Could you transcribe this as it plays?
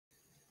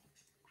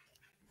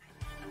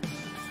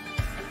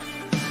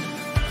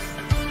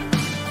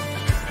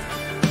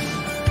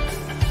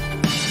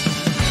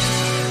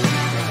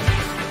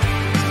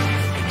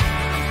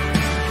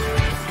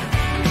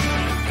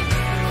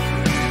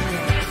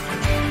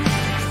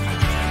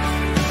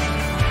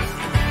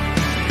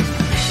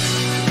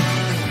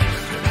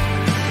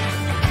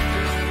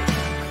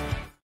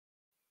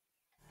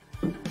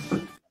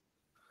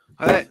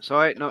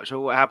Sorry, not sure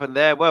what happened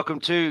there. Welcome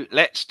to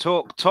Let's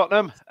Talk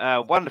Tottenham.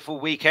 Wonderful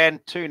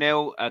weekend,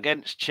 2-0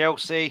 against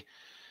Chelsea,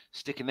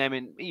 sticking them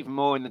in even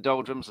more in the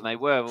doldrums than they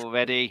were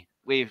already.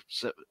 We've,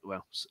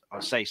 well,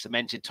 I'll say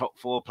cemented top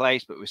four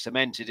place, but we're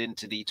cemented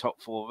into the top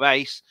four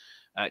race.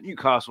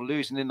 Newcastle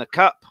losing in the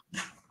cup.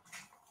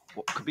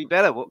 What could be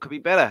better? What could be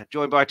better?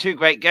 Joined by two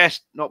great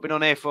guests, not been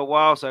on here for a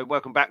while, so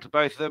welcome back to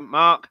both of them.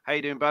 Mark, how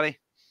you doing, buddy?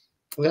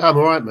 Yeah, I'm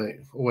all right, mate.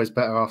 Always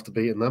better after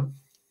beating them.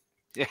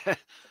 Yeah.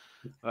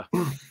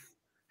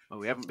 Well,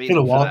 we haven't been in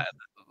a while. That.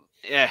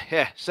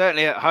 Yeah.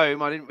 Certainly at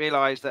home. I didn't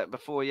realise that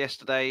before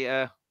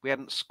yesterday we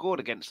hadn't scored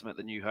against them at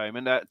the new home.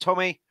 And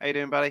Tommy, how you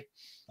doing, buddy?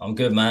 I'm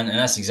good, man. And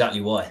that's exactly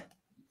why.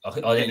 I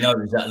didn't know it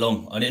was that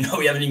long. I didn't know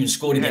we haven't even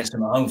scored against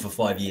them at home for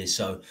 5 years.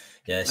 So,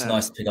 yeah, it's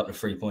nice to pick up the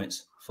 3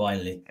 points,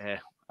 finally. Yeah.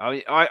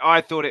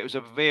 I thought it was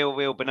a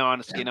real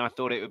banana skin. I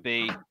thought it would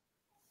be,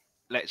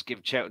 let's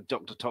give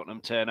Dr.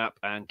 Tottenham turn up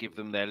and give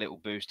them their little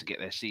boost to get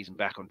their season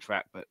back on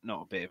track, but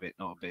not a bit of it,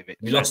 not a bit of it.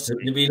 We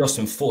lost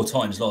them 4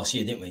 times last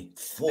year, didn't we?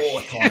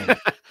 4 times.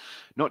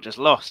 Not just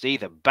lost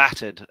either,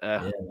 battered,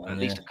 at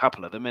least a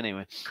couple of them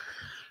anyway.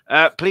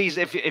 Please,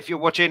 if you're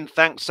watching,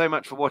 thanks so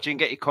much for watching.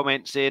 Get your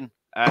comments in.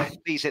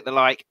 Please hit the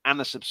like and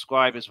the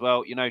subscribe as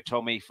well. You know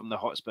Tommy from the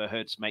Hotspur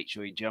Hoods. Make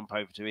sure you jump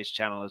over to his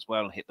channel as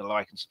well and hit the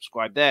like and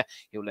subscribe there.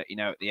 He'll let you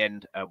know at the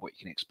end what you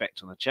can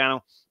expect on the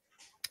channel.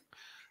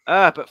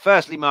 But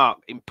firstly, Mark,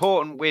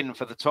 important win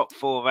for the top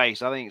 4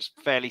 race. I think it's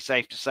fairly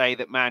safe to say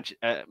that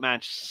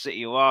Manchester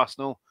City or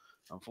Arsenal,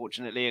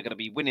 unfortunately, are going to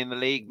be winning the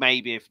league.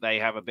 Maybe if they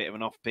have a bit of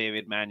an off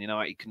period, Man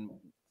United can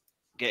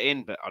get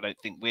in, but I don't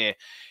think we're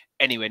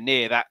anywhere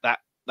near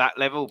that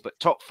level. But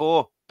top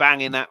 4,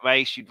 bang in that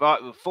race. You'd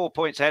rather 4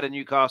 points ahead of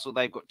Newcastle.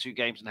 They've got 2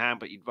 games in hand,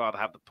 but you'd rather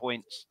have the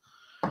points.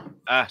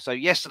 So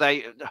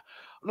yesterday,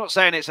 I'm not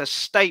saying it's a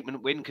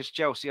statement win because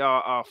Chelsea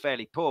are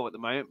fairly poor at the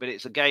moment, but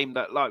it's a game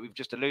that, like we've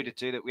just alluded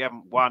to, that we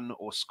haven't won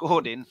or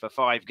scored in for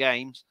 5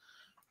 games.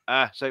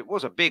 So it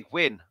was a big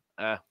win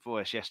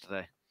for us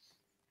yesterday.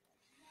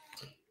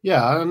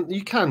 Yeah, and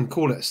you can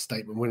call it a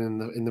statement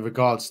win in the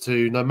regards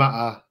to no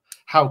matter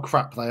how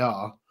crap they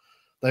are,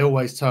 they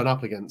always turn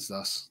up against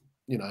us.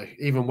 You know,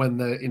 even when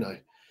they're,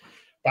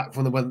 back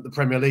from when the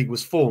Premier League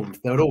was formed,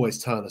 they would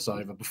always turn us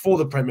over. Before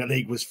the Premier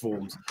League was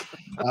formed,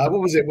 what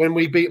was it when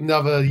we beat them the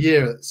other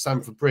year at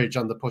Stamford Bridge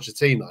under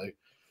Pochettino?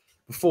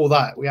 Before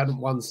that, we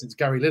hadn't won since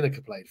Gary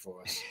Lineker played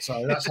for us.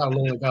 So that's how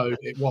long ago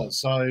it was.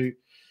 So,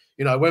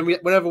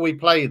 whenever we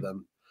play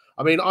them,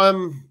 I mean,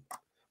 I'm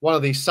one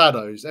of these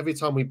saddos. Every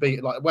time we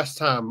beat like West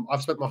Ham,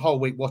 I've spent my whole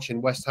week watching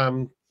West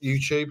Ham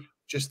YouTube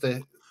just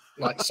to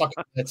suck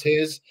up their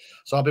tears.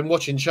 So I've been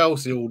watching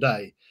Chelsea all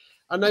day.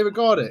 And they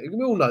regard it,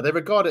 we all know, they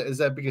regard it as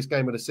their biggest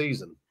game of the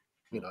season,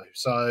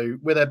 So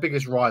we're their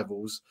biggest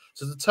rivals.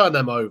 So to turn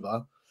them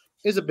over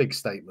is a big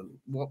statement,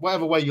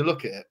 whatever way you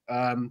look at it.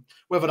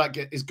 Whether that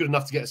is good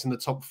enough to get us in the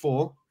top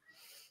 4,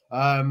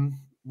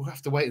 we'll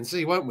have to wait and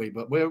see, won't we?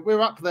 But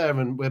we're up there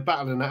and we're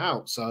battling it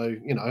out. So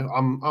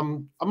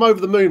I'm over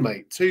the moon,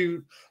 mate.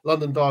 2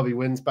 London derby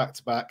wins back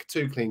to back,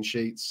 2 clean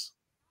sheets.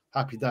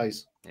 Happy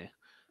days. Yeah,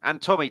 and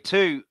Tommy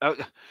 2.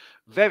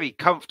 Very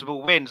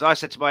comfortable wins. I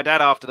said to my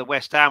dad after the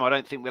West Ham, I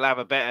don't think we'll have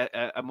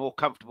a more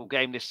comfortable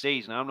game this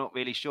season. I'm not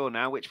really sure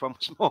now which one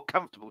was more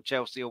comfortable,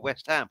 Chelsea or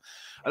West Ham.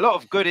 A lot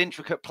of good,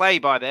 intricate play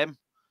by them,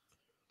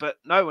 but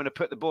no one had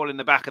put the ball in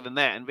the back of the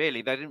net, and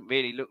really, they didn't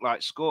really look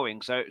like scoring.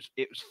 So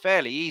it was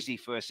fairly easy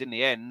for us in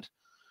the end.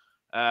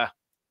 Were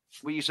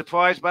you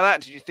surprised by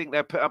that? Did you think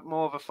they'd put up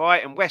more of a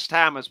fight? And West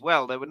Ham as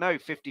well. There were no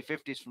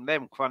 50-50s from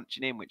them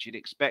crunching in, which you'd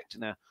expect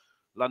in a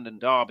London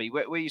derby.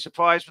 Were you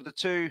surprised with the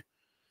 2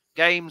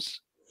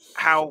 games,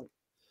 how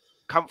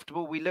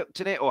comfortable we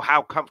looked in it, or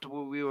how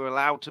comfortable we were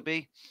allowed to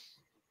be?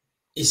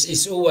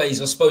 It's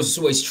always, I suppose, it's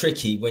always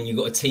tricky when you've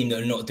got a team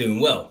that are not doing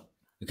well,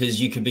 because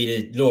you could be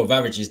the law of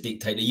averages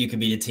dictate that you could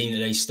be the team that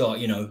they start,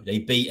 they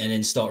beat and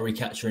then start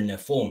recapturing their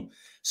form.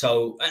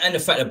 So, and the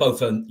fact that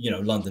both are,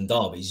 London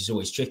derbies is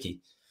always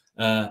tricky.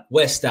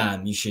 West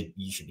Ham, you should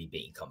be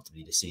beating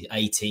comfortably this season.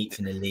 18th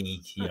in the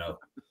league,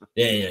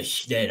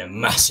 they're in a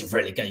massive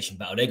relegation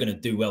battle. They're going to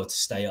do well to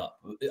stay up.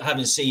 I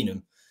haven't seen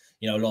them,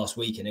 last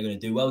week, and they're going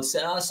to do well.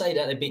 I'll say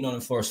that they've beaten Nottingham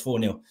Forest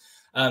 4-0.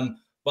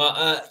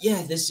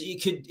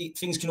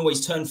 Things can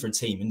always turn for a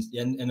team,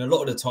 and a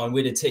lot of the time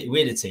we're the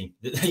team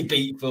that they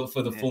beat for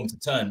the form to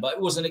turn. But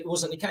it wasn't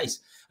the case.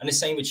 And the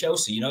same with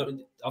Chelsea.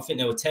 I think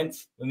they were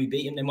 10th when we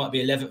beat them. They might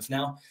be 11th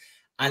now,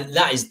 and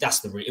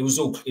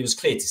it was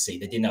clear to see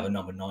they didn't have a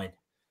number 9.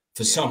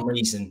 For some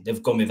reason,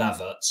 they've gone with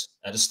Havertz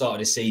at the start of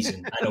the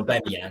season and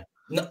Aubameyang.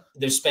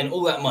 They've spent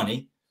all that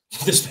money.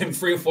 They've spent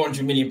 300 or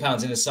 400 million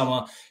pounds in the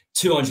summer,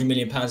 200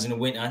 million pounds in the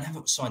winter, and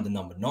haven't signed the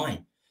number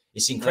 9.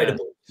 It's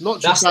incredible. Yeah. Not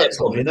just that,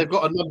 Tommy. They've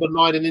got a number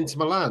 9 in Inter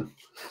Milan.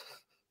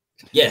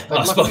 Yeah,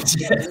 I suppose.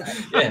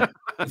 Yeah.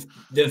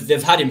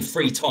 They've had him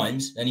 3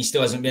 times, and he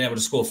still hasn't been able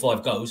to score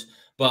 5 goals.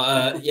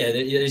 But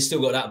they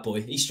still got that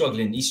boy. He's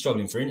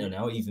struggling for Inter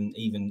now, even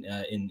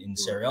in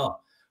Serie A.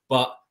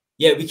 But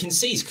yeah, we can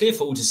see, it's clear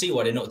for all to see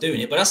why they're not doing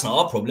it. But that's not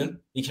our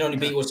problem. You can only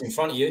beat what's in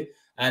front of you.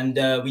 And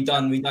we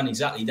done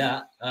exactly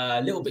that.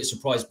 A little bit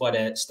surprised by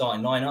their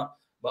starting lineup,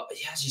 but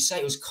as you say,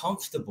 it was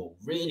comfortable,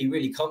 really,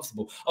 really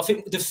comfortable. I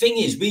think the thing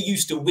is, we're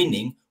used to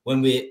winning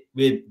when we're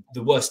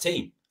the worst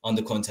team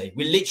under Conte.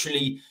 We're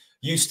literally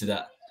used to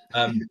that.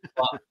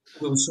 But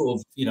we were sort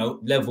of,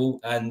 level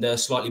and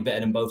slightly better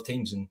than both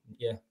teams, and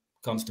yeah,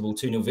 comfortable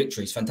 2-0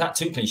 victories.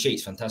 Fantastic, 2 clean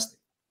sheets, fantastic.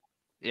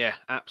 Yeah,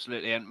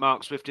 absolutely. And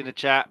Mark Swift in the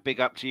chat,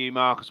 big up to you,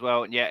 Mark, as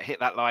well. And yeah, hit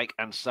that like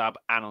and sub,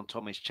 and on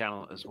Tommy's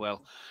channel as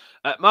well.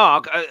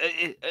 Mark,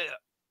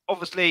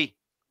 obviously,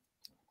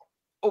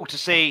 all to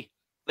see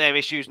their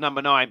issues,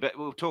 number 9, but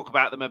we'll talk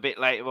about them a bit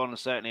later on, and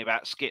certainly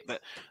about Skipp. But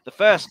the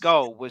first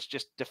goal was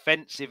just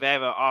defensive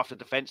error after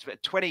defensive.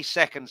 20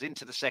 seconds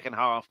into the second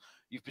half,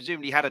 you've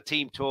presumably had a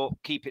team talk,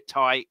 keep it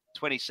tight,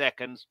 20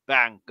 seconds,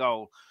 bang,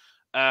 goal.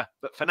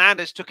 But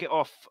Fernandes took it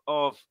off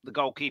of the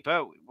goalkeeper.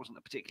 It wasn't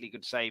a particularly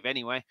good save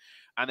anyway.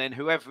 And then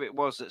whoever it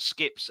was that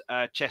Skipp's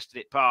chested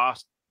it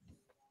past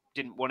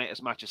didn't want it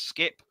as much as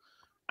Skipp.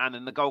 And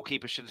then the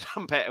goalkeeper should have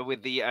done better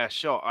with the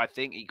shot. I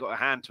think he got a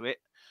hand to it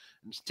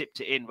and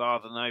tipped it in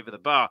rather than over the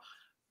bar.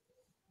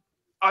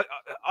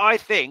 I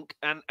think,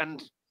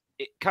 and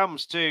it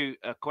comes to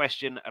a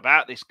question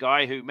about this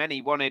guy who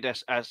many wanted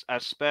as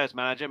Spurs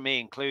manager, me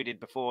included,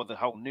 before the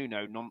whole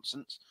Nuno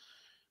nonsense.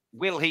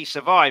 Will he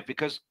survive?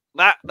 Because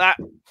that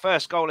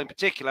first goal in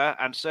particular,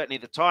 and certainly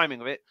the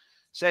timing of it,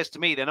 says to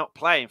me they're not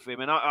playing for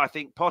him. And I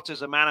think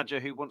Potter's a manager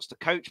who wants to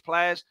coach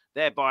players.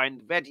 They're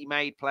buying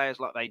ready-made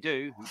players like they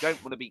do, who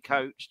don't want to be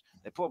coached.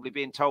 They're probably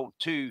being told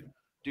to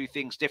do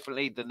things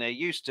differently than they're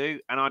used to.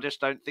 And I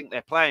just don't think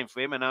they're playing for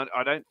him. And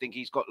I don't think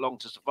he's got long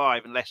to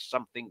survive unless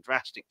something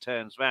drastic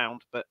turns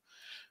round. But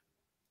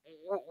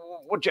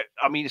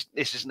I mean,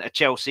 this isn't a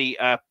Chelsea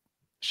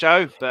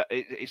show, but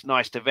it's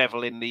nice to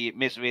revel in the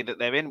misery that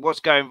they're in. What's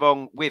going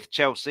wrong with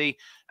Chelsea,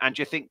 and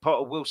do you think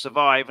Potter will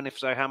survive, and if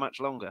so, how much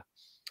longer?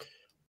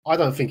 I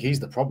don't think he's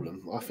the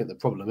problem. I think the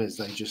problem is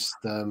they just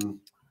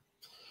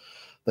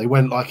they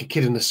went like a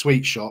kid in a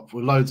sweet shop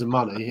with loads of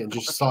money and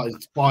just started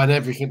buying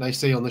everything they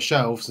see on the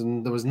shelves,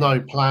 and there was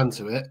no plan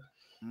to it.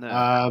 No.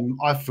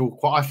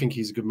 I think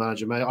he's a good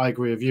manager, mate. I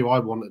agree with you. I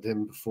wanted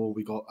him before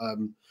we got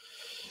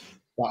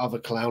that other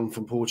clown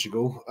from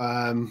Portugal.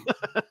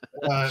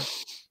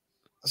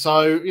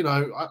 So,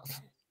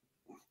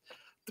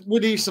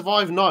 would he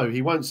survive? No,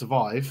 he won't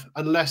survive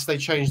unless they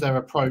change their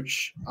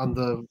approach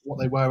under what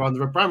they were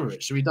under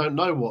Abramovich. So we don't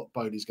know what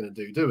Bodie's going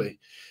to do we?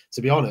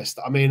 To be honest,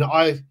 I mean,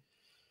 I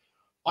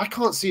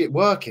can't see it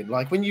working.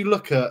 Like when you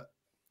look at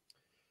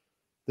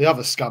the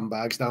other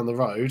scumbags down the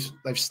road,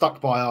 they've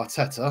stuck by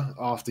Arteta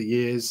after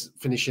years,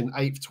 finishing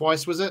 8th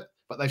twice, was it?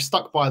 But they've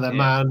stuck by their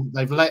man.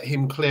 They've let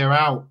him clear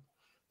out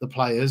the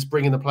players,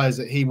 bringing the players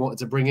that he wanted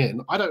to bring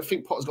in. I don't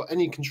think Potter's got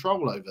any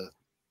control over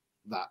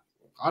that.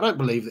 I don't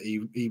believe that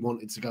he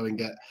wanted to go and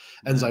get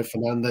Enzo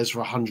Fernandez for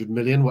 100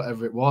 million,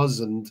 whatever it was,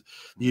 and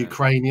the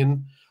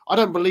Ukrainian. I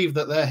don't believe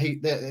that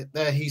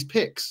they're his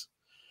picks.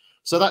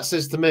 So that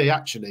says to me,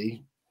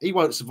 actually, he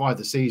won't survive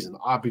the season.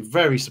 I'd be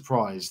very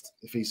surprised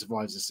if he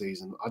survives the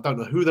season. I don't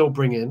know who they'll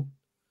bring in.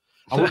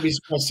 I wouldn't be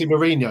surprised to see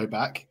Mourinho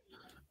back.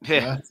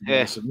 Yeah.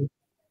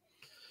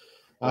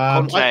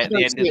 Conte at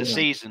the end of the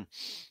season.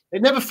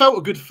 It never felt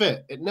a good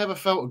fit. It never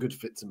felt a good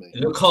fit to me.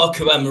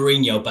 Lukaku and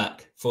Mourinho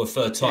back for a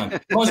third time.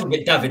 Might as well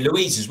get David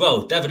Luiz as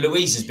well. David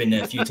Luiz has been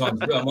there a few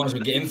times as well. Might as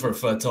well get him for a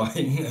third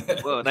time.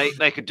 Well,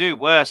 they could do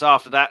worse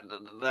after that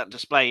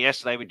display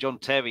yesterday with John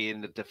Terry in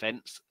the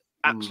defence.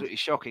 Absolutely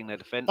shocking, their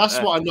defence. That's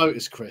what I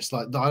noticed, Chris.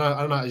 Like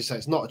I know how you say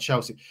it's not a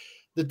Chelsea.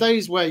 The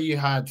days where you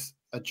had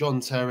a John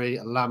Terry,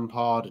 a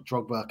Lampard, a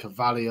Drogba, a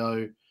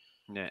Cavallio,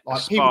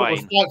 like people that would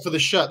fight for the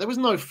shirt. There was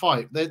no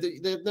fight.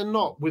 They're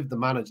not with the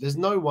manager. There's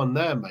no one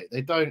there, mate.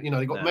 They don't.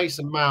 They got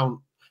Mason Mount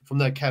from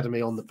the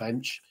academy on the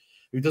bench,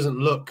 who doesn't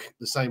look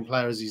the same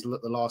player as he's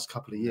looked the last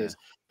couple of years.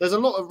 There's a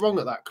lot of wrong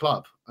at that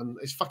club, and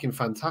it's fucking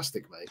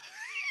fantastic, mate.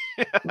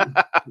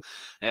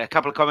 A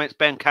couple of comments.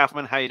 Ben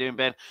Kaufman, how you doing,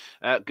 Ben?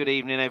 Good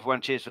evening, everyone.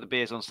 Cheers for the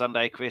beers on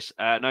Sunday, Chris.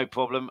 No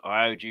problem.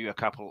 I owed you a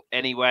couple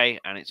anyway,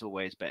 and it's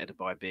always better to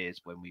buy beers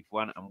when we've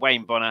won. And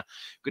Wayne Bonner,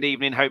 good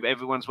evening. Hope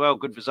everyone's well.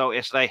 Good result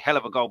yesterday. Hell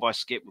of a goal by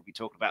Skipp. We'll be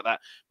talking about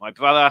that. My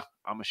brother,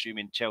 I'm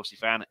assuming Chelsea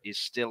fan, is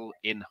still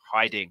in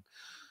hiding.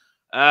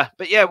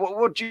 But yeah,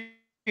 what do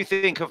you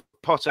think of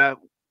Potter?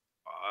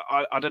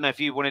 I don't know if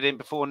you wanted him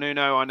before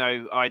Nuno. I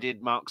know I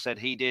did. Mark said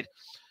he did.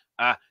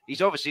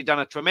 He's obviously done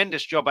a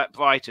tremendous job at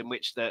Brighton,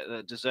 which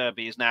the De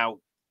Zerbi is now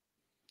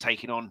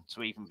taking on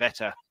to even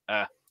better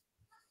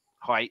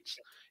heights.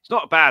 He's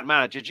not a bad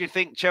manager. Do you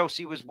think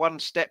Chelsea was one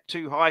step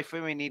too high for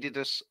him? He needed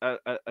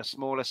a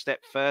smaller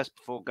step first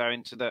before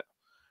going to the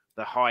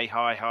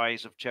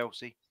highs of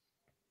Chelsea.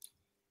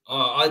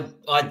 I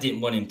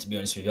didn't want him, to be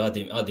honest with you. I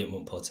didn't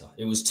want Potter.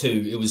 It was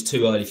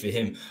too early for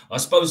him. I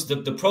suppose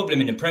the problem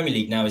in the Premier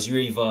League now is you're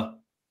either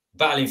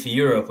battling for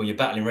Europe or you're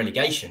battling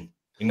relegation.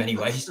 In many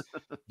ways,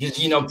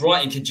 because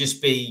Brighton could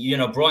just be,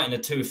 Brighton are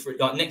 2 or 3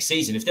 like next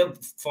season. If they're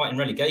fighting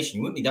relegation,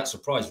 you wouldn't be that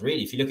surprised,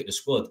 really. If you look at the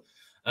squad,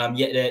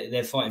 yet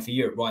they're fighting for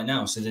Europe right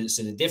now. So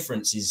the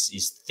difference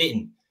is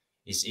thin,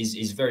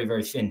 is very,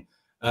 very thin.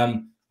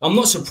 I'm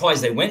not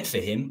surprised they went for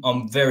him.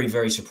 I'm very,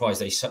 very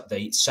surprised they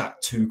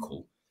sacked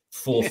Tuchel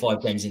 4 or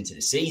 5 games into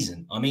the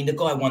season. I mean, the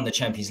guy won the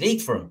Champions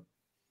League for him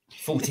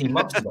 14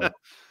 months ago.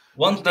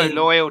 There's no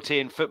loyalty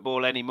in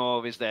football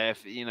anymore, is there?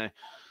 You know,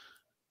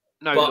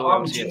 no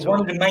loyalty at all.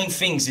 One of the main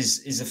things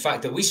is the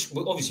fact that we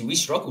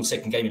struggled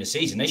second game of the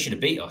season. They should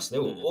have beat us. They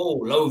were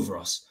all over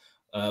us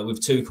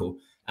with Tuchel.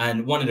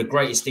 And one of the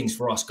greatest things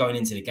for us going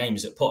into the game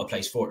is that Potter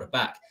plays 4 at the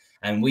back,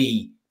 and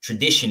we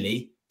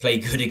traditionally play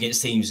good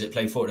against teams that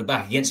play 4 at the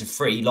back. Against a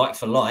 3, like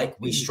for like,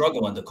 we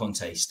struggle under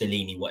Conte,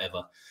 Stellini,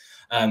 whatever.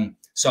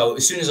 So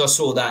as soon as I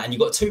saw that, and you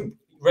got 2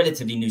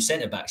 relatively new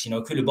centre backs, you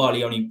know,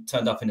 Koulibaly only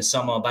turned up in the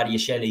summer,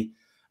 Badiashile,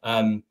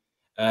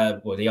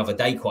 well, the other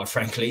day, quite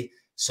frankly.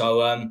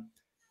 So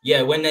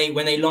yeah, when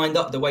they lined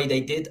up the way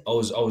they did, I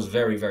was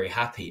very, very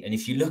happy. And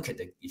if you look at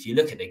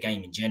the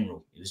game in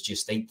general, it was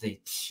just they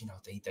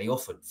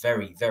offered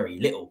very, very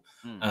little.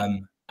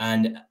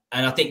 And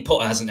I think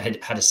Potter hasn't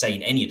had a say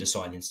in any of the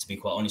signings, to be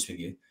quite honest with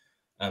you.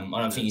 I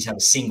don't think he's had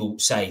a single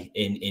say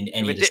in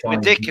any of the signings.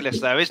 Ridiculous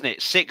though, isn't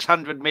it?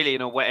 600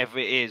 million or whatever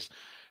it is,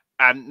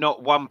 and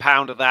not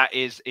 £1 of that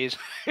is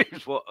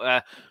what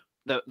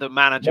the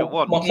manager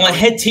wants. My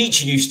head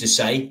teacher used to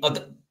say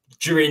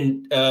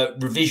during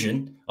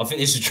revision, I think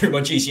this was during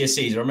my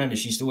GCSEs, I remember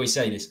she used to always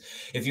say this: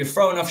 if you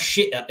throw enough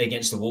shit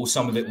against the wall,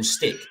 some of it will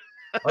stick.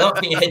 I don't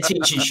think a head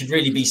teacher should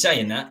really be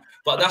saying that,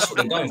 but that's what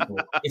they're going for.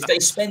 If they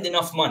spend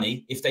enough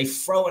money, if they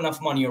throw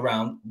enough money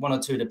around, 1 or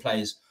 2 of the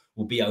players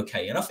will be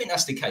okay. And I think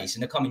that's the case.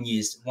 In the coming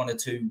years, 1 or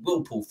 2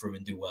 will pull through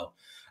and do well.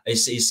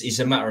 It's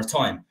a matter of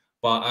time.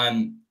 But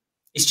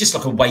it's just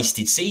like a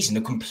wasted season,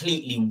 a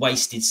completely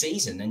wasted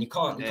season. And you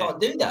can't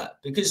do that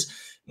because,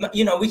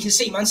 you know, we can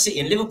see Man City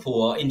and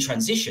Liverpool are in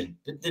transition.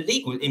 The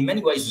league, in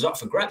many ways, was up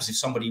for grabs if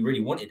somebody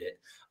really wanted it.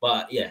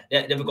 But yeah,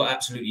 they've got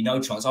absolutely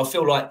no chance. I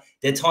feel like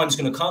their time's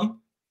going to come,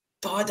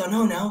 but I don't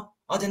know now.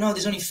 I don't know.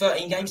 There's only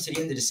 13 games to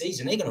the end of the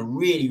season. They're going to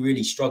really,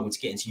 really struggle to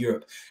get into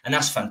Europe. And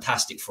that's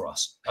fantastic for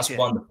us. That's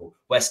wonderful.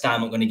 West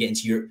Ham aren't going to get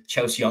into Europe.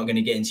 Chelsea aren't going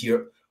to get into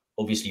Europe.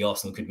 Obviously,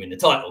 Arsenal could win the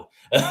title.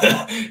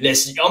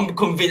 I'm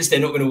convinced they're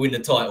not going to win the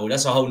title.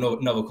 That's a whole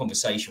another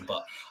conversation.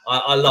 But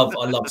I love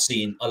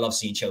seeing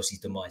Chelsea's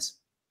demise.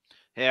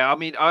 Yeah, I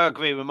mean, I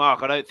agree with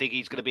Mark. I don't think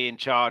he's going to be in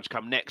charge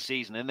come next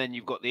season. And then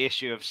you've got the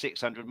issue of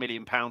 £600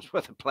 million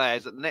worth of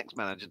players that the next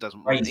manager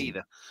doesn't want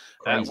either.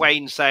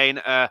 Wayne saying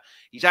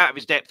he's out of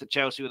his depth at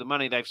Chelsea with the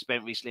money they've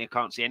spent recently. I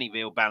can't see any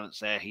real balance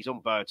there. He's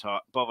on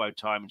borrowed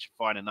time and should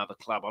find another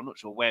club. I'm not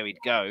sure where he'd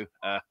go.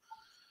 But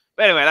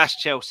anyway,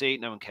 that's Chelsea.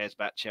 No one cares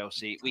about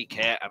Chelsea. We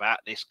care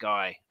about this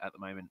guy at the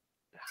moment,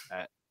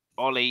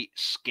 Ollie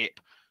Skipp.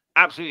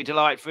 Absolutely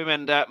delighted for him.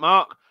 And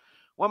Mark,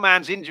 one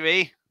man's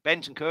injury,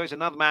 Bentancur, is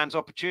another man's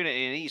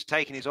opportunity, and he's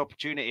taking his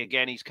opportunity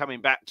again. He's coming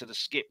back to the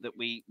Skipp that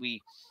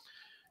we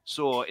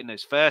saw in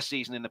his first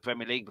season in the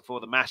Premier League before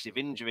the massive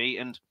injury.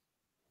 And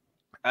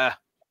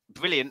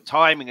brilliant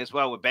timing as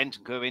well with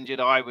Bentancur injured.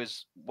 I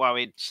was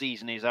worried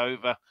season is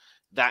over.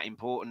 That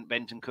important,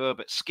 Bentancur.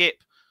 But Skipp,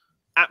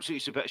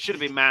 absolutely super. Should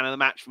have been man of the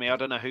match for me. I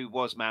don't know who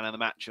was man of the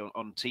match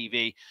on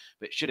TV,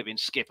 but it should have been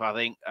Skipp, I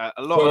think.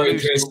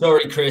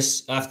 Sorry,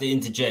 Chris. I have to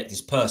interject.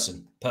 It's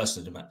person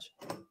of the match.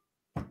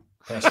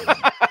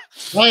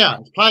 Player,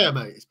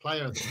 mate. It's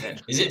player.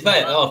 Is it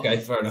player? Oh, okay,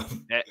 fair enough.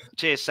 Yeah.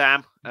 Cheers,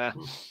 Sam.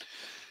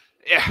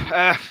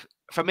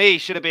 For me,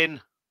 should have been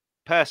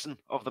person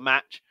of the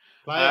match.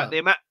 The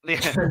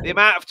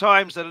amount of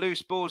times the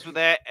loose balls were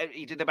there,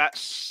 he did about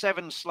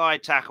 7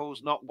 slide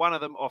tackles, not one of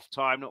them off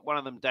time, not one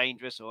of them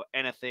dangerous or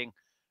anything.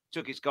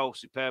 Took his goal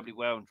superbly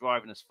well and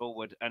driving us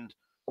forward. And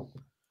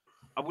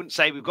I wouldn't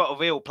say we've got a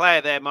real player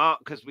there, Mark,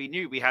 because we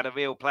knew we had a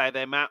real player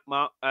there, Mark.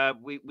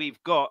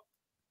 We've got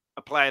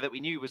a player that we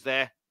knew was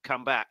there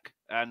come back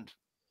and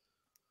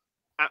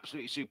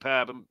absolutely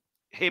superb. And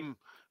him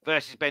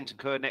versus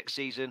Bentancur next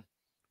season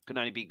can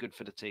only be good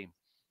for the team.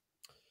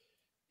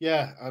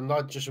 Yeah, and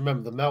I just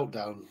remember the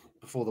meltdown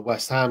before the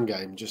West Ham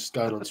game, just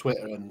going on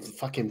Twitter and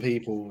fucking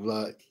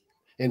people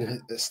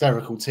in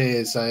hysterical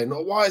tears saying,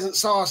 "Oh, why isn't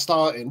Sarr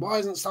starting? Why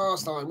isn't Sarr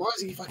starting? Why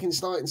is he fucking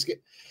starting Skipp?"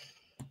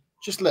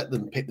 Just let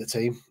them pick the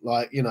team.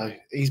 Like, you know,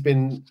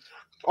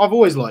 I've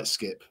always liked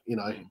Skipp, you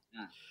know.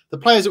 The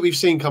players that we've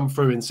seen come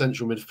through in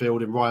central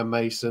midfield, in Ryan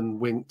Mason,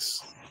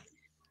 Winks,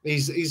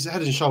 he's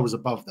head and shoulders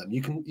above them.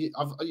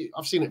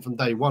 I've seen it from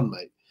day one,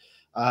 mate.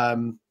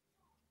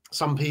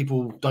 Some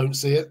people don't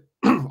see it.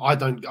 I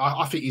don't.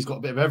 I think he's got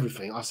a bit of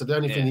everything. I said the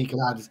only thing he can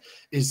add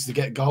is to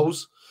get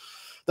goals.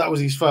 That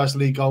was his first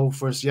league goal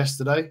for us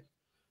yesterday.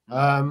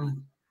 The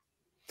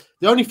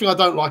only thing I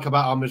don't like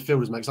about our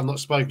midfielders, mate, because I've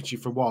not spoken to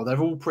you for a while, they're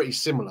all pretty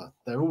similar.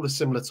 They're all a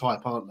similar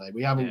type, aren't they?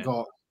 We haven't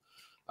got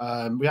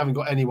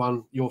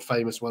anyone, your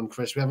famous one,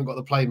 Chris. We haven't got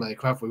the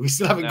playmaker, have we? We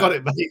still haven't got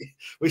it, mate.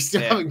 We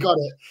still haven't got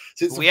it.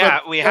 Since we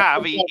have.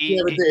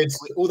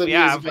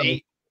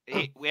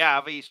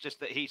 He's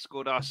just that he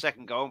scored our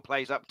second goal and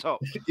plays up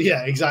top.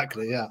 Yeah,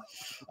 exactly. Yeah.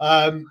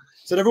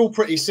 So they're all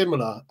pretty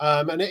similar.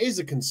 And it is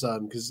a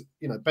concern because,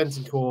 you know,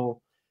 Bentancur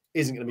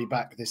isn't going to be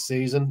back this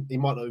season. He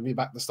might not be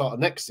back the start of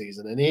next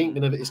season, and he ain't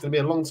going to. It's going to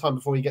be a long time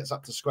before he gets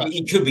up to scratch.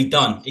 It could be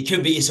done. It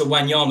could be. It's a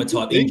Wanyama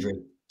type injury,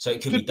 so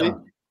it could be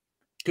done.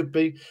 Could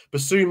be.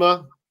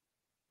 Basuma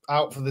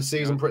out for the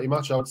season, pretty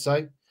much, I would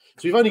say.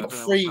 So you've only got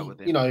 3,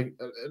 you know,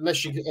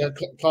 unless you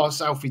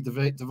class Alfie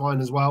Devine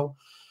as well.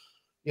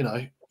 You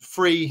know,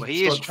 3. Well,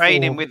 he is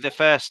training with the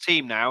first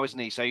team now, isn't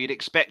he? So you'd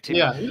expect him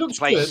to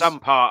play some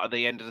part of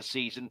the end of the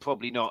season.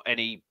 Probably not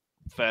any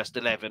first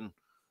 11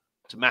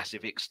 to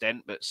massive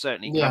extent, but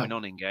certainly coming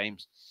on in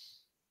games.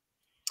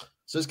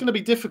 So it's going to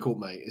be difficult,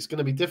 mate. It's going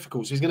to be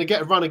difficult. So he's going to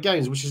get a run of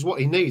games, which is what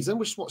he needs, and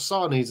which is what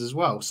Sarr needs as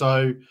well.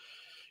 So,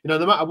 you know,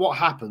 no matter what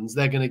happens,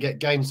 they're going to get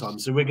game time.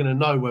 So we're going to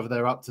know whether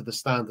they're up to the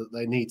standard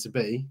they need to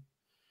be.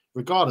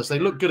 Regardless, they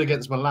look good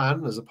against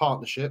Milan as a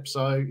partnership.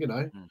 So, you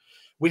know,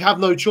 we have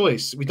no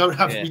choice. We don't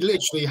have. We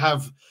literally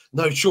have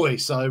no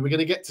choice. So we're going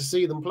to get to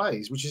see them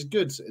play, which is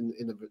good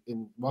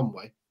in one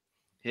way.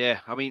 Yeah,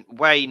 I mean,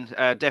 Wayne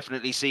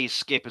definitely sees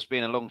Skipp as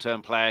being a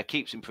long-term player,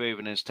 keeps improving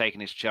and has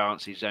taken his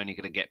chance. He's only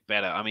going to get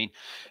better. I mean,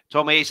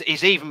 Tommy,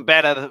 it's even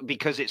better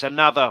because it's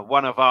another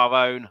one of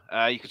our own.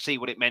 You could see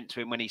what it meant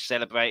to him when he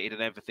celebrated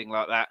and everything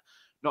like that.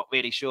 Not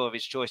really sure of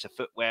his choice of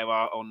footwear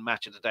on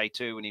Match of the Day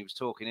 2 when he was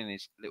talking in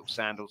his little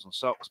sandals and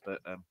socks. But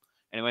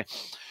anyway,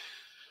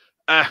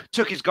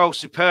 took his goal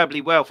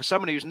superbly well. For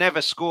someone who's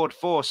never scored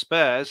for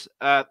Spurs,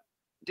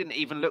 didn't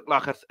even look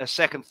like a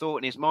second thought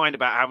in his mind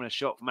about having a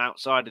shot from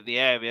outside of the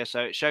area.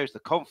 So it shows the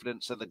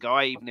confidence of the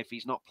guy, even if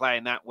he's not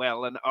playing that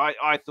well. And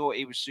I thought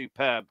he was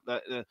superb.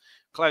 The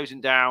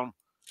closing down,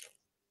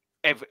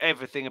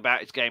 everything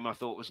about his game I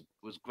thought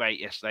was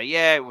great yesterday.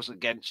 Yeah, it was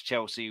against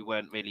Chelsea, who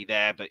weren't really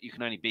there, but you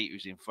can only beat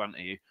who's in front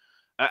of you.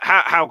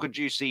 How could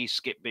you see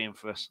Skipp being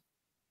for us?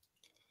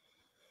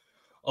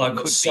 I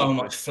got so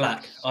much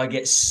flack. I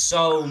get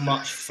so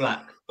much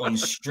flack on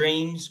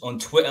streams, on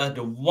Twitter.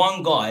 The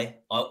one guy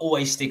I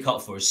always stick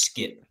up for is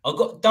Skipp.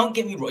 Don't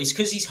get me wrong, it's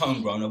because he's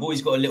homegrown. I've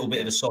always got a little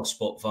bit of a soft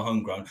spot for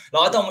homegrown.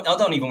 Like, I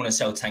don't even want to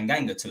sell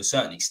Tanganga to a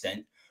certain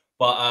extent.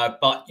 But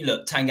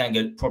look,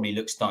 Tanganga probably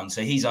looks done.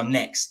 So he's our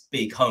next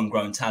big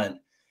homegrown talent,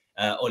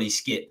 Ollie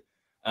Skipp.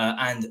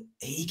 And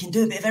he can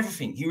do a bit of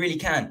everything. He really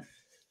can.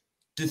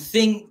 The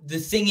thing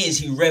is,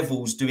 he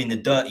revels doing the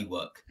dirty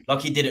work,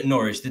 like he did at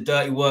Norwich. The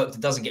dirty work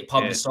that doesn't get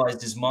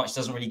publicised as much,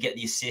 doesn't really get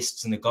the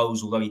assists and the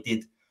goals, although he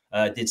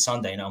did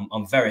Sunday. And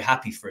I'm very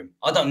happy for him.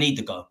 I don't need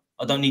to go.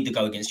 I don't need to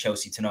go against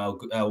Chelsea to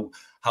know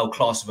how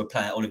class of a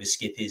player Oliver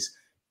Skipp is.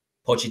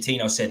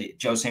 Pochettino said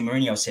it. Jose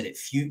Mourinho said it.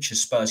 Future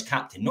Spurs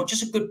captain, not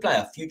just a good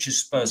player, future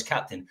Spurs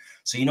captain.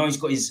 So you know he's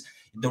got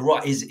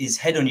his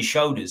head on his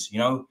shoulders. You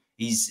know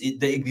he's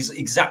the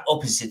exact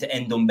opposite to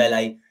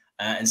Ndombele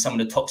and some of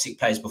the toxic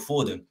players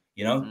before them.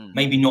 You know,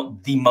 maybe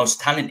not the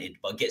most talented,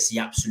 but gets the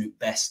absolute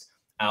best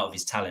out of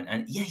his talent.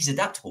 And yeah, he's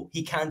adaptable.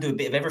 He can do a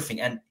bit of everything.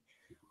 And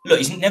look,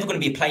 he's never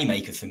going to be a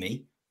playmaker for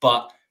me,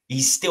 but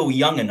he's still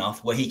young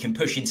enough where he can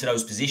push into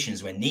those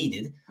positions when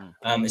needed,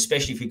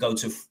 especially if we go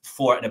to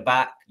 4 at the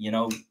back. You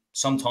know,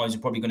 sometimes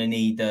we're probably going to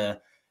need a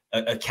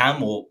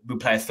cam, or we'll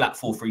play a flat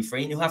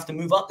 4-3-3, and he'll have to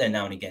move up there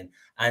now and again.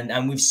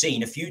 And we've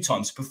seen a few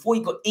times before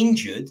he got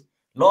injured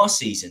last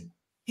season,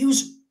 he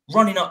was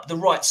running up the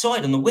right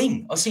side on the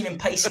wing. I've seen him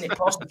pacing it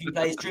past a few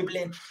players,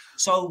 dribbling.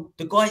 So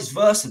the guy's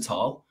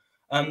versatile.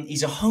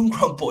 He's a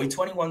homegrown boy,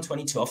 21,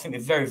 22. I think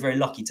we're very, very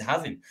lucky to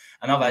have him.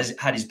 And I've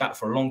had his back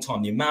for a long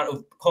time. The amount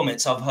of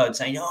comments I've heard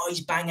saying, oh,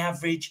 he's bang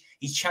average,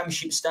 he's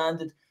championship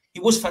standard. He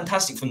was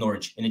fantastic for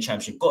Norwich in the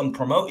championship, got him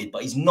promoted,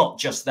 but he's not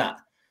just that.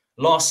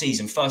 Last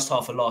season, first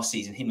half of last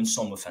season, him and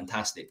Son were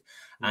fantastic.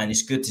 And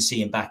it's good to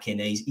see him back in.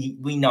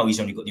 We know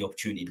he's only got the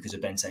opportunity because of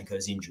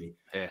Bentancourt's injury.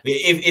 Yeah.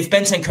 If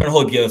Bentancourt and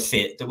Højbjerg are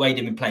fit, the way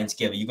they've been playing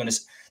together,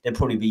 they'll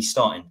probably be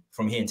starting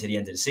from here until the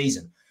end of the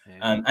season.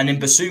 Yeah. And then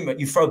Basuma,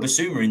 you throw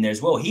Basuma in there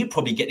as well. He'd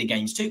probably get the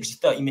games too because he's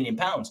 £30 million.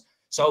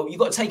 So you've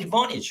got to take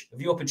advantage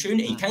of your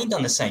opportunity. Kane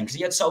done the same because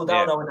he had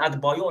Soldado and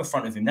Adebayor in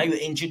front of him. They were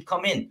injured,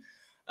 come in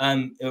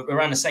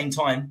around the same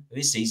time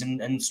this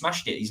season and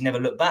smashed it. He's never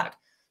looked back.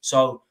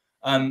 So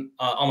I'm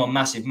a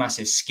massive,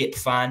 massive Skipp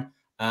fan.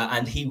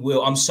 And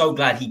I'm so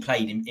glad he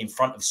played in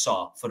front of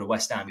Sarr for the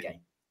West Ham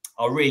game.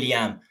 I really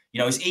am. You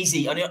know, it's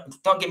easy. I mean,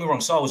 don't get me wrong,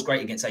 Sarr was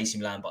great against AC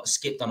Milan, but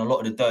Skipp done a lot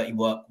of the dirty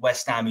work.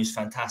 West Ham was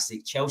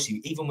fantastic. Chelsea,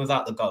 even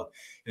without the goal,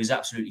 it was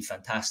absolutely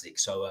fantastic.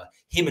 So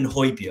him and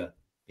Højbjerg,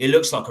 it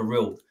looks like a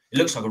real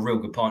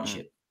good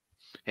partnership.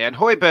 Yeah, and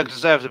Højbjerg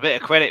deserves a bit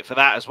of credit for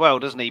that as well,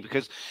 doesn't he?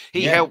 Because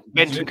he helped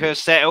Bentancur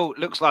settle.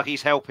 Looks like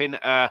he's helping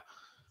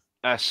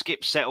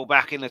Skipp settle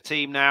back in the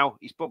team now.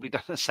 He's probably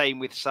done the same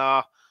with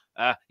Sarr.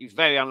 He was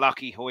very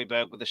unlucky,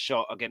 Højbjerg, with a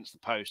shot against the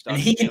post. And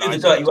he can do the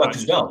dirty work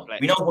as well.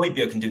 We know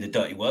Højbjerg can do the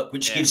dirty work,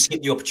 which gives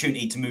Skipp the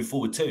opportunity to move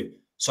forward too.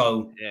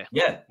 So,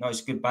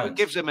 it's a good balance. It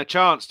gives him a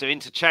chance to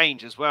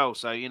interchange as well.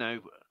 So, you know,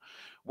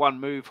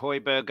 one move,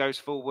 Højbjerg goes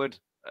forward,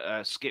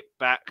 Skipp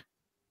back,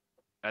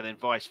 and then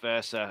vice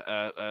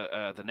versa,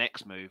 the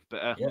next move.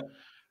 But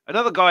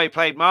another guy who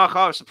played Mark,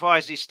 I was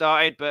surprised he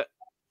started, but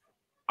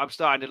I'm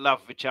starting to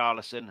love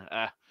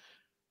Richarlison.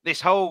 This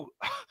whole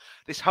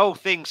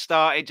thing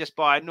started just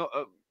by not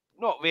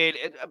not really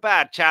a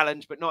bad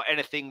challenge, but not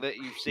anything that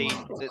you've seen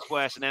that's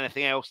worse than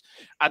anything else.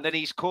 And then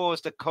he's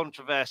caused a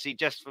controversy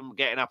just from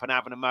getting up and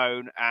having a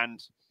moan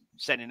and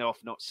sending off,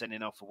 not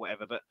sending off or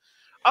whatever. But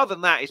other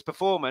than that, his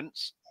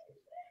performance,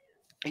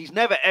 he's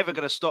never, ever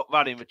going to stop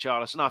running with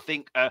Richarlison. I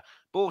think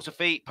ball to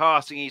feet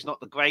passing, he's not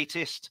the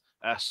greatest.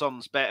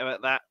 Son's better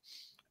at that.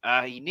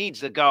 He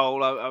needs a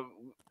goal. I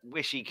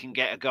wish he can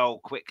get a goal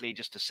quickly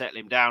just to settle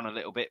him down a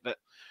little bit. But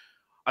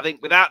I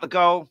think without the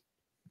goal,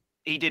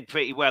 he did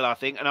pretty well, I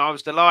think. And I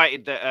was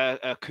delighted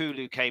that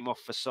Kulu came off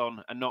for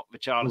Son and not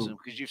Richarlison,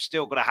 because you've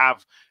still got to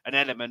have an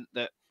element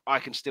that I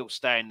can still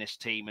stay in this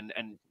team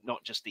and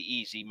not just the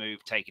easy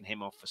move taking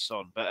him off for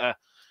Son. But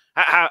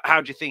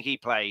how do you think he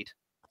played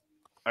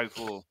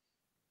overall?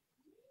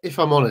 If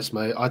I'm honest,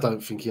 mate, I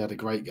don't think he had a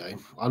great game.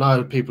 I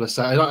know people are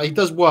saying he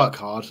does work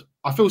hard.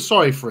 I feel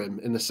sorry for him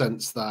in the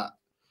sense that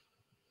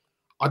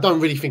I don't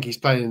really think he's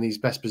playing in his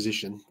best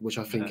position, which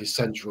I think is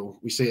central.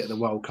 We see it at the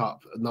World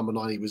Cup. At number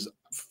 9, he was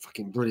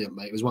fucking brilliant,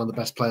 mate. He was one of the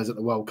best players at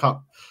the World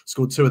Cup.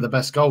 Scored 2 of the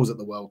best goals at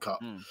the World Cup.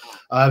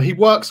 He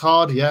works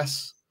hard,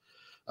 yes.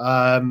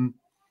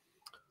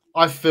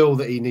 I feel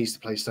that he needs to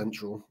play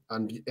central,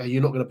 and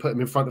you're not going to put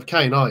him in front of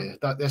Kane, are you?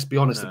 Let's be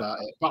honest about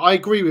it. But I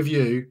agree with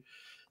you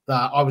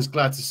that I was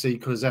glad to see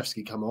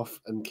Kulusevski come off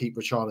and keep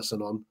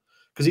Richarlison on,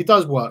 because he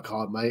does work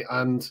hard, mate.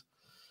 And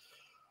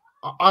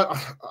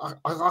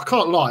I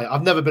can't lie.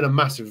 I've never been a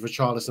massive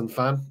Richarlison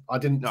fan. I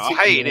didn't. No, I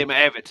hated him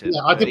at Everton.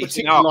 Yeah, I didn't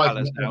particularly like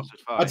him.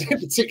 I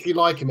didn't particularly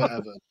like him at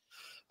Everton.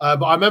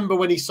 But I remember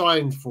when he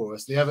signed for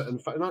us, the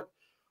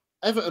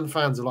Everton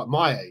fans are like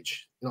my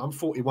age. You know, I'm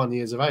 41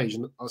 years of age,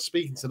 and I was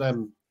speaking to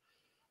them,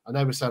 and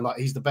they were saying like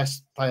he's the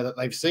best player that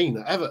they've seen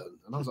at Everton,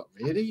 and I was like,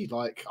 really?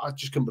 Like, I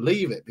just couldn't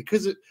believe it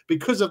because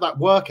of that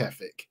work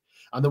ethic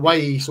and the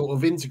way he sort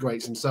of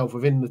integrates himself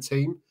within the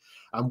team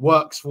and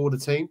works for the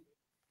team.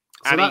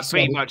 So and he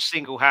pretty much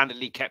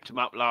single-handedly kept him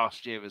up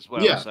last year as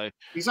well. Yeah, so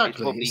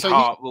exactly. Probably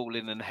heart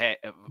ruling and head,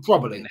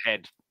 probably in the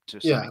head.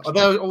 Yeah,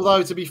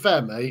 although to be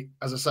fair, mate,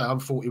 as I say, I'm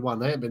 41.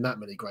 There ain't been that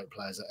many great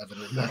players at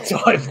Everton in that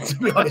time. To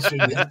be honest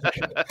with you,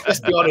 let's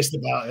be honest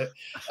about it.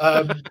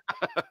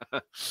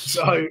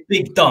 So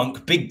Big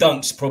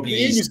Dunk's probably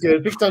he was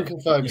good. Big Dunk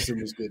and Ferguson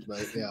was good,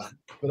 mate. Yeah,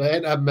 but they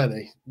ain't had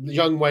many.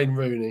 Young Wayne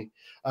Rooney.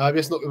 We're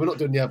not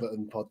doing the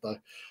Everton pod though.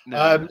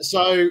 No.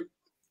 So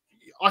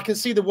I can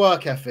see the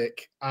work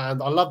ethic,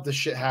 and I love the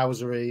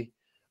shithousery,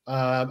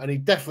 and he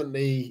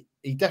definitely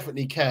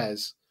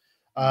cares.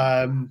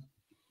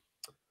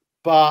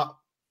 But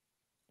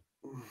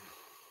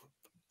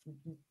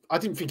I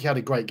didn't think he had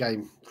a great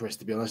game, Chris,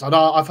 to be honest. I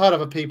know I've heard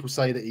other people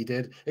say that he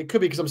did. It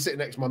could be because I'm sitting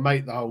next to my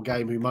mate the whole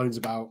game who moans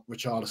about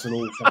Richarlison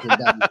all fucking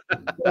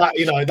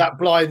day. That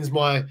blinds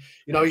my,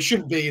 he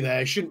shouldn't be there.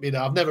 He shouldn't be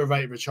there. I've never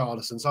rated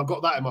Richarlison. So I've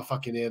got that in my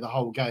fucking ear the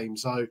whole game.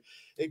 So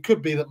it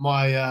could be that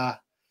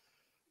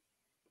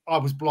I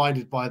was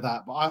blinded by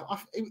that. But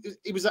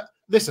it was,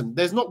 listen,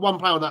 there's not one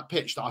player on that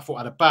pitch that I thought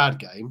had a bad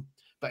game.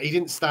 But he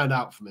didn't stand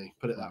out for me.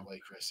 Put it that way,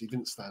 Chris. He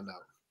didn't stand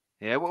out.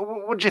 Yeah.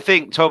 What do you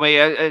think, Tommy?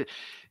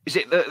 Is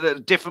it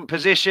the different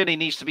position? He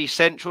needs to be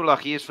central,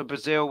 like he is for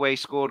Brazil, where he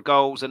scored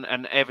goals, and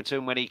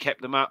Everton when he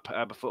kept them up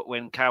before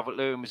when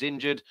Calvert-Lewin was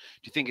injured. Do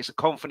you think it's a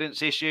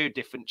confidence issue,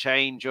 different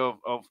change of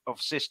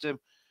system?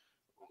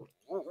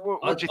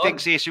 What do you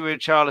think's the issue with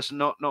Richarlison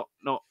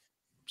not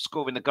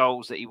scoring the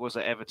goals that he was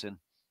at Everton?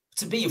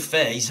 To be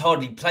fair, he's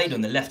hardly played on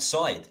the left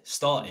side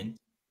starting.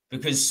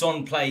 Because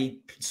Son's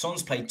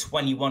played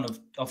 21 of,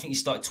 I think he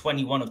started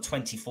 21 of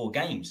 24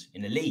 games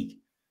in the league.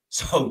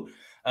 So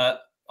I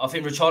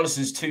think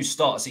Richarlison's 2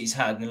 starts that he's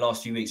had in the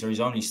last few weeks are his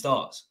only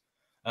starts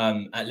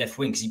at left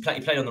wing. Because he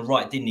played on the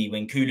right, didn't he,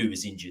 when Kulu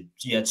was injured?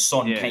 So you had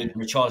Son, Kane,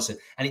 and Richarlison.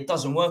 And it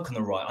doesn't work on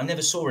the right. I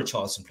never saw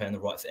Richarlison play on the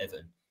right for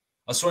Everton.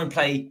 I saw him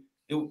play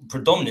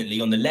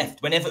predominantly on the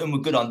left. When Everton were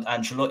good on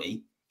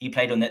Ancelotti, he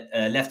played on the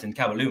left and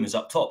Calvert-Lewin was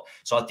up top.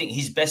 So I think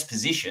his best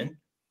position,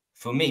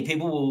 for me,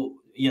 people will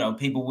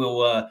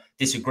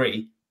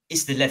disagree.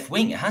 It's the left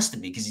wing. It has to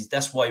be because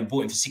that's why we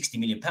bought him for £60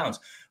 million.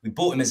 We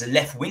bought him as a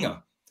left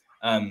winger.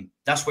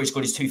 That's where he's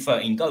got his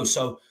 213 goals.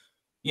 So,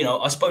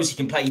 I suppose he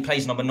can play. He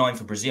plays number 9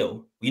 for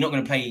Brazil. You're not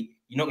going to play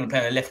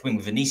on a left wing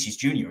with Vinicius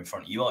Junior in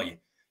front of you, are you?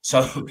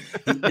 So,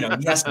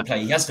 he has to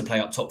play. He has to play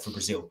up top for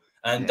Brazil.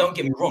 And don't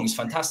get me wrong, it's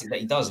fantastic that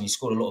he does, and he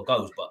scored a lot of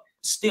goals. But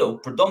still,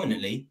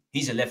 predominantly,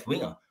 he's a left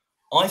winger.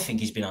 I think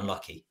he's been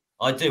unlucky.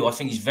 I do. I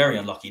think he's very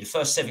unlucky. The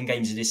first 7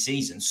 games of this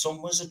season,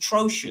 Son was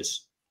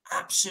atrocious,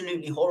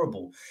 absolutely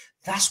horrible.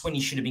 That's when he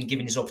should have been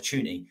given his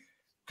opportunity.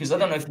 Because I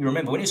don't know if you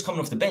remember, when he was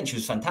coming off the bench, he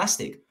was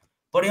fantastic.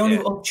 But the only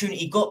opportunity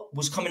he got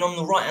was coming on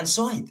the right-hand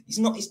side. He's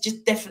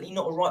just definitely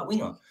not a right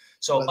winger.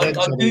 So I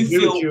do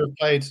feel...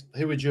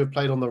 Who would you have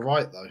played on the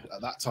right, though,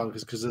 at that time?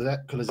 Because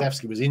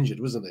Kulusevski was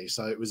injured, wasn't he?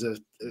 So it was a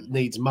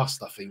needs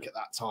must, I think, at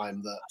that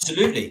time.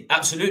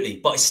 Absolutely.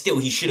 But still,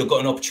 he should have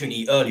got an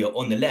opportunity earlier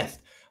on the left.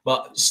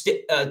 But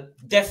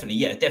definitely,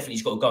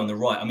 he's got to go on the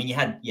right. I mean,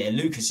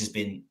 Lucas has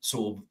been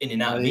sort of in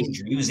and out of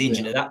injury. He was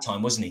injured at that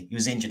time, wasn't he? He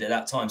was injured at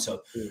that time,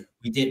 so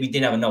we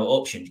did have another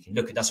option. You can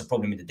look at that's a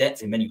problem in the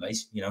depth in many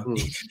ways. You know,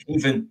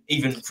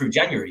 even through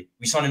January,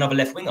 we signed another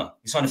left winger.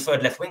 We signed a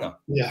third left winger.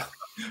 Yeah,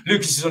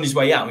 Lucas is on his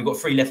way out. We've got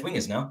 3 left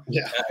wingers now.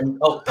 Yeah,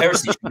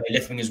 Perisic can play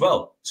left wing as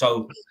well.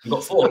 So we've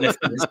got 4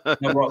 left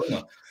wingers, no right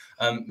winger.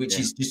 Which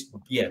is just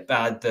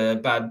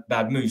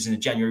bad moves in the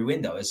January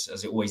window, as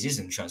it always is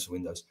in the transfer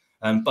windows.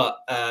 But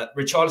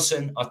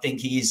Richarlison, I think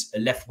he is a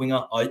left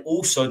winger. I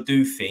also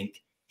do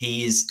think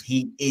he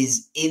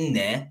is in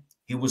there.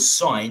 He was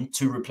signed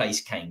to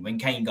replace Kane. When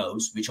Kane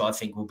goes, which I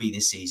think will be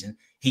this season,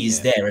 he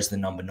is there as the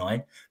number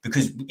 9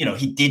 because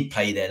he did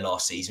play there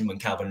last season when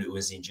Calvert-Lewin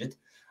was injured.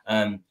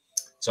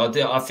 So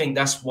I think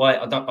that's why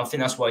I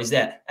think that's why he's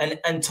there.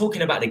 And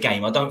talking about the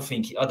game, I don't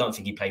think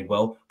he played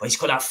well, but he's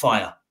got that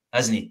fire,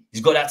 hasn't he?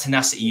 He's got that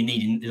tenacity you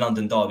need in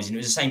London derbies, and it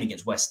was the same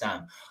against West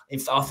Ham. I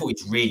thought he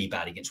was really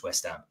bad against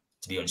West Ham,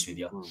 to be honest with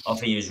you. I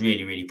think he was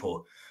really, really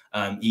poor.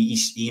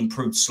 He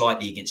improved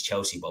slightly against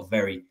Chelsea, but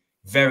very,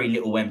 very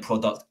little end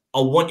product. I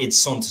wanted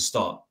Son to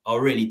start. I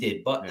really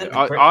did. But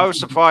I was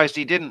surprised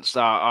he didn't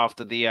start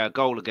after the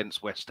goal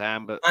against West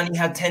Ham. And he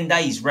had 10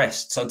 days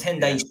rest. So 10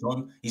 days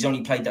gone. He's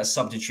only played that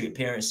substitute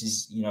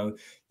appearances.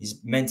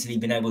 He's mentally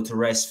been able to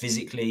rest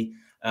physically.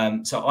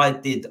 So I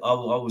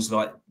was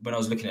like, when I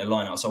was looking at the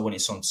lineups, I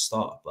wanted Son to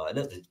start. But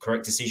the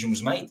correct decision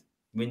was made.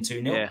 Win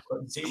 2-0. Yeah.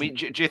 I mean,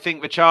 do you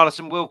think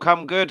Richarlison will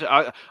come good?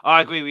 I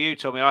agree with you,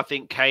 Tommy. I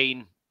think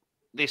Kane.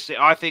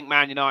 I think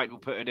Man United will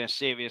put in a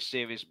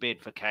serious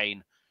bid for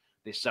Kane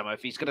this summer.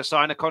 If he's going to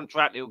sign a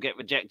contract, he'll get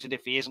rejected.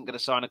 If he isn't going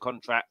to sign a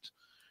contract,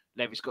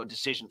 Levy's got a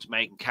decision to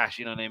make and cash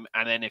in on him.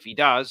 And then if he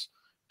does,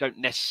 don't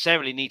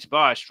necessarily need to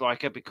buy a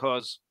striker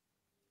because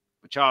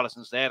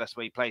Richarlison's there. That's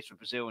where he plays for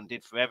Brazil and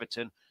did for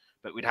Everton.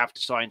 But we'd have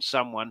to sign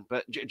someone.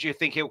 But do you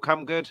think he'll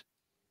come good?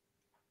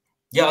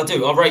 Yeah, I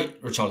do. I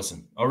rate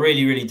Richarlison. I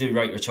really, really do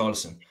rate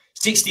Richarlison.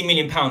 £60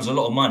 million, a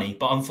lot of money,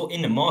 but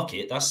in the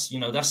market, that's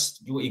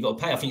what you got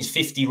to pay. I think it's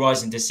 50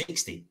 rising to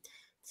 60.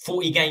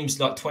 40 games,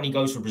 like 20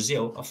 goals for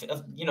Brazil.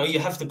 You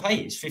have to pay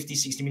it. It's 50,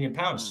 60 million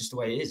pounds, just the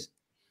way it is.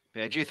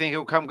 Yeah. Do you think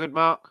he'll come good,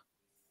 Mark?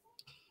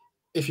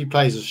 If he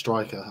plays as a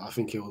striker, I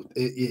think he'll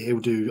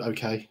do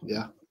okay.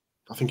 Yeah,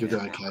 I think he'll do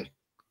okay.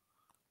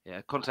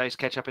 Yeah, Conte's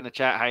catch up in the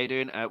chat. How you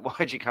doing?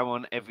 Why'd you come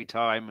on every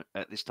time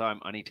at this time?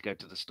 I need to go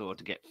to the store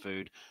to get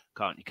food.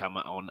 Can't you come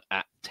on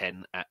at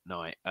 10 at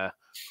night?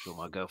 Sure,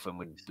 my girlfriend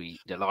would be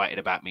delighted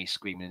about me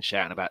screaming and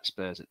shouting about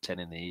Spurs at 10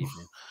 in the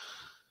evening.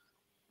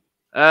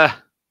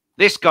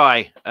 This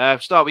guy,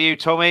 start with you,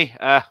 Tommy.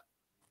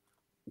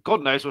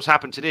 God knows what's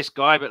happened to this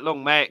guy, but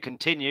long may it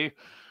continue.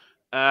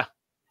 The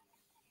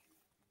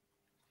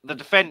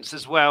defence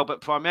as well, but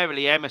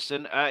primarily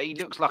Emerson. He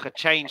looks like a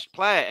changed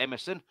player,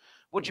 Emerson.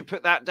 What do you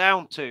put that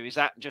down to? Is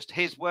that just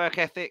his work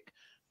ethic?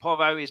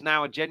 Porro is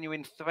now a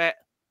genuine threat.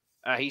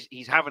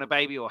 He's having a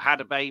baby or had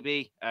a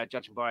baby,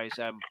 judging by his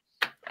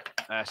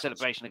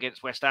celebration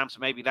against West Ham. So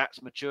maybe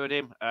that's matured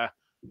him.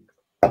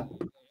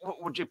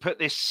 What would you put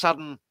this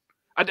sudden?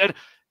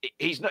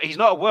 He's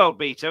not a world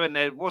beater, and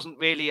there wasn't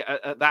really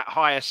that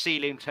high a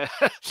ceiling to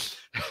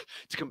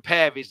to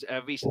compare his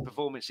recent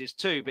performances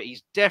to. But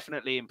he's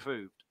definitely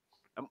improved.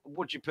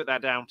 What do you put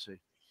that down to?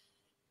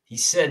 We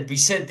said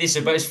this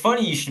about. It's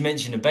funny you should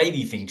mention the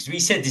baby thing because we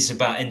said this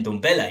about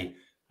Ndombele.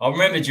 I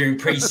remember during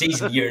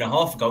pre-season a year and a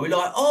half ago, we're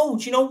like, oh,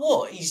 do you know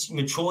what? He's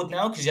matured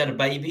now because he had a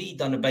baby. He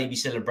done a baby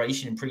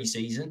celebration in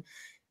pre-season.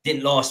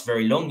 Didn't last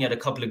very long. He had a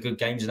couple of good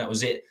games and that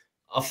was it.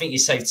 I think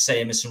it's safe to say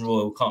Emerson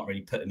Royal can't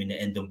really put him in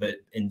the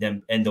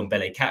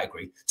Ndombele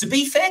category. To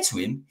be fair to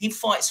him, he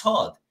fights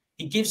hard.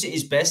 He gives it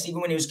his best,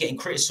 even when he was getting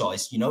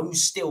criticised. He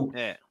was still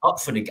up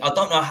for the. I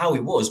don't know how he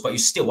was, but he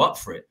was still up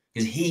for it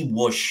because he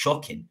was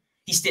shocking.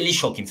 He still is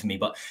shocking for me,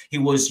 but he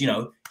was,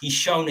 he's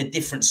shown a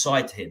different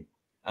side to him.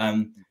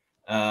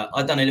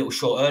 I done a little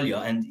short earlier,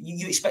 and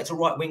you expect a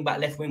right wing back,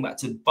 left wing back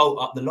to bolt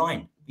up the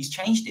line. He's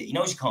changed it. He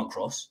knows he can't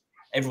cross.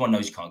 Everyone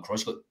knows he can't cross.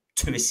 He's got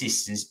 2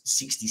 assists in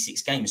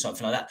 66 games,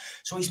 something like that.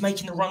 So he's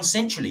making the run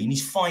centrally, and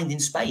he's finding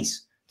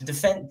space. The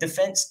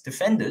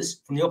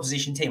defenders from the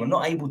opposition team are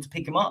not able to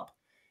pick him up.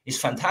 It's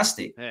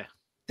fantastic. Yeah.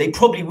 They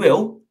probably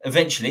will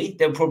eventually.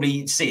 They'll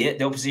probably see it.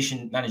 The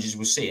opposition managers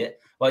will see it.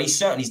 But he's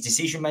certainly, his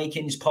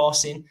decision-making, his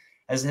passing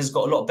has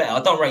got a lot better. I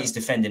don't rate his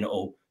defending at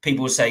all.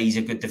 People will say he's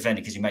a good defender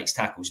because he makes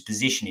tackles.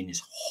 Positioning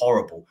is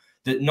horrible.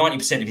 That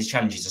 90% of his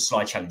challenges are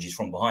slide challenges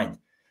from behind.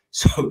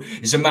 So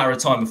it's a matter of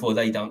time before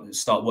they don't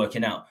start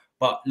working out.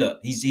 But look,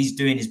 he's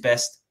doing his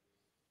best.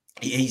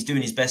 He's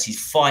doing his best. He's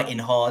fighting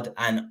hard.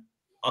 And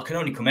I can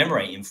only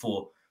commemorate him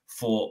for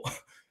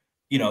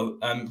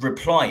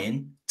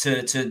replying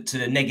to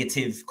the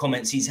negative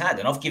comments he's had,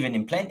 and I've given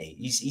him plenty.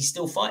 He's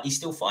still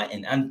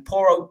fighting, and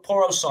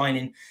Porro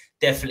signing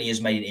definitely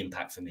has made an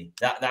impact for me.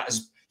 That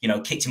has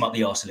kicked him up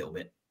the arse a little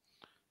bit.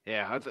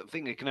 Yeah, I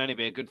think it can only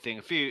be a good thing.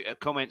 A few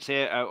comments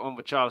here on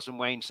Richarlison.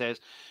 Wayne says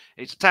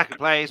it's attacking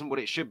play isn't what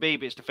it should be,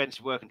 but it's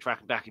defensive work and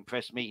tracking back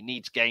impressed me. He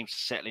needs games to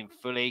settle in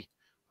fully.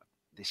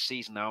 this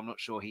season now. I'm not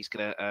sure he's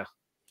going to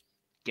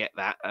get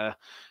that.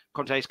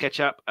 Conte's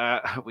catch-up.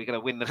 We're going to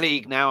win the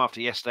league now after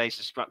yesterday's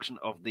destruction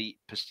of the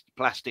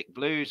Plastic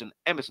Blues, and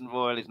Emerson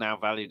Royal is now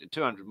valued at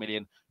 200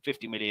 million,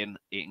 50 million.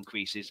 It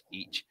increases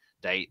each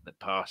day that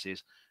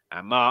passes.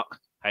 And Mark,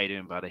 how you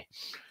doing, buddy?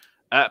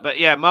 But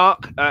yeah,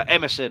 Mark,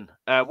 Emerson,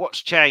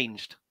 what's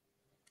changed,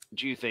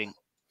 do you think?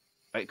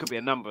 It could be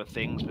a number of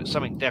things, but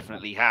something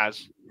definitely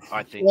has,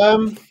 I think.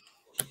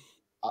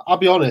 I'll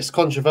be honest,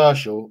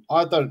 controversial.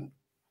 I don't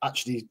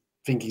actually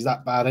think he's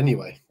that bad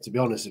anyway, to be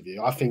honest with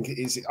you. I think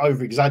it's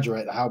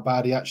over-exaggerated how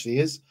bad he actually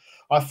is.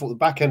 I thought the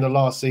back end of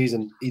last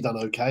season, he done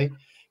okay.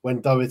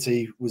 When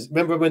Doherty was...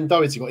 Remember when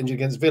Doherty got injured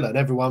against Villa and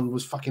everyone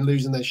was fucking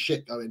losing their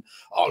shit going,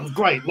 oh,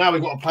 great, now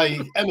we've got to play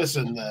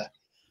Emerson there.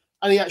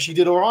 And he actually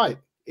did all right.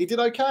 He did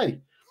okay.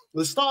 At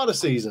the start of the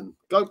season,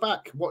 go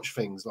back, watch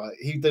things. Like,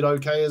 he did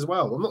okay as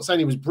well. I'm not saying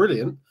he was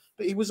brilliant,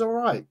 but he was all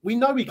right. We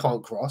know he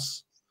can't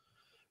cross.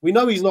 We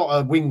know he's not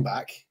a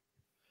wing-back.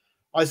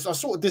 I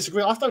sort of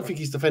disagree. I don't think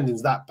his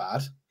defending's that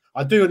bad.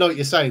 I do know what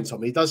you're saying,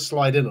 Tommy. He does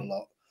slide in a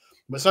lot,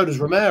 but so does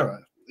Romero.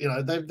 You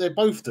know, they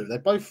both do. They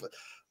both.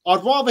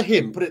 I'd rather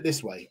him. Put it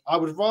this way: I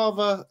would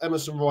rather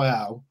Emerson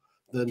Royal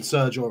than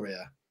Serge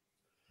Aurier.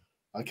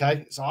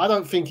 Okay, so I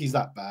don't think he's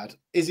that bad.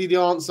 Is he the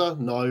answer?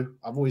 No.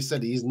 I've always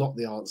said he's not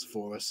the answer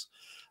for us.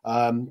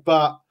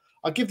 But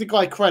I give the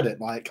guy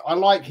credit. Like, I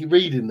like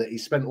reading that he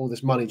spent all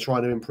this money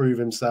trying to improve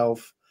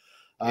himself.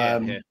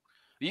 Yeah.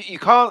 You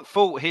can't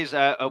fault his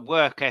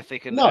work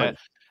ethic, and no.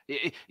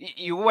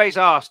 You always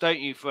ask, don't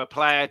you, for a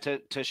player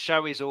to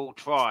show his all,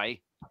 try,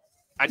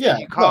 and yeah,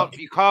 you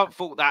can't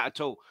fault that at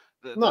all.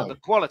 The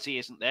quality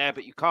isn't there,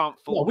 but you can't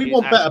fault. No, we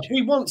want better.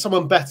 We want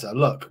someone better.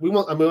 Look, we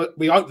want. I mean,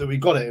 we hope that we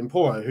got it in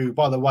Porro, who,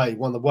 by the way,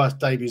 one of the worst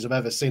debuts I've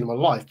ever seen in my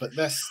life. But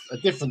that's a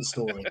different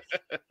story.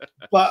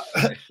 But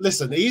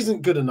listen, he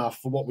isn't good enough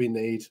for what we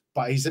need.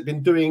 But he's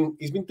been doing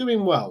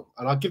well,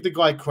 and I give the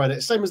guy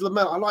credit. Same as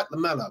Lamela. I like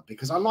Lamela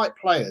because I like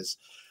players.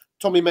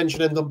 Tommy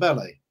mentioned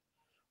Ndombele.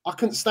 I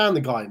couldn't stand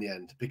the guy in the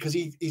end because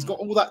he's got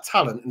all that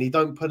talent and he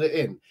don't put it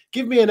in.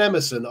 Give me an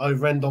Emerson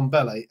over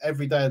Ndombele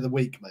every day of the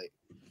week, mate.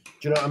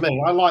 Do you know what I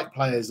mean? I like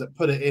players that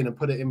put it in and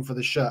put it in for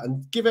the shirt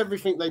and give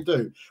everything they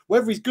do.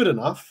 Whether he's good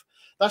enough,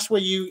 that's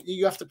where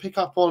you have to pick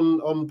up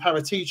on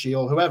Paratici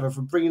or whoever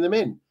for bringing them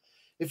in.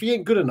 If he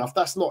ain't good enough,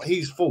 that's not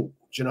his fault.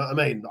 Do you know what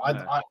I mean?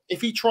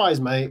 If he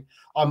tries, mate,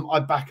 I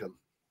back him.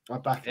 I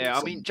back him. Yeah,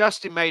 I mean,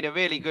 Justin made a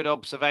really good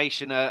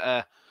observation.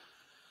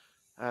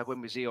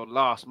 When was he on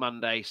last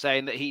Monday,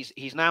 saying that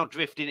he's now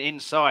drifting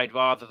inside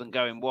rather than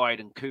going wide,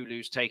 and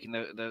Kulu's taking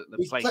the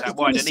place out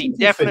wide, and he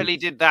definitely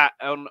did that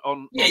on.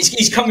 Yeah,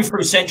 he's coming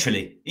through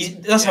centrally.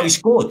 That's how he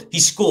scored. He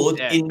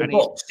scored in the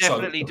box. He's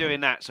definitely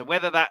doing that. So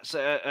whether that's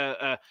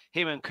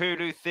him and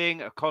Kulu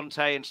thing, a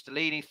Conte and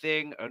Stellini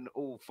thing, an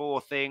all four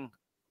thing,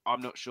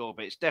 I'm not sure,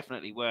 but it's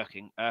definitely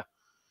working.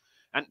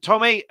 And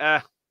Tommy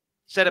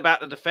said about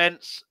the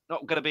defence,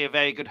 not going to be a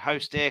very good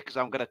host here because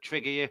I'm going to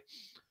trigger you.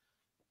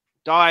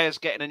 Dyer's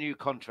getting a new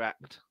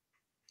contract.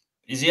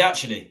 Is he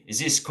actually? Is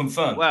this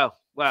confirmed? Well,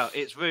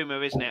 it's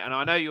rumour, isn't it? And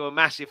I know you're a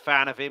massive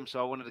fan of him,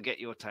 so I wanted to get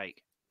your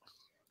take.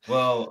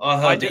 Well,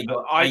 I heard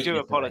I do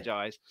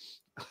apologise.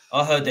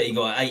 I heard that he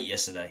got an 8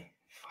 yesterday.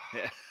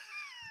 Yeah.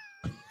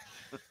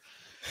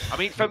 I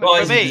mean, for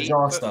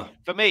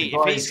me,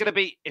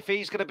 if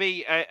he's gonna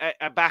be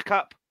a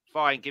backup,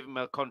 fine, give him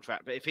a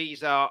contract. But if he's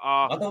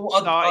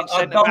starting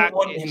centre back,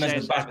 want him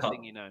as a backup.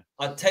 You know.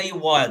 I'll tell you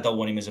why I don't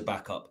want him as a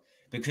backup.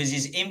 Because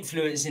his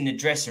influence in the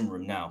dressing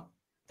room now,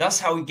 that's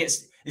how he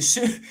gets.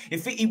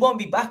 If he won't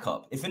be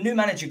backup, if a new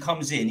manager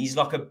comes in, he's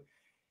like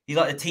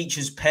a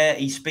teacher's pet.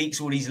 He speaks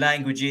all these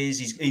languages.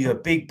 He's a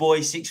big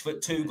boy,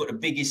 6'2", got the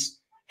biggest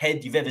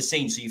head you've ever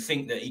seen. So you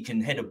think that he can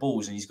head a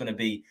balls and he's going to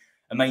be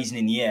amazing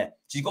in the air.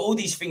 So he's got all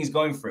these things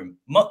going for him.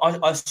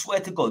 I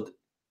swear to God,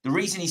 the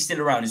reason he's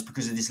still around is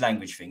because of this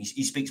language thing.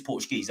 He speaks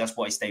Portuguese. That's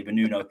why he stayed with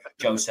Nuno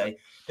Jose.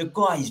 The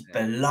guy is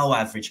below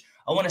average.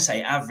 I want to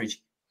say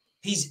average.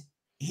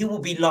 He will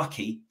be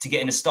lucky to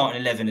get in a starting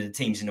 11 of the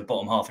teams in the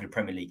bottom half of the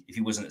Premier League if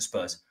he wasn't at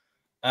Spurs.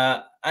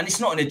 And it's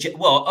not an agenda.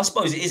 Well, I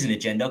suppose it is an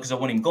agenda because I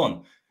want him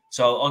gone.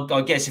 So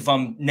I guess if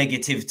I'm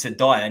negative to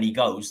Dyer and he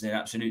goes, then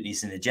absolutely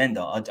it's an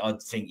agenda. I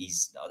think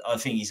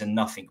he's a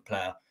nothing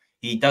player.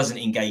 He doesn't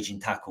engage in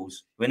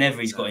tackles. Whenever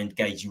he's got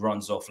engaged, he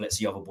runs off, lets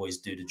the other boys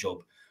do the job.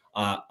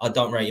 I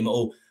don't rate him at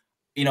all.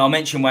 You know, I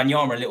mentioned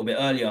Wanyama a little bit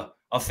earlier.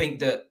 I think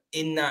that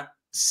in that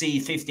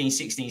C15,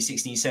 16,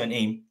 16,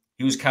 17,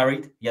 he was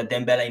carried. He had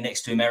Dembele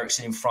next to him,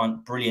 Eriksen in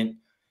front, brilliant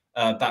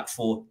back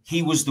four.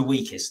 He was the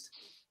weakest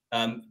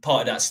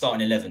part of that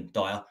starting 11,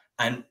 Dyer.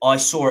 And I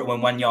saw it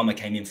when Wanyama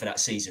came in for that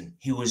season.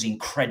 He was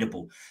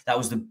incredible. That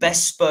was the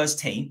best Spurs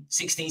team,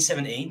 16,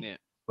 17. Yeah.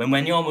 When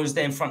Wanyama was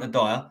there in front of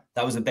Dyer,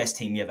 that was the best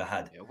team you ever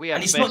had. Yeah, we had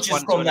and it's not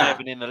just from that.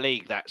 In the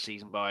league that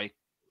season by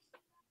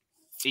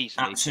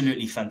easily.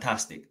 Absolutely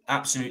fantastic.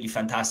 Absolutely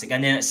fantastic.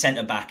 And then at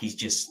centre back, he's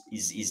just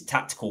his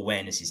tactical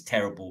awareness is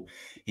terrible.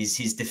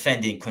 His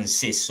defending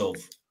consists of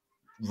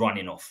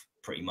running off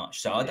pretty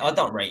much. So I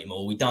don't rate him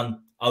all. We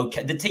done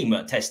okay. The team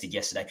weren't tested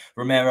yesterday.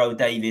 Romero,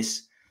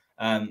 Davis,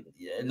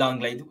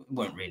 Langley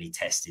weren't really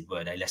tested,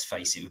 were they? Let's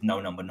face it, with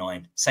no number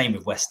 9. Same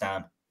with West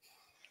Ham.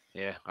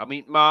 Yeah, I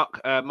mean,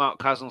 Mark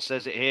Cousins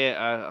says it here.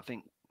 I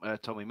think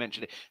Tommy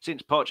mentioned it.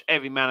 Since Poch,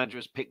 every manager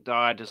has picked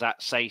Dyer. Does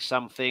that say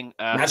something?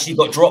 Actually, you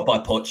got dropped by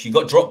Poch. You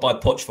got dropped by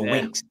Poch for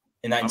Winks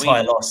in that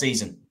entire last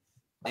season.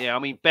 Yeah, I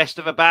mean, best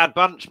of a bad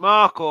bunch,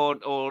 Mark,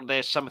 or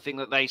there's something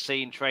that they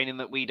see in training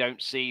that we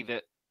don't see.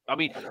 That, I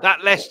mean,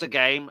 that Leicester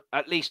game,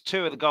 at least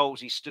 2 of the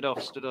goals, he stood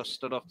off.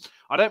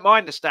 I don't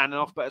mind the standing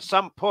off, but at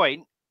some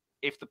point,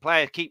 if the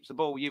player keeps the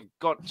ball, you've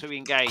got to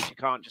engage. You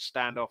can't just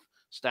stand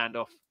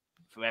off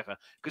forever.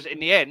 Because in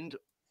the end,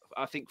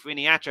 I think for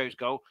Iheanacho's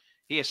goal,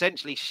 he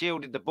essentially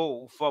shielded the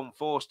ball from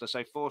Forster,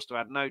 so Forster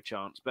had no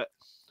chance. But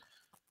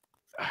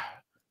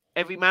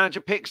every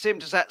manager picks him.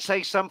 Does that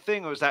say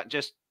something, or is that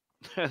just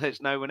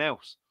there's no one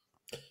else?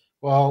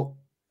 Well,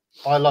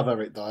 I love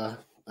Eric Dyer,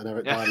 and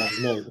Eric Dyer loves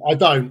me. I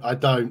don't.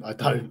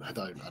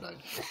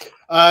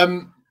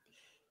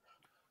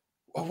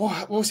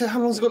 What was it? How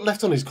long's he got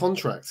left on his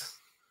contract?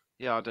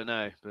 Yeah, I don't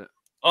know, but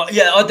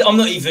yeah, I'm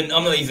not even.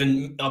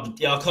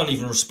 I can't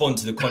even respond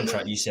to the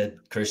contract you said,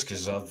 Chris,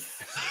 because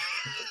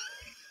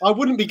I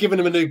wouldn't be giving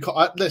him a new.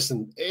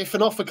 Listen, if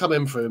an offer come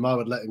in for him, I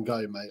would let him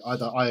go, mate.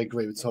 I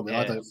agree with Tommy.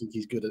 I don't think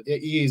he's good.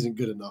 He isn't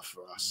good enough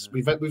for us.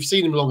 We've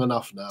seen him long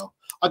enough now.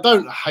 I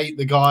don't hate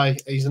the guy.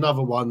 He's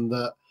another one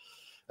that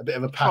a bit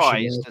of a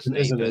passion,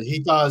 isn't he? He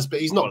does, but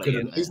he's not good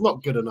enough. He's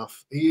not good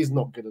enough. He is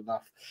not good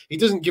enough. He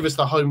doesn't give us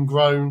the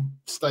homegrown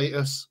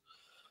status.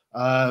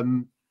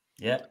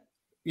 Yeah,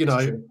 you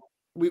know,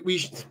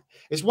 we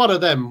it's one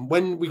of them.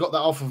 When we got that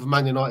offer from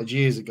Man United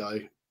years ago,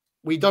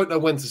 we don't know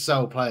when to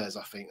sell players,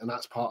 I think, and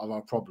that's part of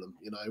our problem.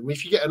 You know,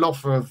 if you get an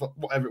offer of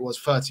whatever it was,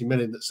 30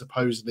 million that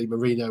supposedly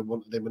Mourinho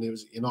wanted him when he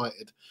was at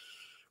United,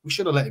 we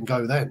should have let him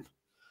go then.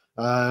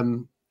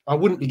 I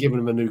wouldn't be giving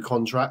him a new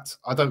contract.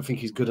 I don't think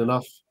he's good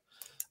enough.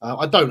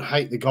 I don't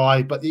hate the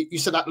guy, but you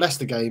said that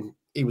Leicester game,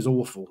 he was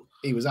awful.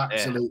 He was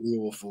absolutely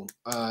awful.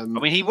 I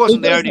mean, he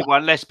wasn't the only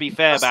one. Let's be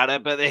fair about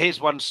it, but his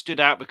one stood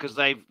out because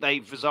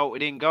they've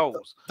resulted in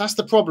goals. That's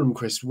the problem,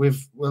 Chris,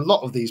 with a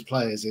lot of these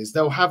players is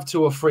they'll have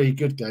 2 or 3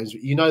 good games,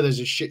 but you know there's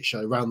a shit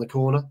show around the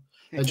corner.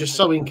 They're just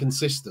so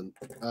inconsistent.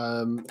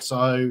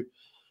 So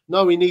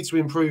no, we need to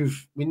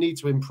improve. We need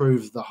to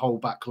improve the whole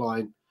back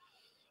line,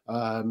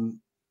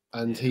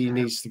 and he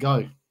needs to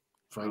go.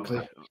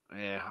 Frankly,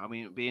 yeah, I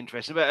mean, it'd be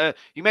interesting. But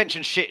you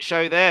mentioned shit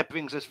show there,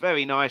 brings us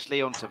very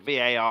nicely onto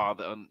VAR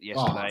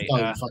yesterday.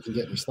 Don't fucking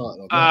get me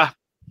started on that.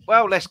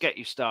 Well, let's get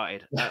you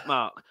started,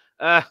 Mark.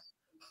 I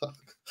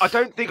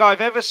don't think I've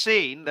ever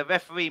seen the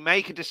referee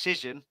make a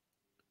decision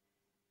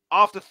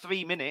after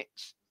 3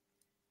 minutes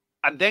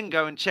and then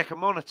go and check a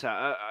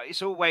monitor.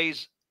 It's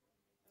always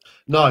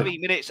 3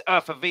 minutes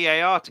for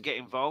VAR to get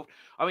involved.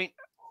 I mean,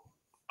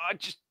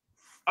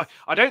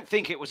 I don't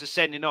think it was a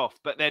sending off,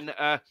 but then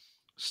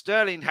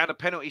Sterling had a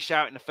penalty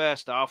shout in the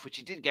first half, which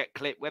he did get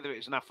clipped. Whether it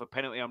was enough for a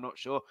penalty, I'm not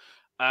sure.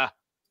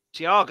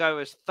 Thiago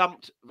has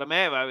thumped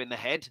Romero in the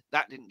head.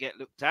 That didn't get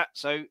looked at.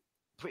 So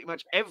pretty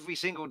much every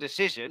single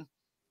decision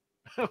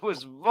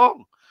was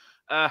wrong.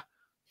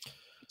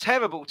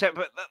 Terrible.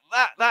 But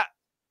that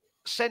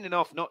sending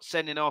off, not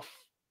sending off,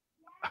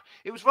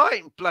 it was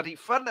right in bloody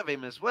front of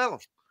him as well.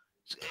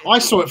 I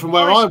saw it from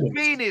where I was.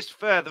 Green is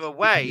further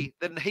away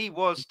than he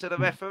was to the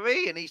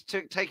referee, and he's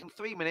taken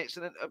 3 minutes.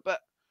 But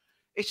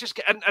it's just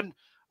and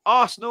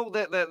Arsenal,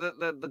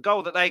 the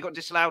goal that they got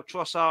disallowed,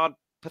 Trossard,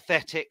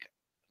 pathetic.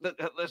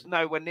 There's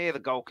nowhere near the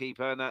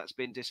goalkeeper, and that's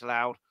been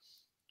disallowed.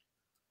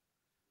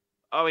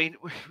 I mean,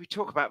 we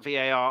talk about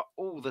VAR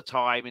all the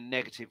time in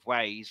negative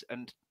ways,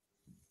 and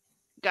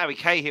Gary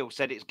Cahill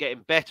said it's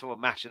getting better on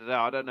Match of the Day.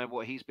 I don't know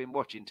what he's been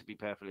watching, to be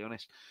perfectly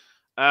honest.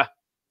 But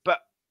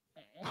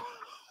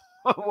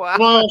can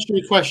I ask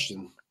you a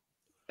question?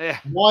 Yeah.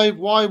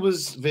 Why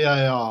was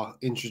VAR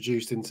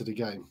introduced into the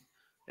game?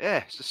 Yeah,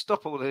 it's to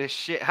stop all of this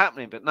shit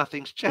happening, but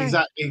nothing's changed.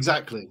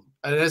 Exactly.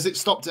 And has it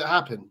stopped it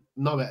happen?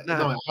 No, it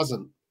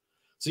hasn't.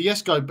 So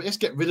but let's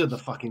get rid of the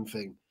fucking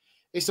thing.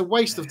 It's a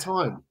waste of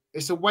time.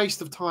 It's a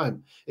waste of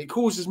time. It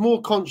causes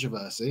more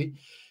controversy.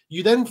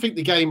 You then think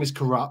the game is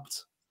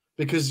corrupt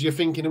because you're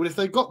thinking, well, if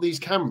they've got these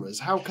cameras,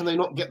 how can they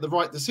not get the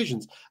right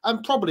decisions?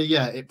 And probably,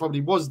 it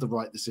probably was the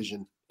right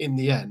decision in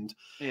the end.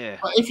 Yeah.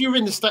 But if you're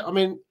in the state, I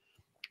mean,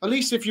 at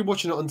least if you're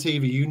watching it on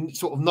TV, you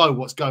sort of know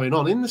what's going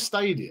on in the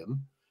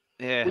stadium.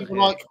 Yeah, we were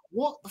like,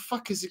 what the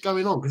fuck is it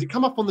going on? Because it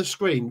come up on the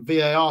screen,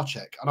 VAR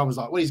check, and I was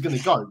like, well, he's going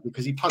to go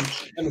because he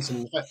punched Emerson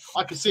in the face.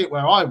 I could see it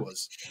where I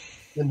was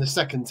in the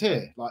second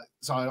tier,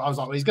 so I was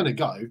like, well, he's going to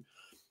go.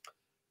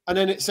 And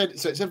then it said,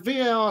 so it's a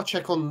VAR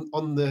check on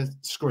the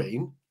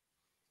screen,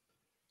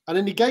 and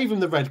then he gave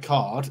him the red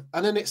card,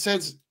 and then it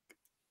said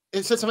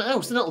something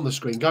else, didn't it, on the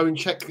screen? Go and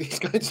check. He's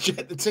going to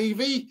check the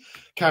TV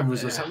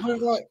cameras or something. We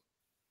were like,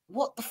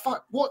 what the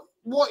fuck?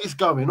 What is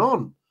going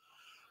on?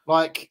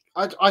 Like,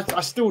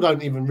 I still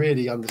don't even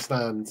really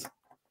understand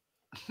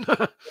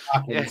what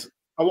happened.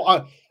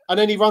 and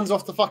then he runs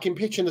off the fucking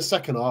pitch in the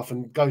second half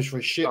and goes for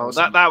a shit. Oh,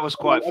 that was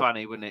quite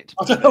funny, wasn't it?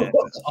 I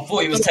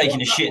thought he was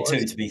taking a shit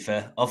too. To be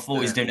fair, I thought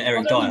he was doing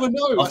Eric Dyer. I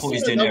thought he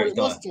was doing Eric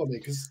Dyer.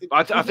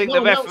 I think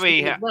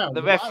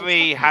the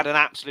referee had an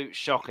absolute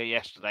shocker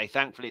yesterday.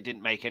 Thankfully, it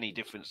didn't make any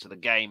difference to the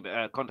game.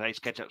 But Conte's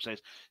Ketchup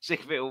says,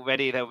 sick of it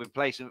already. They'll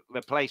replacing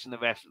the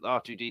ref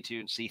R2D2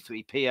 and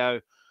C3PO.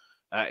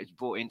 It's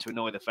brought in to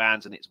annoy the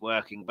fans, and it's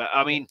working. But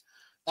I mean,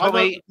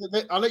 Tommy,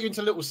 I'll let you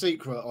into a little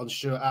secret on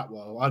Stuart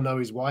Atwell. I know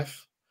his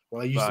wife.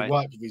 Well, I used to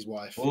work with his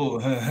wife. A whole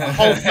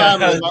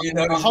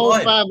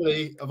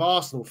family of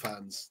Arsenal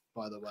fans,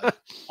 by the way.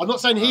 I'm not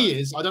saying he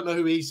is. I don't know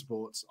who he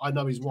supports. I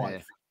know his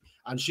wife,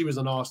 and she was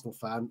an Arsenal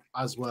fan,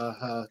 as were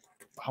her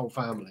whole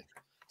family.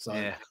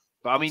 So,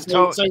 but I mean, say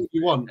what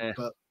you want,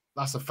 but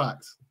that's a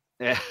fact.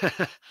 Yeah,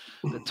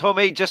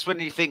 Tommy. Just when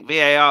you think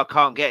VAR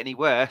can't get any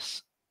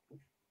worse,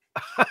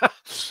 I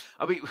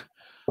mean,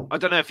 I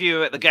don't know if you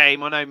were at the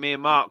game. I know me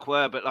and Mark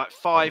were, but like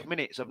 5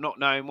 minutes of not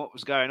knowing what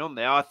was going on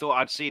there. I thought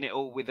I'd seen it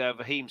all with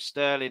Raheem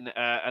Sterling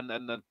and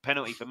the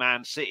penalty for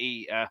Man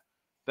City,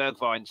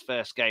 Bergwijn's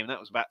first game. That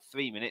was about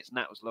 3 minutes, and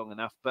that was long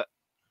enough. But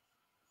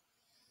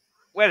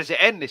where does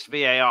it end, this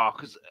VAR?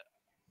 Because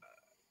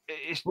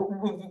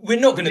we're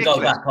not going to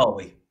go back, are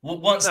we?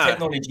 Once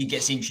technology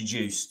gets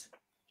introduced,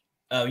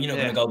 you're not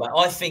going to go back.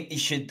 I think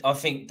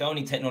the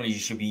only technology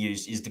should be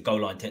used is the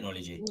goal line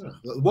technology. Yeah,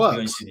 it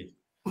works.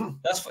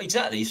 That's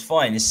exactly. It's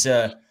fine. It's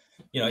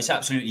it's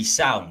absolutely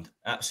sound.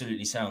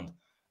 Absolutely sound.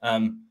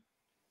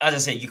 As I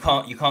said, you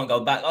can't go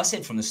back. I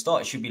said from the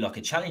start, it should be like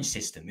a challenge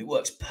system. It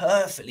works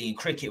perfectly in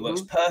cricket. It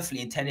works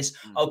perfectly in tennis.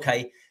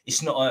 Okay,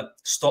 it's not a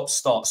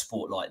stop-start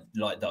sport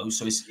like those,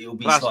 so it'll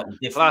be slightly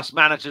different. Plus,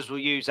 managers will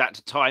use that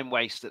to time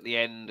waste at the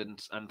end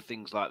and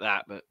things like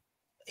that. But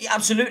yeah,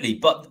 absolutely,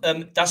 but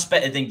that's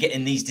better than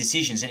getting these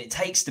decisions, and it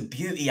takes the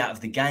beauty out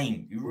of the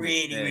game. It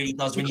really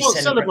does. You can't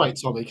celebrate,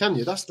 Tommy, can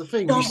you? That's the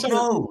thing. No, I don't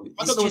know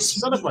what to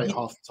celebrate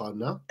half the time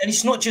now. And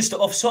it's not just the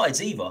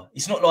offsides either.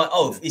 It's not like,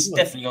 oh, it's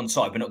definitely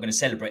onside, we're not going to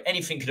celebrate.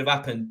 Anything could have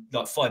happened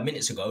like 5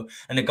 minutes ago,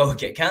 and the goal would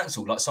get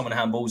cancelled. Like someone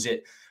handballs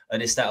it,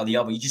 this, that, or the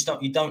other.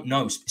 You don't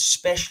know,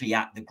 especially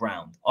at the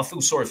ground. I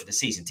feel sorry for the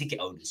season ticket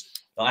holders.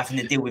 Like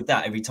having to deal with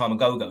that every time a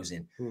goal goes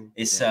in.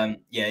 It's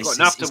it's got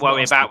enough to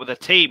worry about with a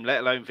team, let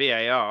alone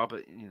VAR.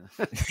 But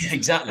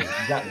exactly.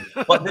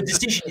 But the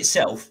decision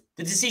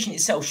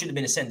itself should have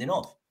been a sending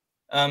off.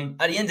 At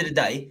the end of the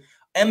day,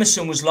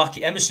 Emerson was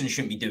lucky. Emerson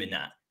shouldn't be doing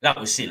that. That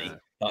was silly,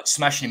 like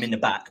smashing him in the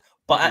back.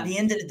 But at the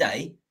end of the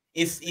day,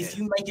 if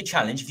you make a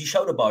challenge, if you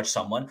shoulder barge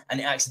someone and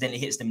it accidentally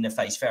hits them in the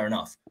face, fair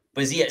enough.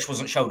 But Ziyech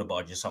wasn't shoulder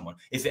barging someone.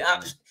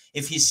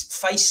 If his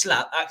face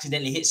slap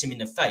accidentally hits him in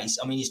the face,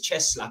 I mean his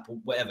chest slap or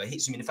whatever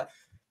hits him in the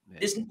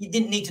face, you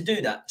didn't need to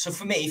do that. So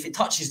for me, if it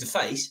touches the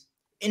face,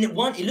 it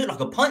looked like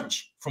a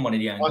punch from one of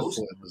the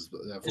angles.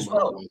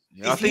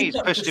 I think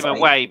he's pushed him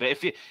away. But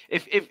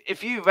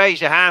if you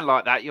raise your hand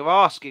like that, you're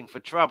asking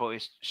for trouble.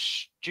 It's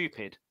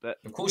stupid. But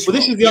of course,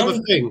 this is the other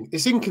thing.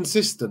 It's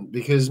inconsistent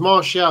because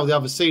Martial the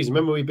other season,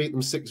 remember we beat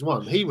them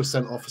 6-1. He was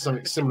sent off for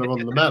something similar on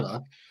the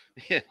Mela.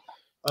 Yeah.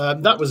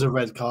 That was a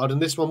red card,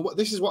 and this one.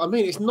 This is what I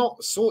mean. It's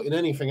not sorting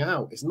anything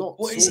out. It's not.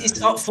 Well,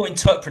 it's up for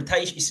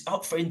interpretation. It's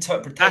up for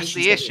interpretation. That's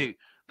the issue.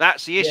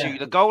 That's the issue. Yeah.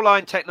 The goal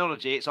line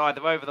technology. It's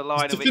either over the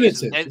line or it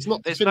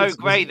isn't. There's no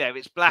grey there.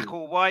 It's black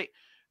or white.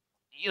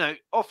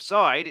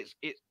 Offside.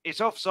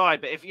 It's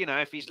offside. But if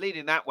he's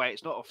leaning that way,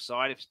 it's not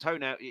offside. If it's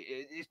toenail,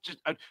 it's just.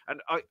 And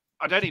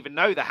I don't even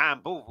know the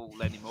handball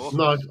rule anymore.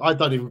 No, I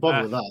don't even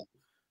bother with that.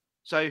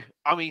 So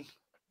I mean.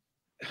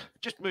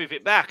 Just move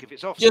it back if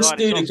it's offside. Just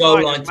do the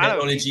goal line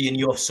technology in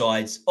your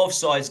offsides.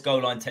 Offsides,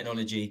 goal line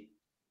technology.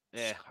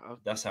 Yeah,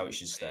 that's how it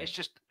should stay. It's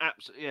just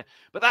absolutely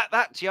But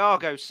that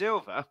Thiago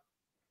Silva,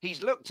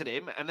 he's looked at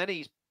him and then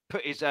he's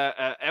put his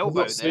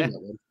elbow there. I've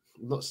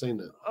not seen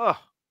it. Oh,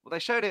 well, they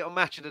showed it on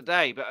Match of the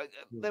Day, but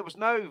there was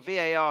no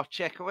VAR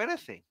check or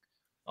anything.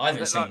 I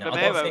haven't seen that.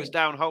 Romero was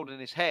down holding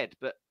his head,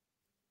 but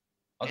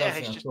I don't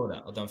think I saw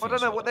that. I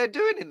don't know what they're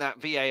doing in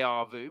that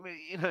VAR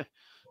room.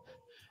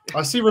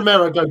 I see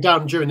Romero go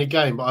down during the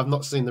game, but I've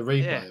not seen the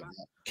replay of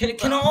that.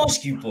 Can I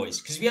ask you,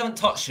 boys, because we haven't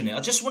touched on it? I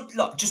just want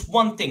just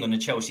one thing on the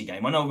Chelsea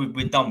game. I know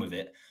we're done with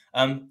it,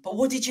 but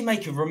what did you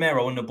make of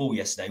Romero on the ball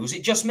yesterday? Was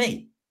it just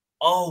me?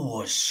 I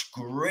was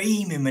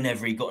screaming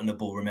whenever he got on the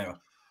ball, Romero.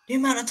 The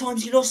amount of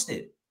times he lost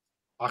it.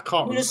 I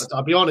can't remember.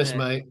 I'll be honest,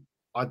 mate.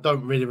 I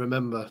don't really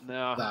remember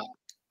that.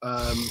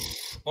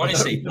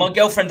 Honestly, my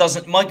girlfriend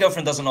doesn't like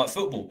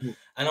football,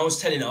 and I was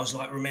telling her, I was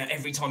like, Romero,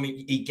 every time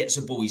he gets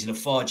a ball, he's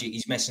lethargic,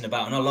 he's messing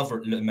about, and I love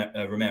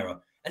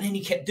Romero, and then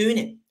he kept doing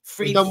it.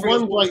 He's done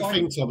one great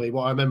thing, Tommy.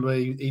 What I remember,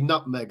 he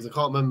nutmegged. I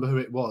can't remember who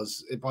it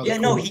was. He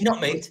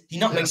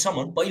nutmegged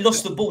someone, but he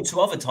lost the ball 2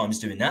 other times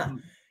doing that.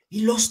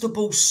 He lost the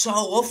ball so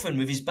often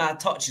with his bad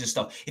touches and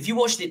stuff. If you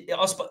watched it,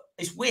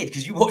 it's weird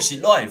because you watched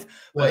it live.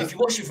 But if you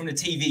watched it from the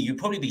TV, you'd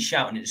probably be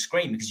shouting at the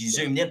screen because you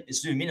zoom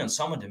in on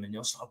some of them, and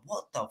you're like,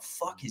 "What the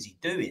fuck is he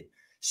doing?"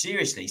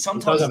 Seriously,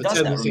 sometimes he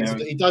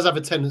does have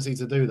a tendency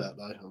to do that,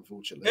 though.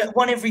 Unfortunately,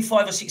 one every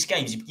 5 or 6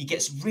 games, he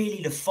gets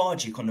really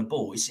lethargic on the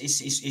ball.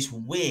 It's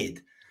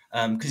weird.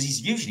 because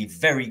he's usually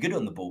very good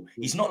on the ball.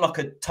 He's not like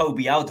a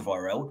Toby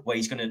Alderweireld where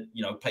he's going to,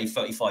 you know, play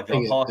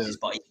 35-yard passes,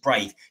 but he's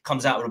brave,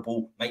 comes out with the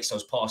ball, makes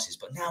those passes.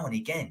 But now and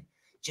again,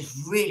 just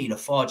really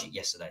lethargic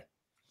yesterday.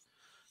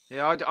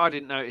 Yeah, I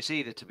didn't notice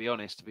either, to be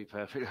honest, to be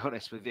perfectly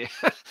honest with you.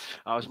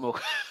 I was more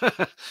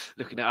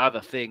looking at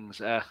other things.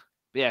 But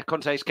yeah,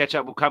 Conte's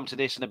catch-up, will come to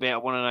this in a bit. I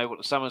want to know what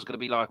the summer's going to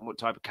be like and what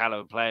type of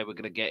caliber player we're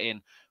going to get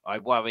in. I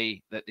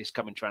worry that this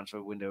coming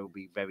transfer window will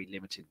be very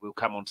limited. We'll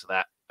come on to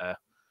that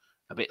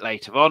a bit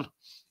later on.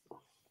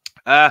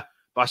 But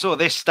I saw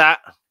this stat.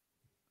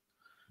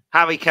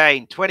 Harry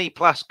Kane,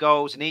 20-plus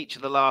goals in each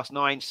of the last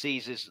 9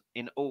 seasons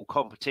in all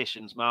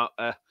competitions, Mark.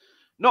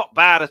 Not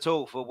bad at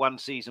all for one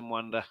season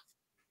wonder.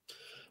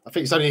 I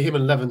think it's only him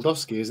and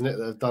Lewandowski, isn't it,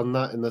 that have done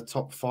that in the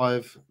top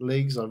 5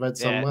 leagues? I read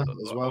somewhere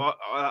as well.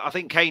 I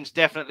think Kane's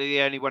definitely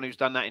the only one who's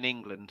done that in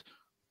England.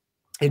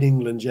 In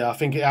England, yeah. I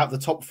think out of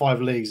the top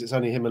 5 leagues, it's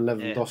only him and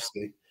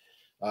Lewandowski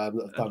that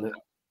have done it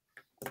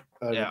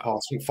over the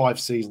past 5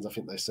 seasons, I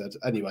think they said.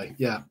 Anyway,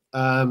 yeah.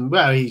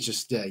 Well, he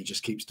just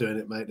keeps doing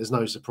it, mate. There's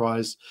no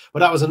surprise. But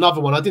that was another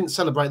one. I didn't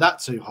celebrate that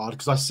too hard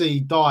because I see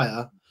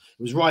Dyer.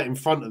 It was right in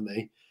front of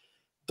me.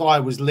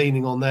 Dyer was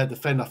leaning on their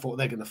defender. I thought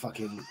they're going to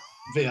fucking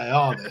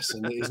VAR this,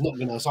 and it's not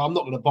gonna. So I'm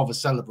not gonna bother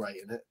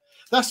celebrating it.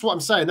 That's what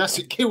I'm saying.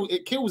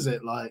 It kills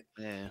it. Like,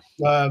 yeah.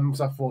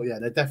 So I thought, yeah,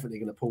 they're definitely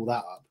gonna pull that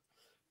up,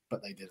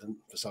 but they didn't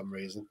for some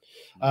reason.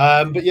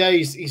 But yeah,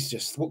 he's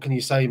just, what can you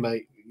say,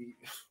 mate?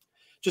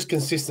 Just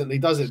consistently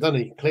does it,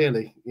 doesn't he?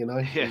 Clearly, you know,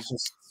 he's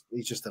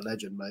just a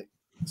legend, mate.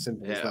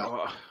 Simple as that.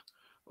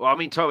 Well, I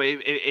mean, Tommy,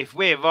 if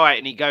we're right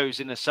and he goes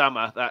in the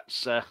summer,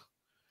 that's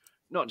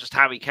not just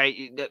Harry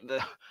Kane.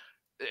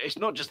 It's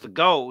not just the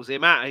goals, the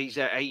amount he's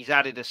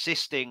added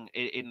assisting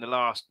in the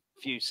last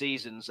few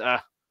seasons. And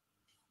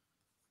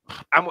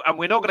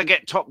we're not going to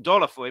get top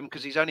dollar for him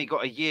because he's only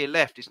got a year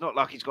left. It's not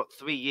like he's got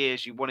 3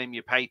 years. You want him,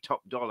 you pay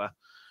top dollar.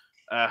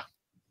 I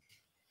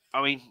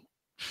mean,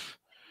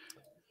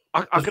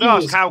 I could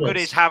ask how good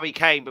is Harry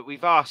Kane, but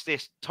we've asked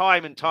this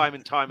time and time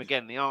and time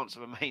again. The answer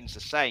remains the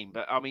same.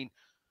 But I mean,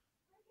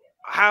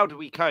 how do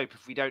we cope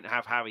if we don't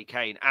have Harry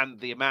Kane and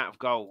the amount of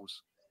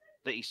goals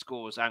that he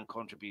scores and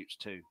contributes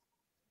to?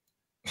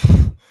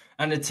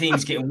 And the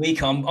team's getting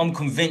weaker. I'm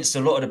convinced a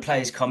lot of the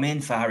players come in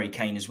for Harry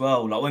Kane as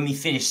well. Like when we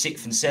finish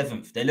 6th and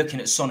 7th, they're looking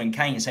at Son and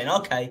Kane and saying,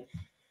 okay,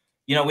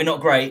 you know, we're not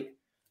great.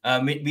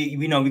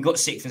 We know we got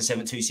 6th and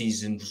 7th 2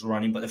 seasons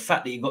running, but the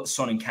fact that you got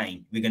Son and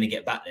Kane, we're going to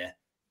get back there.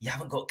 You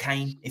haven't got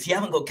Kane. If you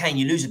haven't got Kane,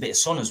 you lose a bit of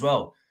Son as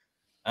well.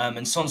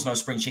 And Son's no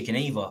spring chicken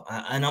either.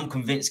 And I'm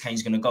convinced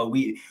Kane's going to go.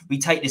 We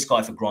take this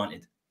guy for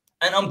granted.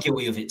 And I'm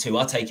guilty of it too.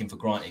 I take him for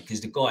granted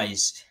because the guy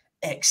is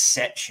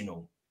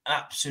exceptional.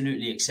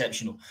 Absolutely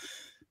exceptional.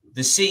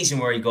 The season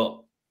where he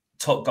got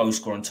top goal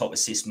scorer and top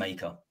assist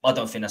maker, I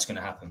don't think that's going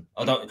to happen.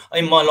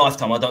 In my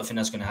lifetime, I don't think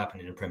that's going to happen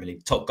in the Premier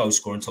League. Top goal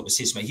scorer and top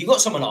assist maker. You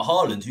got someone like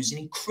Haaland, who's an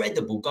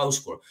incredible goal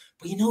scorer,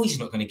 but you know he's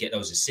not going to get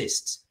those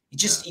assists. He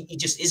just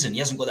isn't. He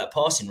hasn't got that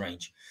passing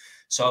range.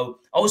 So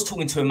I was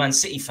talking to a Man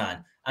City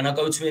fan, and I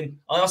go to him.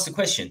 I asked the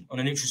question on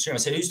a neutral stream. I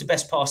said, "Who's the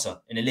best passer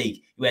in the league?"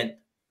 He went,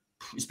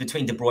 "It's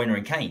between De Bruyne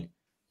and Kane."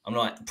 I'm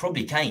like,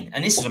 "Probably Kane."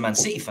 And this is a Man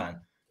City fan.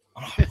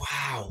 I'm like,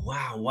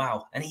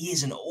 wow. And he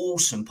is an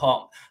awesome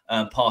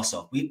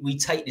passer. We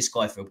take this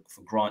guy for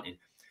granted.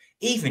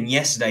 Even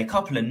yesterday, a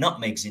couple of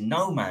nutmegs in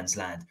no man's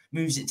land,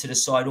 moves it to the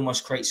side,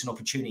 almost creates an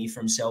opportunity for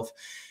himself.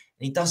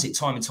 And he does it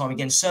time and time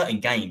again. Certain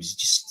games,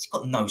 he's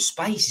got no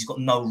space. He's got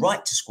no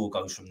right to score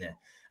goals from there.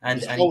 And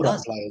his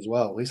hold-up play as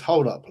well. His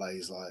hold-up play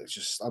is like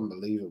just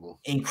unbelievable.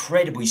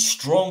 Incredibly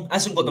strong.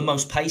 Hasn't got the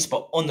most pace,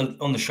 but on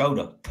the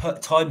shoulder.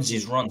 Times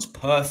his runs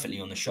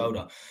perfectly on the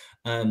shoulder.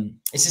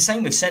 It's the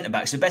same with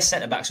centre-backs. The best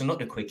centre-backs are not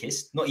the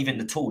quickest, not even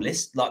the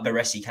tallest, like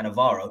Baresi,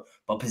 Cannavaro,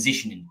 but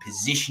positioning.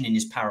 Positioning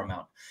is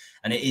paramount.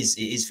 And it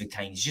is for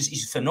Kane.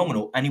 He's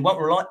phenomenal. And he won't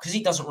rely, because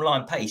he doesn't rely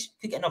on pace,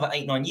 could get another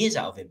 8-9 years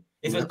out of him.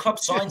 If a club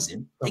signs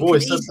him, he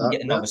could easily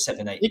get another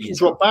 7-8 years. He can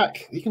drop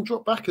back. He can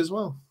drop back as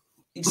well.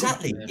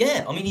 Exactly.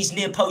 Yeah. I mean, he's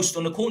near post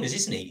on the corners,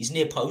 isn't he? He's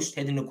near post,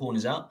 heading the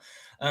corners out.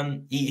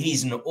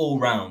 He's an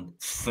all-round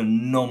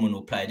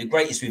phenomenal player, the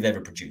greatest we've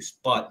ever produced.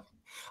 But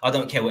I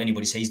don't care what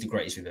anybody says, he's the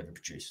greatest we've ever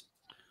produced.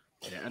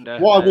 Yeah,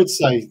 and, what I would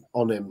say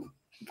on him,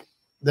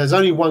 there's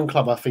only one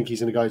club I think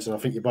he's going to go to, and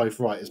I think you're both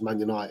right, is Man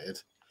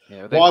United.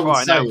 Yeah, they're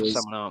crying out for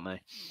someone, aren't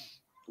they?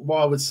 What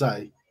I would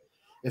say,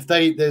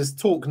 there's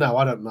talk now,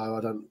 I don't know,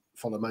 I don't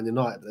follow Man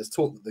United, but there's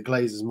talk that the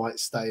Glazers might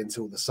stay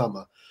until the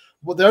summer.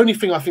 Well, the only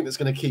thing I think that's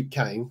going to keep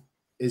Kane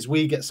is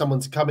we get someone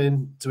to come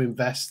in to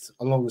invest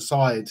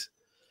alongside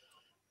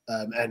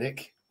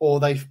Enick, or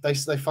they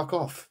fuck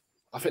off.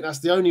 I think that's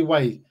the only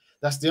way.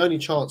 That's the only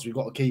chance we've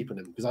got of keeping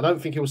him, because I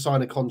don't think he'll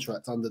sign a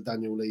contract under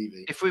Daniel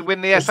Levy. If we win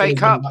the FA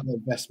Cup,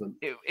 investment.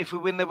 If we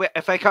win the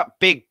FA Cup,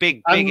 big.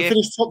 And we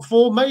finish top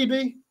 4,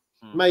 maybe.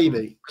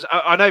 Maybe. Because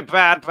I know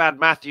Brad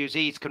Matthews,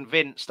 he's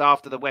convinced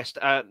after the where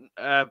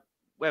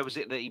was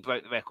it that he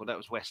broke the record? That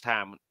was West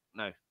Ham.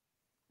 No.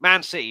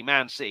 Man City.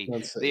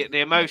 The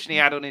emotion he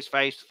had on his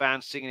face,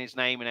 fans singing his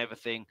name and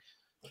everything.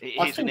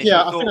 His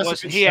initial thought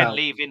was he ain't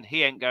leaving,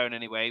 he ain't going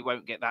anywhere, he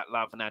won't get that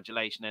love and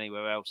adulation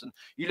anywhere else. And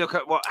you look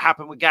at what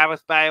happened with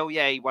Gareth Bale,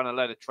 yeah, he won a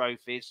load of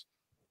trophies.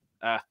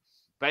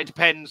 But it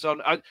depends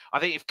on. I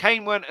think if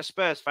Kane weren't a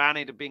Spurs fan,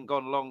 he'd have been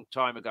gone a long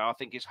time ago. I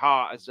think his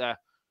heart has.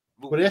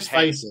 Well, let's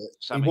face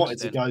it, he wanted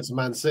to go to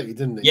Man City,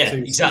 didn't he? Yeah,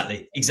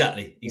 exactly.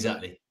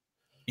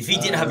 If he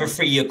didn't have a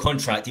 3-year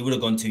contract, he would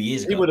have gone 2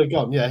 years ago. He would have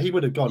gone. Yeah, he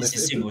would have gone. It's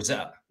as simple as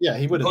that. Yeah,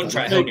 he would have. The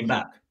contract held him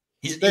back.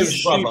 His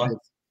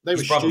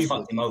brother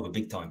fucked him over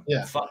big time.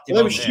 Yeah,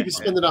 they were stupid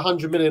spending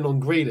 100 million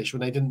on Grealish when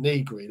they didn't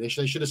need Grealish.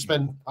 They should have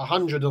spent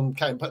 100 on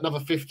Kane, put another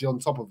 50 on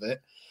top of it,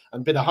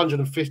 and bid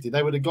 150.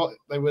 They would have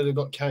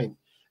got Kane,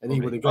 and he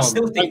would have gone.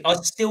 I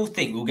still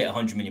think we'll get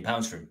 100 million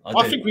pounds for him.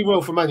 I think we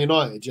will for Man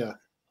United. Yeah.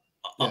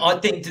 I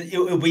think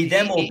it'll be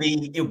them or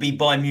it'll be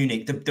Bayern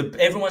Munich.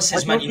 Everyone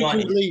says Man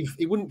United.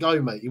 He wouldn't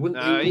go, mate. He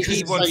wouldn't.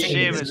 He wants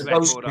Shearer's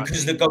record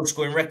because of the goal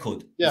scoring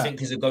record. Yeah, I think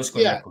because of the goal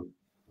scoring record.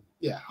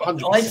 Yeah,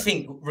 100%. I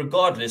think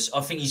regardless,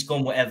 I think he's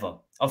gone whatever.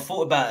 I've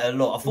thought about it a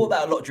lot. I thought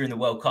about it a lot during the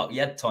World Cup. He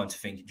had time to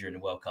think during the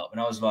World Cup,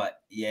 and I was like,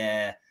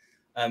 yeah.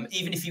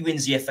 Even if he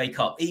wins the FA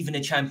Cup, even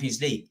the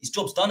Champions League, his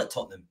job's done at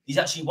Tottenham. He's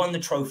actually won the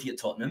trophy at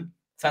Tottenham.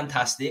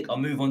 Fantastic. I'll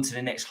move on to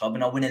the next club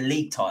and I'll win a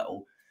league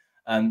title.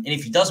 And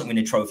if he doesn't win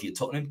a trophy at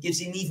Tottenham,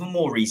 gives him even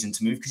more reason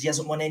to move because he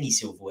hasn't won any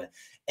silverware.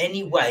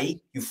 Anyway,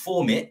 you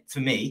form it, for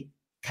me,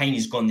 Kane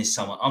is gone this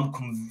summer. I'm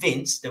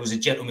convinced there was a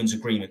gentleman's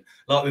agreement,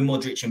 like with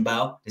Modric and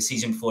Bale the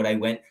season before they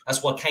went.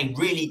 That's why Kane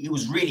he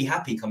was really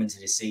happy coming to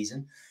this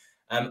season.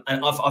 And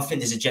I think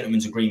there's a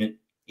gentleman's agreement.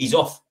 He's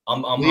off.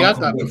 He had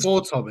that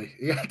before, Tommy.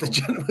 He had the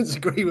gentleman's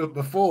agreement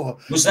before.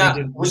 Was that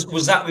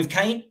with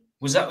Kane?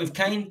 Was that with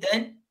Kane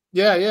then?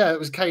 Yeah, it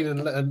was Kane,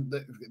 and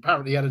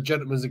apparently he had a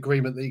gentleman's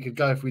agreement that he could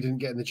go if we didn't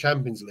get in the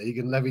Champions League,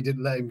 and Levy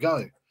didn't let him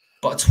go.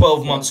 But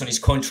 12 months on his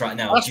contract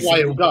now. That's why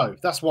he'll go.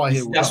 That's why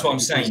he'll go. That's what I'm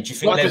saying. Do you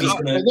think Levy's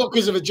going to... Not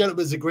because of a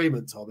gentleman's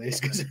agreement, Tommy.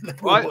 It's because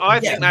I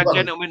think that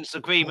gentleman's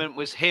agreement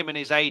was him and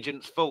his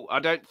agent's fault. I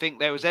don't think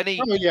there was any...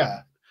 Oh,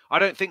 yeah. I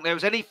don't think there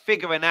was any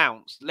figure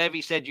announced.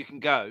 Levy said you can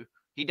go.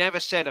 He never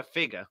said a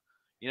figure,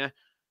 you know.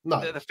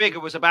 No. The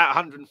figure was about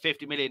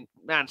 150 million.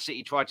 Man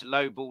City tried to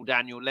lowball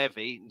Daniel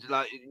Levy.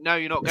 Like, no,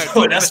 you're not going.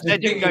 Oh, that's the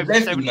thing you go for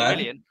Levy, 70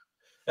 million.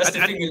 That's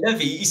the thing with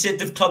Levy. He said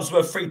the club's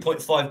worth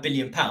 3.5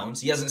 billion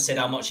pounds. He hasn't said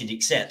how much he'd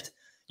accept.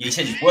 Yeah, he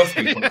said he's worth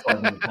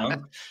 3.5 million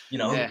pounds. You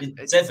know, yeah.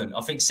 7.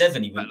 I think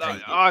 7 he wouldn't take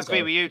it. I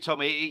agree with you,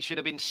 Tommy. He should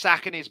have been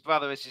sacking his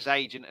brother as his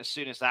agent as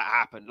soon as that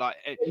happened. Like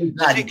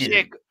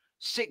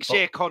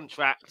 6-year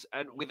contract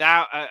and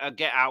without a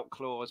get out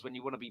clause when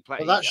you want to be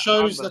playing. Well, that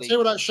shows. I tell you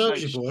what that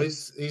shows you,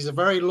 boys. He's a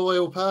very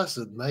loyal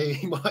person. Maybe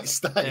he might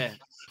stay. Yeah,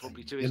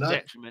 probably to his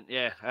detriment.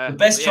 Yeah. The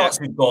best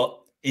chance we've got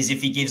is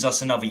if he gives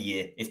us another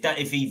year.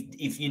 If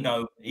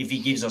he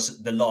gives us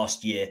the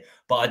last year.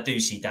 But I do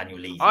see Daniel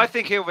leaving. I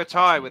think he'll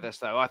retire with us,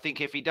 though. I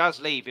think if he does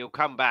leave, he'll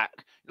come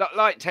back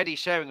like Teddy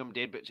Sheringham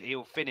did, but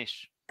he'll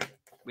finish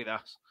with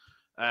us.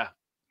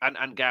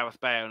 And Gareth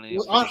Bale.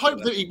 Well, I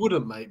hope that he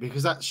wouldn't, mate,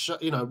 because that's,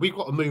 we've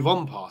got to move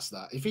on past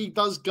that. If he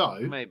does go,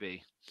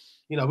 maybe,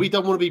 we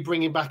don't want to be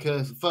bringing back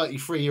a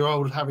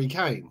 33-year-old Harry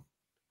Kane,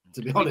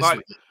 to be honest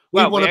with you.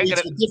 We want to be to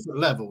a different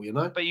level,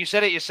 But you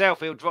said it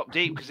yourself, he'll drop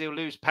deep because he'll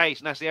lose pace,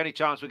 and that's the only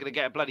chance we're going to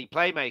get a bloody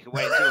playmaker.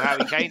 Wait until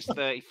Harry Kane's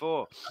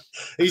 34.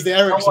 He's the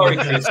Ericsson.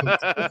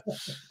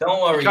 Don't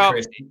worry,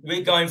 Chris.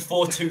 We're going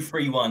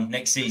 4-2-3-1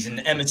 next season.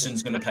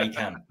 Emerson's going to play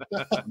Cam.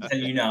 I'm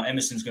telling you now,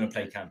 Emerson's going to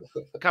play Cam.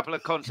 A couple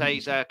of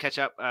Conte's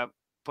catch-up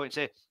points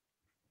here.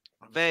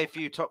 Very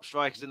few top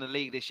strikers in the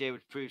league this year,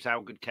 which proves how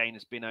good Kane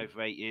has been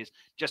over 8 years.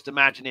 Just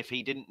imagine if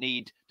he didn't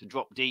need to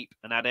drop deep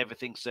and had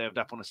everything served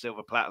up on a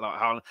silver platter like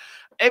Haaland.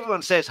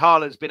 Everyone says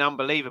Haaland's been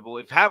unbelievable.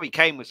 If Harry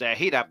Kane was there,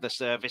 he'd have the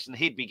service and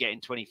he'd be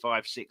getting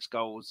 25-6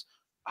 goals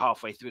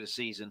halfway through the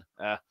season.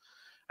 And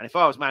if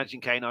I was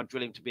managing Kane, I'd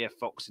drill him to be a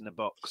fox in the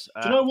box.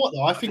 Do you know what,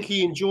 though? I think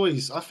he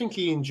enjoys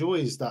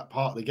that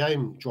part of the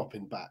game,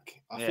 dropping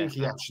back. I think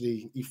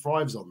he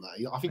thrives on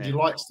that. I think he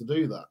likes to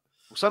do that.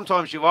 Well,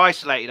 sometimes you're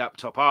isolated up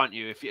top, aren't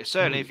you? If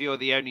you're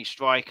the only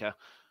striker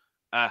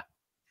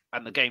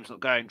and the game's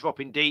not going,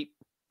 dropping deep,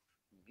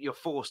 you're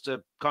forced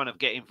to kind of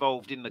get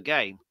involved in the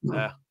game.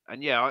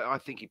 And I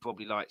think he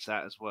probably likes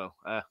that as well.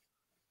 But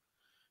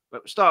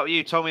we'll start with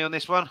you, Tommy, on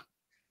this one.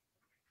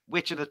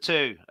 Which of the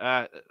two?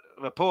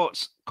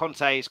 Reports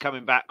Conte is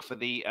coming back for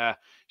the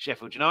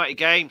Sheffield United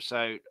game.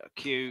 So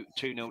Q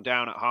 2-0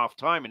 down at half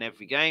time in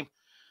every game.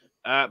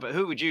 But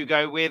who would you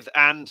go with?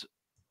 And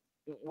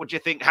what do you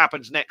think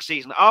happens next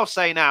season? I'll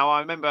say now, I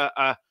remember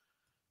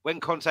when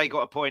Conte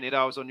got appointed,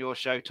 I was on your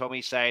show,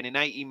 Tommy, saying in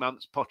 18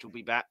 months, Poch will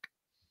be back.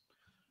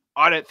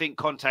 I don't think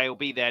Conte will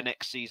be there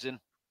next season.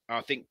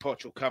 I think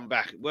Poch will come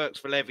back. It works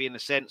for Levy in the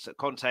sense that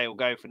Conte will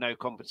go for no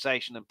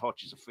compensation and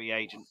Poch is a free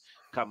agent,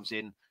 comes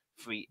in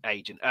free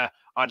agent.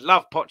 I'd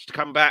love Poch to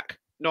come back.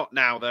 Not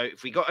now, though.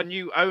 If we got a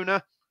new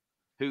owner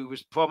who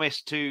was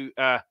promised to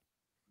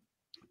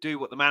do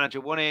what the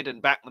manager wanted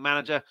and back the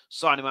manager,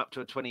 sign him up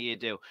to a 20-year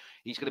deal.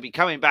 He's going to be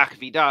coming back if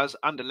he does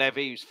under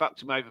Levy, who's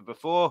fucked him over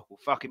before, will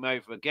fuck him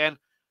over again.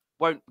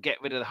 won't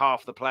get rid of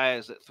half the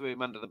players that threw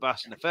him under the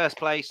bus in the first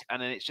place,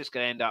 and then it's just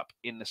going to end up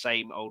in the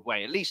same old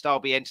way. At least I'll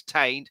be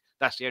entertained.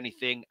 That's the only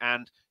thing.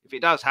 And if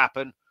it does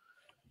happen,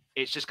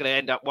 it's just going to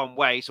end up one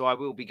way. So I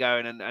will be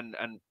going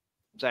and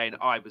saying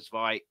I was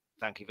right.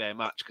 Thank you very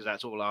much, because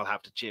that's all I'll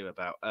have to cheer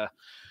about.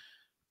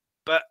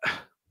 But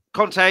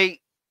Conte is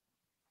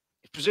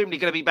presumably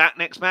going to be back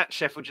next match,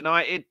 Sheffield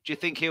United. Do you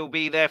think he'll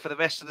be there for the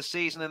rest of the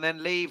season and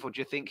then leave, or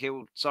do you think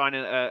he'll sign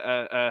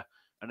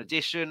an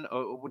addition,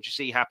 or would you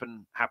see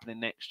happening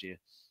next year?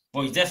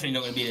 Well, he's definitely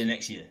not going to be there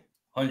next year.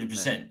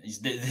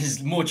 100%.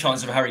 There's more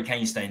chance of Harry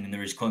Kane staying than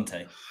there is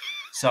Conte.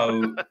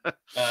 So,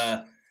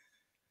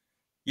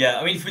 yeah,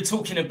 I mean, if we're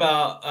talking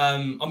about,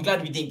 I'm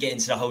glad we didn't get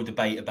into the whole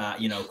debate about,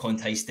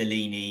 Conte,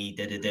 Stellini.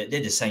 They're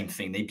the same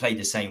thing. They play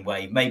the same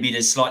way. Maybe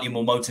there's slightly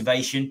more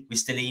motivation with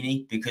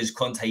Stellini because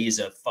Conte is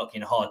a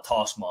fucking hard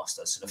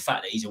taskmaster. So the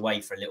fact that he's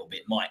away for a little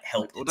bit might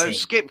help the team.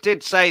 Skipp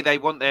did say they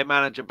want their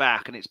manager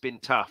back, and it's been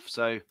tough.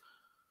 So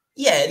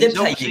yeah, they're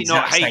obviously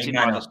not hated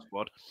by the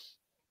squad.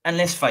 And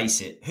let's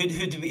face it, who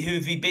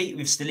have we beat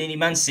with Stellini?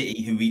 Man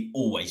City, who we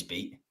always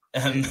beat.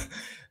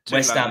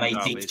 West Ham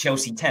 18th,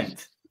 Chelsea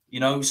 10th.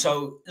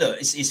 So look,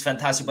 it's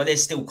fantastic, but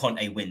there's still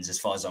Conte wins as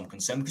far as I'm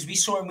concerned, because we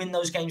saw him win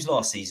those games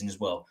last season as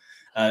well,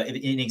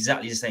 in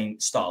exactly the same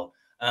style.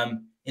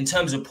 In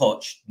terms of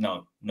Poch,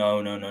 no.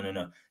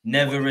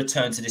 Never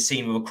return to the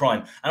scene of a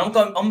crime. And I've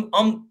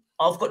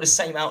got the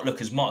same outlook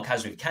as Mark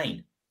has with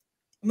Kane.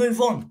 Move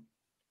on.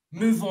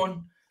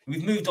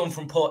 We've moved on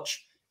from Poch.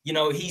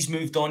 He's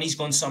moved on. He's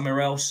gone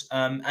somewhere else.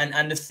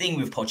 And the thing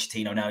with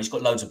Pochettino now, he's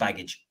got loads of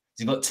baggage.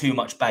 He's got too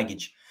much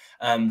baggage.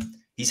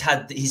 He's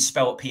had his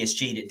spell at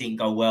PSG that didn't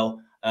go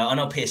well. I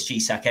know PSG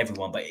sack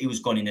everyone, but he was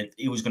going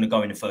to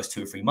go in the first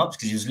 2 or 3 months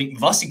because he was linked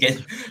with us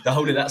again the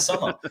whole of that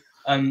summer.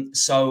 I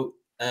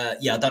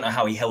don't know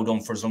how he held on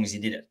for as long as he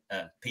did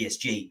at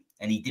PSG,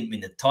 and he didn't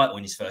win the title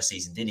in his first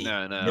season, did he?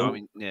 No. I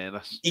mean, yeah,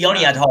 he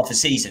only had half a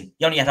season.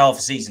 He only had half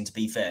a season, to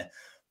be fair.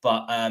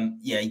 But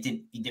he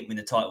didn't win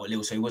the title at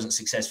Lille, so he wasn't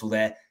successful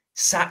there.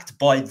 Sacked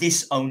by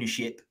this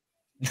ownership.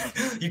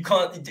 You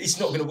can't. It's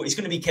not going to. It's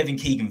going to be Kevin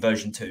Keegan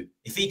version 2.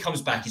 If he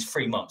comes back, it's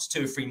 3 months,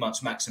 2 or 3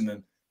 months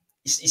maximum.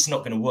 It's not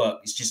going to work.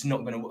 It's just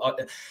not going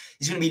to.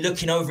 He's going to be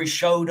looking over his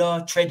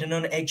shoulder, treading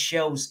on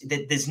eggshells.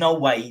 There's no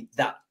way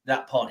that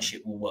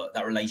partnership will work.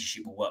 That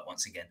relationship will work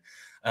once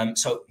again.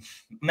 So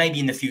maybe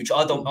in the future.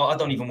 I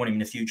don't even want him in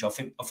the future. I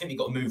think we've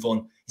got to move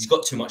on. He's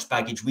got too much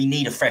baggage. We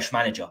need a fresh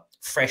manager,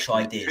 fresh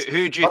ideas.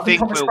 Who do you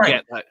think will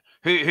get that?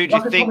 Who do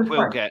you think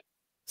will get?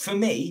 For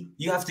me,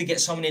 you have to get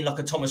someone in like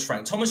a Thomas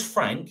Frank. Thomas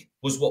Frank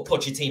was what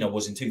Pochettino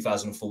was in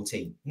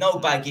 2014. No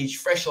baggage,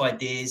 fresh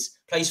ideas,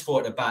 plays 4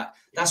 at the back.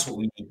 That's what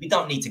we need. We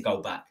don't need to go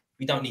back.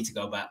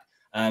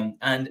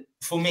 And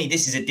for me,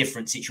 this is a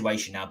different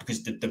situation now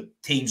because the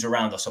teams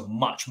around us are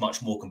much,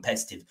 much more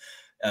competitive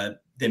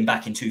than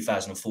back in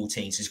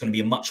 2014. So it's going to be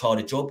a much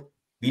harder job.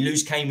 We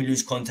lose Kane, we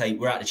lose Conte.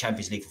 We're out of the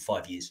Champions League for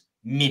 5 years.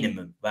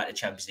 Minimum, we're out of the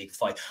Champions League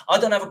for 5. I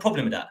don't have a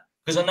problem with that.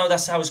 Because I know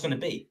that's how it's going to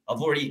be.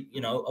 I've already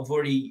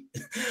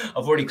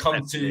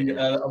come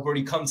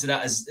to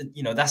that as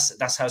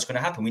that's how it's going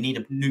to happen. We need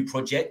a new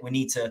project. We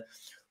need to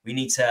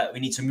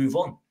move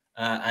on.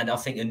 And I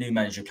think a new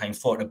manager playing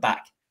 4 at the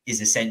back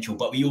is essential.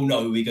 But we all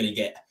know we're going to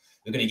get.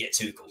 We're going to get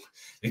Tuchel.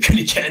 We're going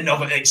to get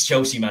another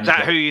ex-Chelsea manager. Is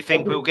that who you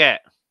think we'll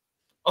get?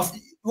 I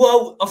think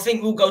we'll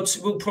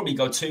probably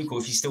go Tuchel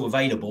if he's still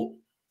available.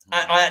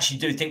 I actually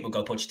do think we'll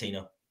go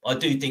Pochettino. I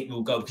do think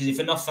we'll go because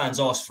if enough fans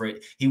ask for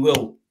it, he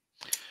will.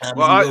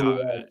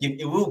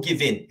 He will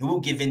give in. He will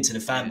give in to the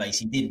fan base.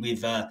 He did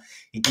with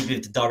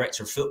the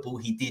director of football.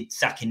 He did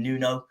sacking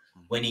Nuno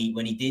when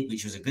he did,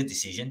 which was a good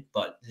decision.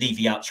 But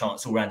Levy out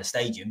chance all around the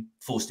stadium,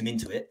 forced him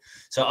into it.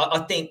 So I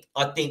think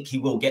he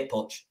will get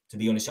Poch. To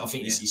be honest, I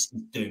think it's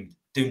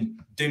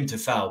doomed to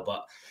fail.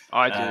 But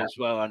I do as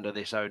well under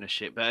this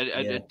ownership. But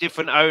a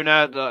different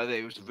owner.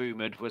 It was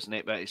rumoured, wasn't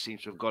it? But it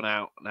seems to have gone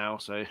out now.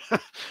 So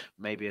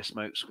maybe a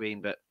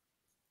smokescreen. But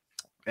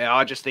yeah,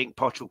 I just think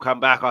Poch will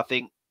come back. I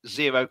think.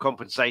 Zero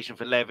compensation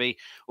for Levy.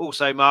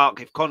 Also,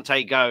 Mark, if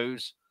Conte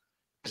goes,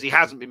 because he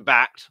hasn't been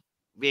backed,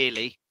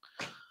 really,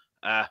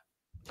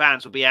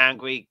 fans will be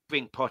angry.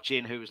 Bring Poch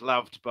in, who was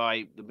loved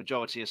by the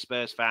majority of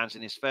Spurs fans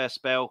in his first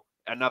spell.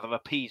 Another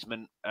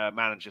appeasement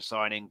manager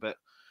signing. But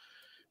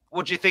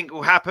what do you think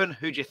will happen?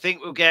 Who do you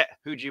think we'll get?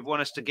 Who do you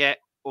want us to get?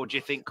 Or do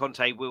you think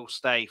Conte will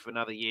stay for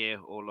another year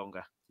or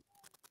longer?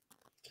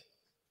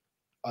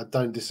 I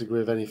don't disagree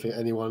with anything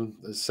anyone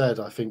has said.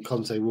 I think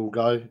Conte will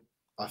go.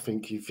 I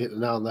think you've hit the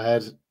nail on the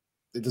head.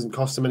 It doesn't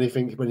cost him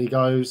anything when he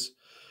goes.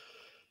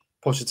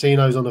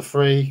 Pochettino's on a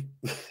free.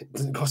 It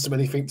doesn't cost him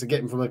anything to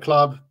get him from a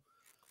club.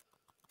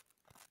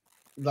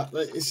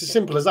 It's as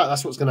simple as that.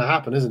 That's what's going to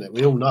happen, isn't it?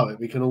 We all know it.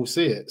 We can all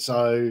see it.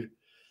 So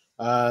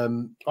I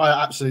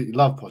absolutely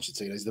love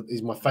Pochettino.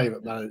 He's my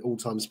favourite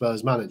all-time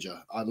Spurs manager.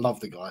 I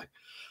love the guy.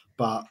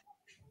 But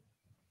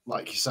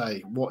like you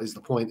say, what is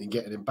the point in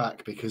getting him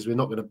back? Because we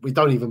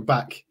don't even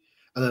back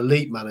an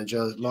elite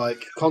manager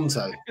like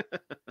Conte.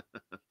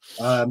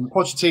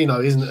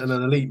 Pochettino isn't an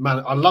elite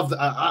man. I love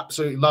that. I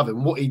absolutely love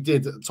him. What he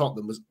did at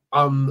Tottenham was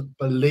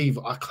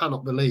unbelievable. I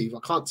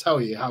can't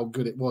tell you how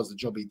good it was, the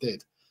job he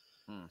did.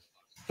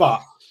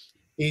 But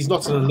he's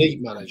not an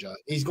elite manager.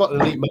 He's got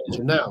an elite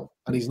manager now,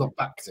 and he's not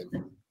backed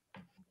him.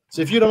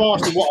 So if you'd have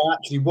asked me what I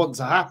actually want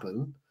to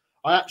happen,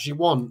 I actually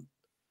want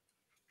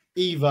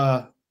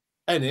either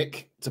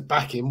Enick to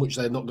back him, which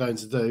they're not going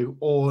to do,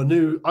 or a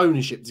new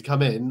ownership to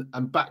come in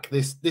and back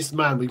this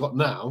man we got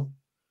now.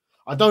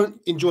 I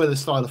don't enjoy the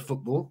style of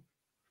football.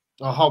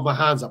 I'll hold my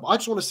hands up. I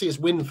just want to see us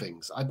win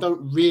things. I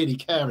don't really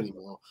care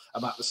anymore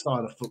about the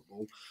style of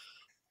football.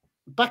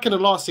 Back in the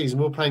last season,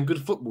 we were playing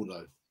good football,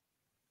 though.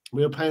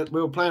 We were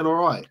playing all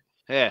right.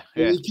 Yeah.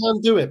 He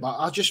can do it, but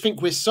I just think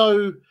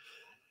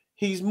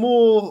he's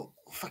more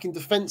fucking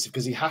defensive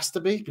because he has to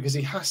be,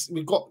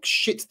 we've got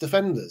shit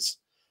defenders.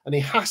 And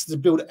he has to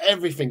build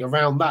everything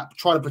around that,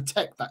 try to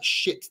protect that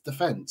shit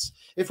defense.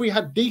 If we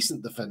had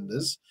decent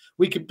defenders,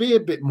 we could be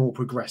a bit more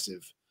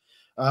progressive.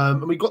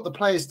 And we got the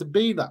players to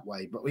be that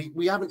way, but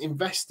we haven't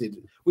invested.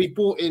 We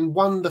brought in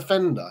one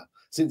defender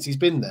since he's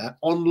been there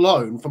on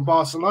loan from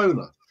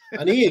Barcelona,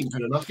 and he ain't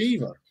good enough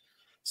either.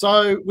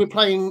 So we're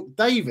playing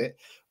David.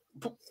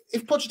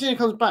 If Pochettino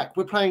comes back,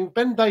 we're playing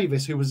Ben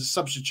Davies, who was a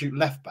substitute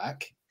left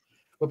back.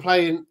 We're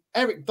playing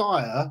Eric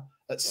Dyer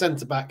at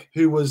centre back,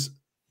 who was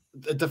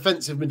a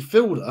defensive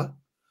midfielder.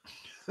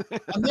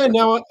 And then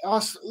now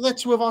they're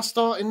two of our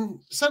starting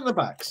centre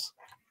backs.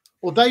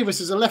 Or Davis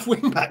is a left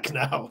wing back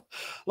now.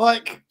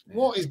 Like,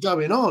 what is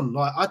going on?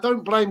 Like, I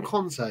don't blame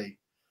Conte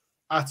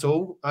at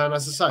all. And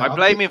as I say, I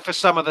blame him for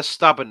some of the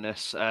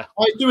stubbornness. I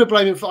do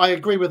blame him for. I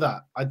agree with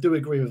that. I do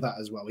agree with that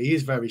as well. He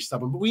is very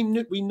stubborn, but we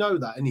know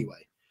that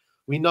anyway.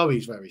 We know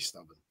he's very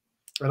stubborn,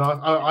 and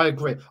I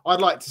agree.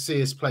 I'd like to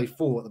see us play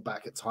 4 at the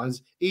back at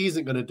times. He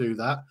isn't going to do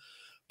that.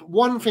 But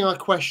one thing I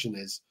question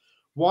is,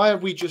 why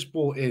have we just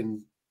brought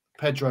in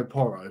Pedro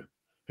Porro,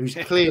 who's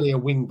clearly a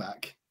wing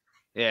back?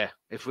 Yeah,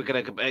 if we're gonna,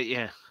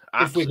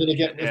 if we're gonna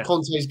get if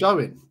Conte's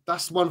going,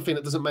 that's one thing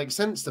that doesn't make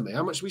sense to me.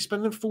 How much are we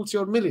spending?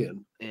 40-odd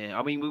million. Yeah,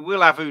 I mean, we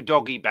will have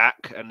Udogie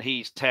back, and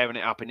he's tearing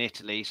it up in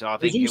Italy. So I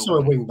think he's also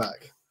a wing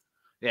back.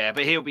 Yeah,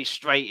 but he'll be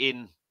straight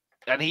in,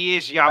 and he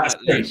is young.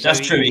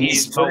 That's true.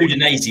 He's for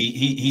Udinese.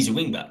 He's a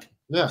wing back.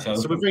 Yeah,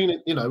 so we're bringing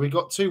it. We've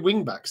got 2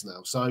 wing backs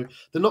now, so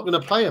they're not going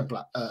to play a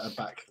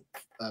back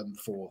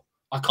 4.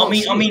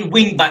 I mean,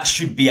 wing backs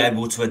should be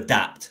able to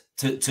adapt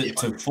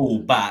to full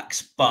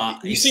backs,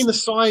 but you've seen the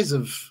size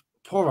of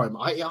Porro.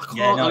 I can't.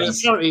 Yeah, no,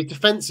 apparently,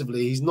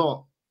 defensively, he's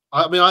not.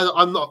 I mean,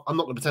 I'm not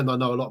going to pretend I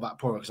know a lot about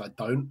Porro because I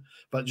don't.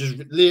 But just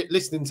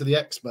listening to the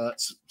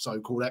experts,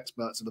 so-called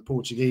experts of the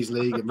Portuguese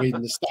league, and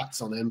reading the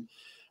stats on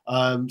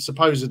him,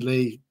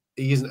 supposedly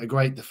he isn't a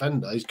great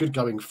defender. He's good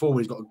going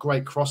forward. He's got a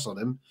great cross on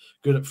him.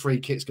 Good at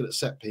free kicks. Good at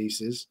set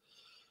pieces.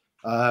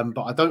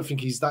 But I don't think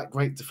he's that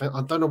great defender.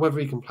 I don't know whether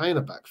he can play in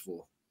a back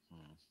 4.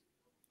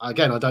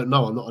 Again, I don't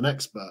know. I'm not an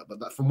expert,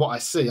 but from what I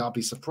see, I'll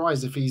be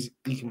surprised if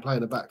he can play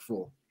in a back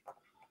 4.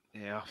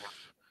 Yeah,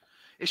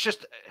 it's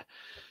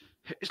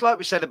like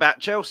we said about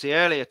Chelsea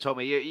earlier,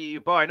 Tommy.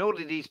 You're buying all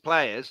of these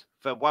players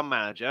for one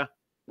manager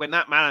when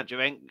that manager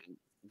ain't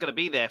going to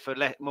be there for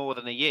more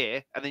than a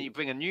year, and then you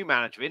bring a new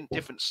manager in,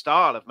 different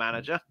style of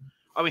manager.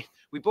 I mean,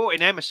 we brought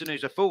in Emerson,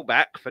 who's a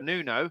fullback, for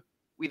Nuno.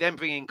 We then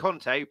bring in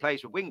Conte, who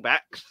plays with wing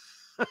backs.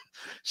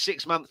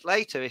 6 months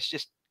later, it's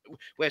just.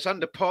 Where it's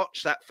under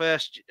Poch that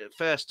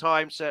first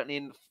time, certainly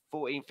in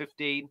 14,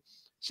 15,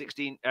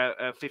 16,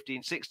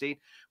 15, 16,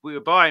 we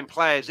were buying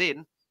players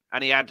in,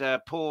 and he had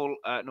not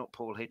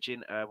Paul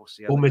Hitchin, what's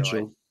the other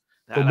Mitchell.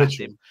 guy? That's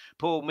him.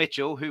 Paul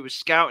Mitchell, who was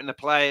scouting the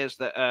players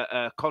that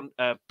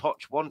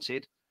Poch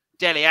wanted.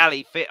 Dele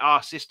Alli fit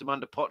our system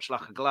under Poch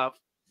like a glove.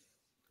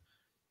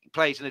 He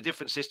plays in a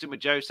different system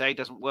with Jose,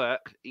 doesn't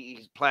work.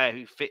 He's a player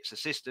who fits the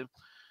system.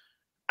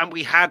 And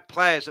we had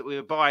players that we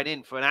were buying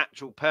in for an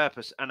actual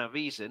purpose and a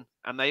reason,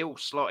 and they all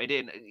slotted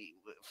in.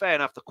 Fair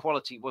enough, the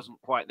quality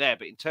wasn't quite there,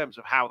 but in terms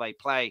of how they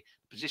play,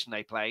 the position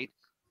they played,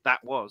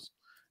 that was.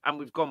 And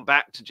we've gone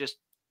back to just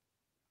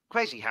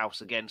crazy house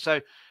again.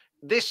 So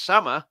this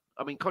summer,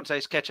 I mean,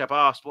 Conte's Ketchup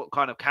asked what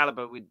kind of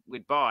caliber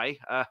we'd buy.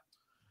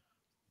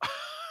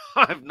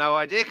 I have no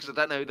idea because I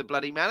don't know who the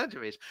bloody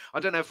manager is. I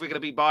don't know if we're going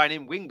to be buying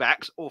in wing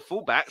backs or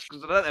full backs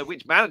because I don't know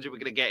which manager we're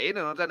going to get in,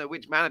 and I don't know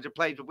which manager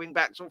plays with wing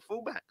backs or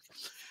full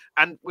backs.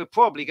 And we're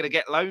probably going to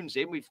get loans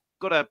in. We've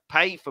got to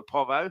pay for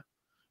Porro.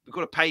 We've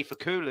got to pay for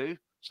Kulu.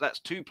 So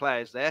that's 2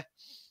 players there.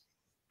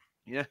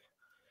 Yeah.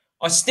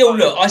 I still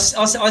look. I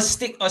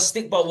stick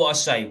by what I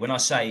say when I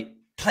say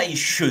players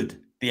should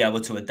be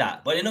able to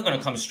adapt, but they're not going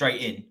to come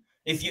straight in.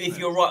 If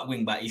you're right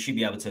wing back, you should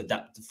be able to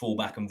adapt to full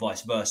back and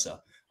vice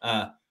versa.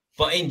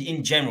 But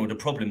in general, the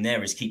problem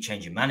there is keep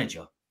changing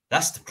manager.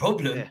 That's the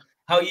problem. Yeah.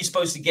 How are you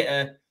supposed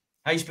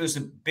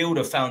to build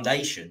a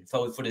foundation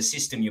for the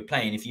system you're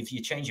playing if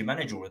you change your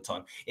manager all the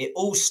time? It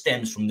all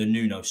stems from the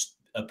Nuno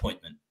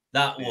appointment.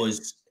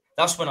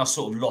 That's when I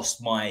sort of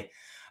lost my.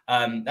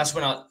 That's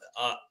when I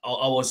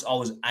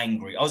was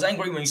angry. I was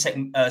angry when he sacked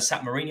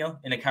Mourinho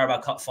in a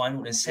Carabao Cup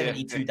final. In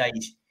 72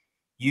 days,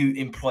 you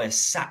employ a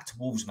sacked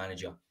Wolves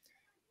manager.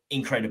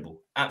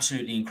 Incredible,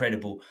 absolutely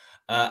incredible.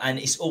 And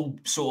it's all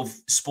sort of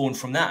spawned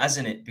from that,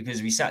 hasn't it?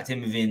 Because we sacked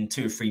him within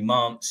 2 or 3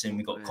 months, and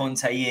we got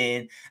Conte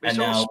in, it's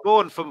and all now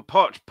spawned from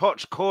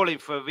Poch calling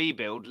for a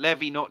rebuild,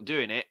 Levy not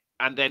doing it,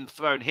 and then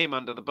throwing him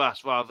under the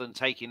bus rather than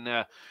taking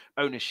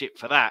ownership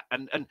for that.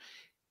 And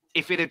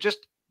if it had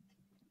just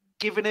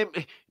given him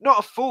not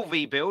a full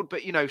rebuild,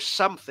 but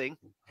something.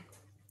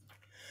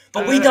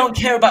 But we don't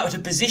care about the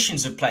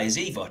positions of players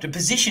either. The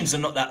positions are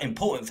not that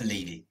important for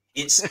Levy.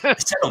 It's the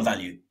sell-on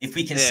value. If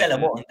we can sell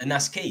them on, then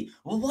that's key.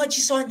 Well, why'd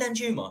you sign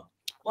Danjuma?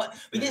 What?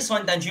 We didn't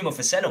sign Danjuma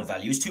for sell-on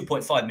value. It was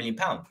 £2.5 million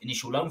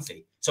initial loan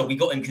fee. So we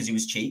got him because he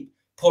was cheap.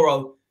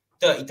 Porro,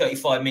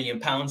 35 million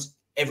pounds.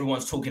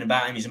 Everyone's talking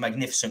about him. He's a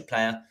magnificent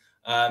player.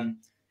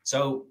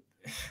 So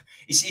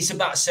it's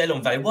about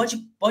sell-on value. Why'd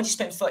you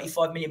spend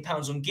 35 million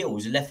pounds on Gill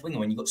as a left winger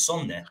when you got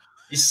Son there?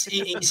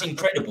 It's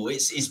incredible.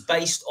 It's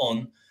based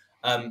on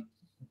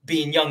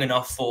being young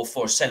enough for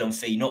a sell-on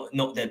fee,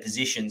 not their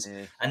positions.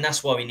 Yeah. And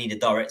that's why we need a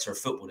director of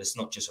football that's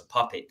not just a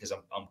puppet, because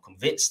I'm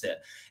convinced that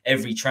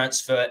every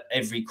transfer,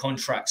 every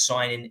contract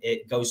signing,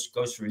 it goes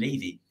through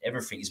Levy.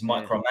 Everything is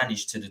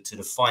micromanaged to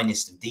the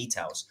finest of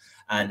details.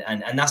 And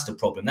that's the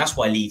problem. That's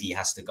why Levy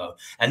has to go.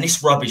 And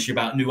this rubbish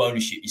about new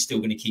ownership is still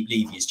going to keep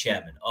Levy as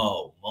chairman.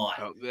 Oh, my.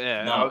 Oh,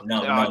 yeah. No,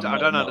 I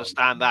don't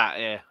understand that.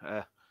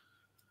 Yeah.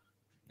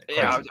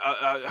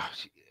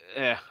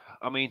 Yeah.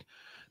 I mean,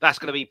 that's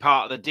going to be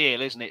part of the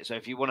deal, isn't it? So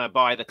if you want to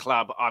buy the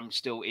club, I'm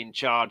still in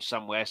charge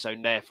somewhere. So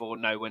therefore,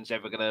 no one's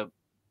ever going to.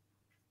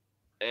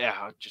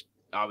 Yeah,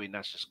 I mean,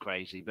 that's just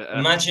crazy. But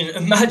imagine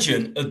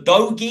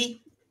Udogie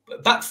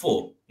back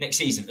 4 next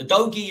season.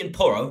 Udogie and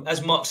Porro,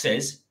 as Mark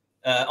says,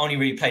 only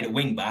really played at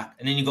wing back,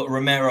 and then you've got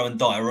Romero and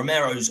Dyer.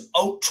 Romero's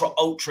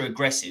ultra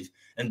aggressive,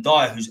 and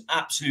Dyer, who's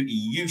absolutely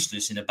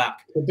useless in the back.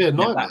 It'd be a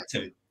nightmare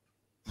too.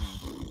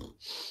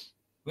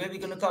 Where are we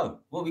going to go?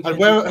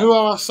 Who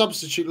are our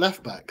substitute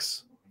left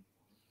backs?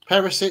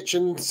 Perisic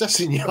and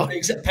Sessegnon.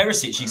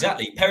 Perisic,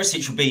 exactly.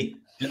 Perisic will be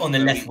on the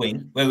left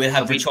wing, where we'll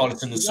have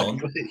Richarlison and Son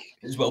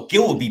as well.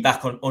 Gill will be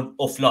back on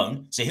off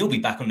loan, so he'll be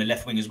back on the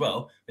left wing as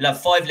well. We'll have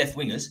 5 left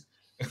wingers.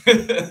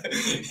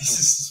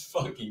 It's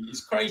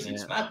crazy. Yeah.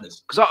 It's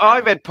madness. Because I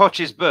read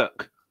Poch's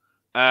book,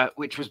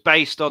 which was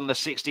based on the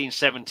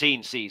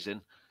 16-17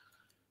 season,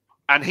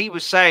 and he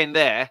was saying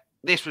there,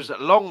 this was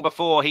long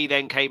before he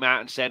then came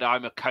out and said,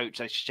 I'm a coach,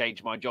 I should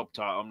change my job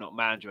title, I'm not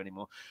manager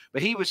anymore.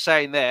 But he was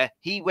saying there,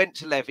 he went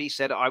to Levy,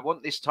 said, I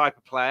want this type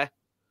of player.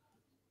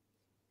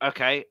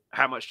 Okay,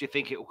 how much do you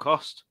think it will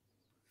cost?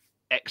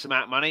 X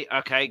amount of money.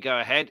 Okay, go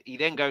ahead. He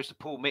then goes to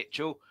Paul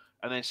Mitchell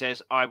and then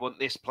says, I want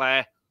this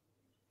player.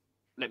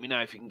 Let me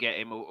know if you can get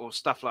him, or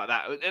stuff like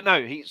that.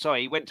 No,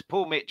 he went to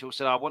Paul Mitchell,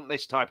 said, I want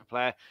this type of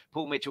player.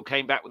 Paul Mitchell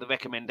came back with the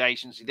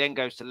recommendations. He then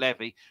goes to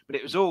Levy, but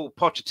it was all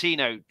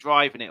Pochettino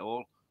driving it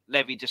all.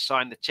 Levy just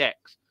signed the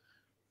checks.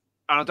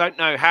 And I don't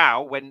know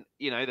how, when,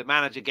 the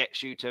manager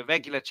gets you to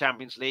regular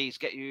Champions Leagues,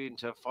 get you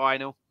into a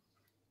final,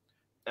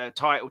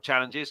 title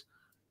challenges,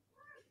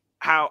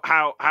 how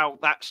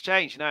that's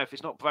changed. If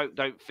it's not broke,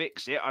 don't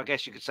fix it. I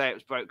guess you could say it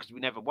was broke because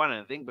we never won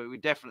anything, but we're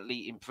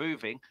definitely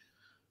improving.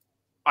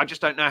 I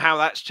just don't know how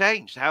that's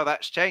changed.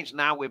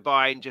 Now we're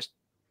buying just,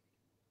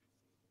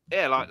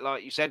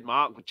 like you said,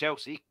 Mark, with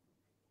Chelsea,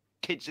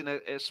 kids in a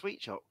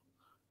sweet shop.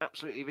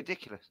 Absolutely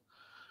ridiculous.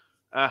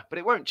 But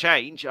it won't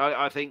change.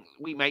 I think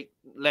we make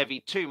Levy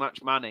too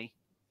much money.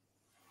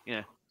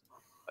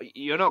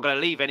 You're not going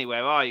to leave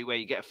anywhere, are you, where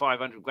you get a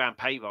 500 grand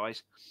pay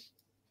rise?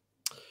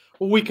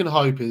 All we can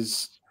hope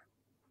is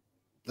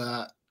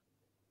that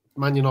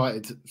Man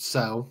United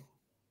sell,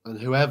 and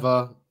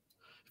whoever,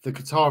 if the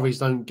Qataris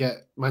don't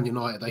get Man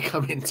United, they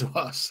come into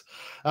us.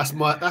 That's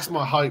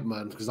my hope,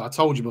 man. Because I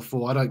told you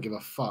before, I don't give a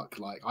fuck.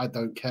 Like, I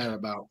don't care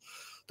about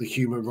the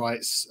human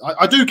rights.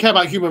 I do care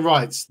about human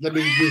rights. Let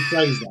me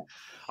rephrase that.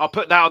 I'll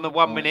put that on the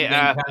 1 minute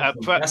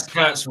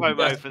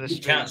promo for the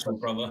stream. Cancel,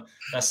 brother.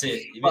 That's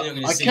it.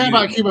 I care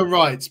about human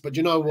rights, but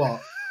you know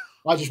what?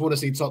 I just want to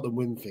see Tottenham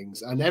win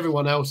things, and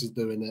everyone else is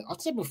doing it.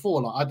 I've said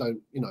before, like,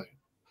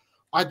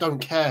 I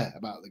don't care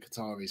about the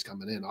Qataris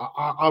coming in.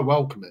 I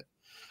welcome it.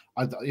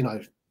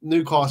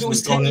 Newcastle. If it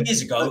was 10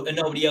 years ago and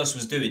nobody else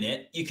was doing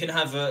it, you can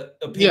have an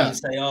opinion and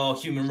say, "Oh,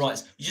 human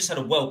rights." You just had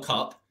a World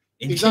Cup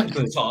in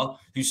Qatar,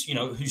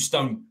 who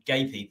stoned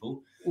gay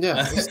people.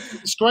 Yeah, it's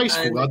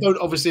disgraceful. I don't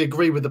obviously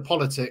agree with the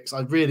politics.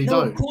 I really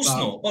don't. Of course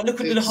not. But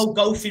look at the whole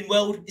golfing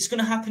world. It's going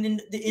to happen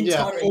in the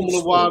entire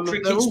Formula One.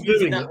 They're all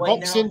doing it.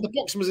 Boxing. The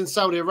boxing was in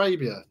Saudi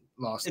Arabia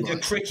last night. The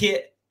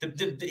cricket,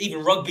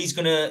 even rugby's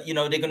going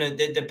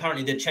to.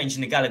 Apparently they're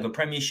changing the Gallagher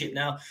Premiership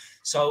now.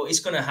 So it's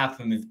going to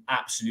happen with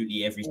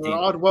absolutely everything.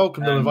 Well, I'd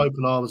welcome them with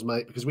open arms,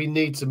 mate, because we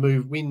need to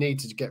move. We need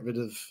to get rid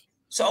of.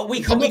 So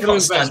we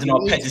can't stand on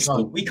our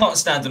pedestal. We can't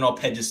stand on our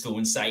pedestal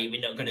and say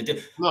we're not going to do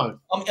it. No.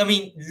 I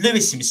mean,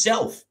 Lewis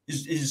himself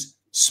is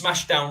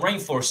smashed down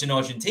rainforests in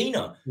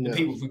Argentina. Yeah. And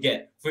people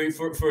forget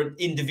for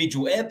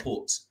individual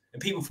airports,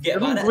 and people forget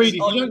about that.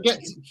 Greedy.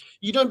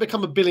 You don't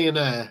become a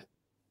billionaire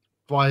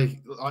by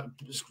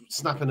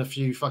snapping a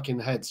few fucking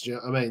heads. Do you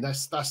know what I mean?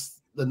 That's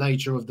the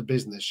nature of the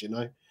business, you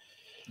know.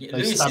 Yeah,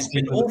 Lewis has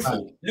been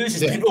awful. Lewis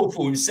has been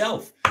awful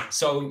himself.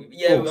 So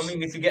yeah, I mean,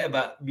 we forget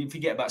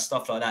about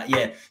stuff like that.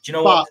 Yeah, do you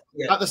know what?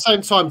 Yeah. At the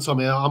same time,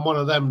 Tommy, I'm one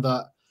of them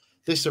that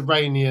this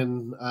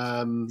Iranian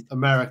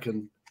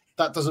American,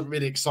 that doesn't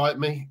really excite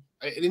me.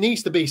 It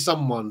needs to be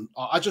someone.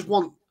 I just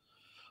want.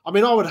 I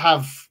mean, I would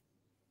have.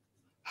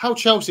 How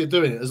Chelsea are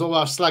doing it, as all I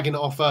was slagging it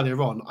off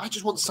earlier on. I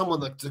just want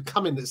someone to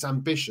come in that's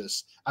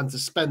ambitious and to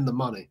spend the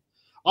money.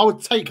 I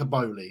would take a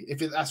Bowley if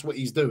that's what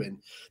he's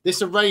doing.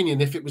 This Iranian,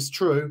 if it was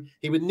true,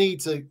 he would need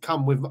to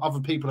come with other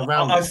people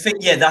around. I think,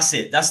 yeah, that's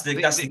it. That's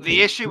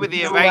the issue with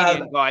the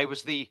Iranian guy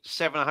was the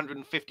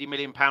 £750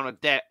 million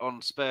of debt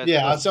on Spurs.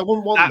 Yeah, so I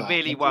wouldn't want that. That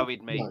really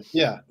worried me. No,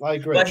 yeah, I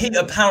agree. But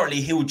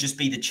apparently he will just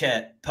be the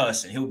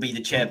chairperson. He'll be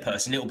the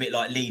chairperson, a little bit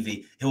like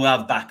Levy. He'll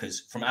have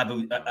backers from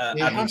Abu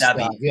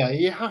Dhabi. Yeah,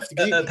 you have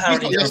to.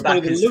 Apparently there are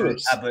backers from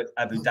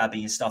Abu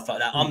Dhabi and stuff like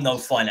that. I'm no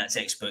finance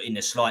expert in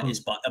the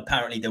slightest, but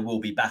apparently there will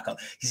be backup.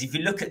 Because if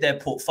you look at their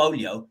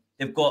portfolio,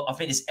 they've got, I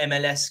think it's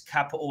MLS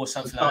Capital or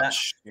something like that.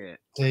 Yeah.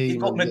 They've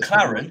got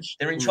McLaren.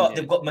 They're in charge.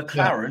 They've got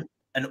McLaren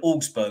and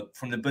Augsburg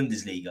from the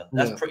Bundesliga.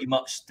 That's pretty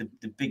much the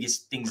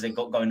biggest things they've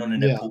got going on in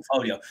their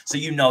portfolio. So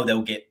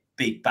they'll get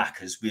big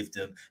backers with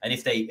them. And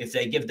if they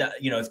give that,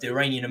 if the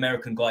Iranian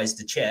American guy is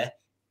the chair,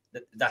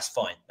 that's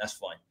fine. That's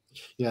fine.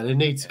 Yeah, they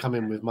need to come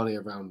in with money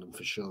around them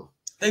for sure.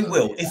 They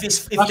will.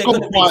 If they're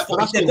going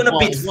to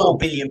bid £4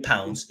 billion,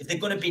 if they're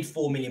going to bid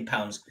 £4 million,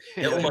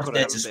 they're almost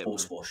there to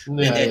sports wash.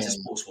 They're there to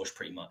sports wash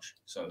pretty much.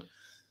 So,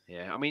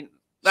 yeah, I mean,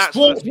 that's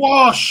sports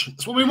wash.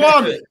 That's what we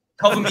want.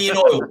 Cover me in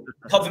oil.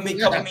 Cover me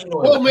in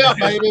oil. Pull me up,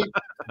 baby.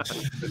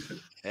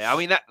 Yeah, I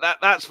mean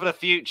that's for the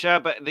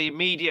future, but the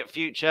immediate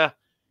future,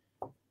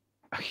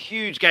 a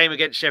huge game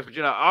against Sheffield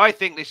United. I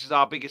think this is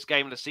our biggest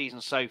game of the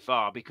season so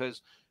far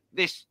because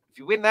this, if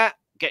you win that,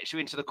 gets you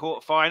into the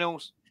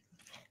quarterfinals.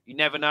 You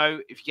never know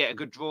if you get a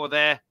good draw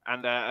there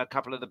and a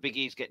couple of the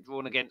biggies get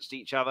drawn against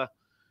each other.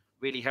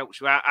 Really helps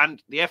you out.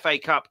 And the FA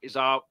Cup is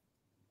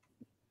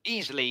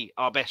easily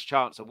our best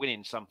chance of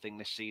winning something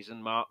this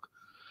season, Mark.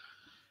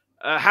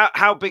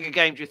 How big a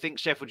game do you think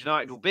Sheffield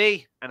United will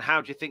be? And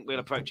how do you think we'll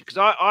approach it?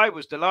 Because I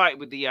was delighted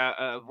with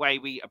the way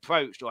we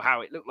approached or how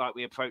it looked like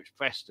we approached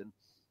Preston.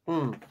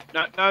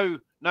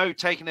 No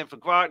taking them for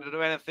granted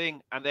or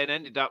anything, and then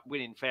ended up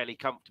winning fairly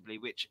comfortably,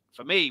 which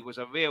for me was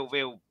a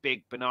real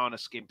big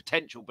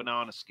potential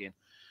banana skin.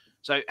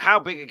 So how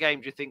big a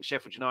game do you think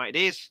Sheffield United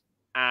is?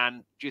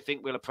 And do you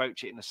think we'll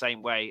approach it in the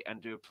same way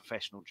and do a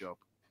professional job?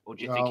 Or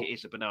do you think it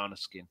is a banana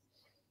skin?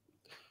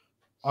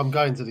 I'm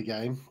going to the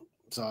game.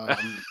 So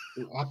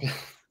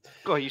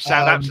God, you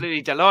sound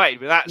absolutely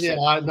delighted with that. Yeah,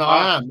 I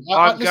am.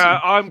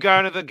 I'm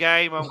going to the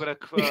game. I'm going to.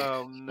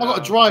 Oh, no. I've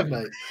got to drive,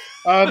 mate.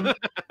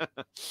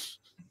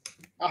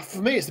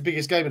 For me, it's the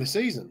biggest game of the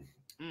season.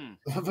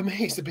 For me,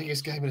 it's the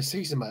biggest game of the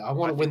season, mate. I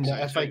want to win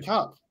the FA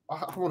Cup.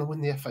 I want to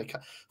win the FA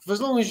Cup. For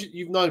as long as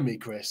you've known me,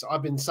 Chris,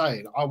 I've been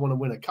saying I want to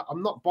win a cup.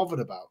 I'm not bothered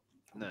about.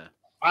 No,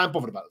 I am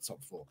bothered about the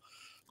top four,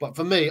 but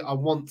for me, I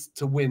want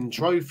to win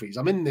trophies.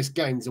 I'm in this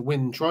game to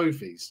win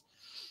trophies.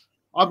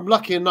 I'm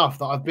lucky enough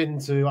that I've been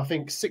to, I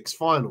think, 6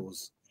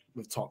 finals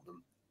with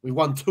Tottenham. We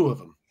won 2 of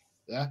them.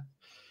 Yeah.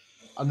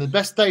 And the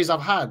best days I've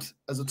had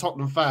as a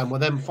Tottenham fan were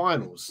them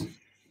finals.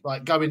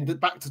 Like going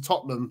back to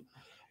Tottenham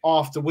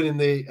after winning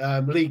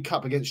the League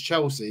Cup against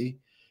Chelsea,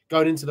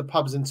 going into the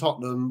pubs in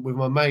Tottenham with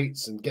my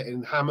mates and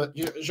getting hammered.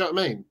 You know what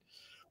I mean?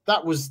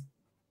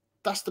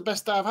 That's the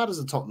best day I've had as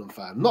a Tottenham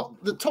fan.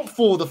 Not the top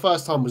 4 the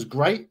first time was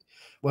great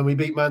when we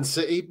beat Man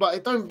City, but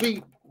it don't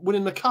beat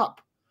winning the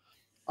cup.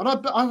 And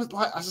I was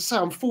like, as I say,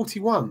 I'm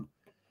 41.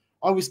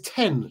 I was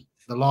 10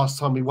 the last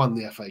time we won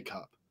the FA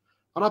Cup.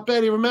 And I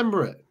barely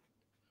remember it.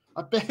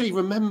 I barely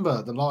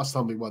remember the last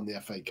time we won the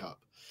FA Cup.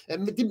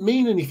 It didn't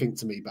mean anything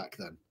to me back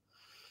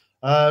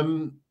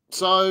then.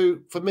 So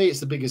for me, it's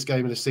the biggest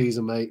game of the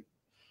season, mate.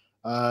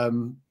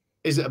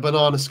 Is it a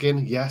banana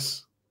skin?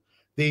 Yes.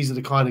 These are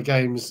the kind of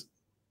games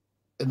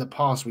in the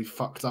past we've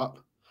fucked up.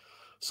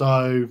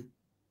 So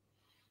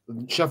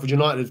Sheffield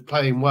United is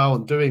playing well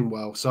and doing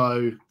well.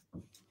 So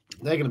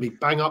they're going to be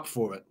bang up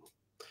for it.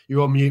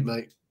 You're on mute,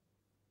 mate.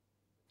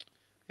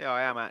 Yeah,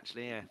 I am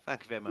actually. Yeah,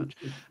 thank you very much.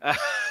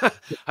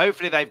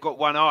 Hopefully they've got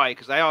one eye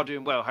because they are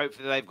doing well.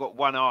 Hopefully they've got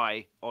one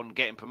eye on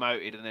getting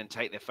promoted and then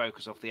take their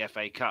focus off the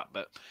FA Cup.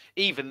 But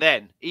even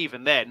then,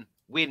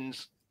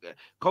 wins,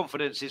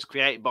 confidence is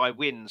created by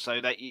wins. So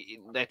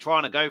they're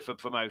trying to go for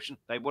promotion.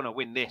 They want to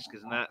win this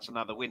because that's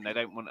another win. They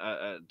don't want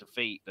a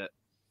defeat. But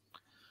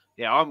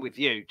yeah, I'm with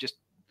you. Just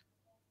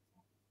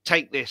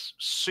take this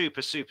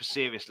super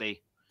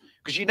seriously.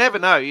 Because you never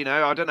know,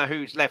 I don't know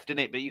who's left in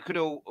it, but you could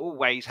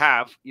always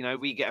have,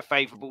 we get a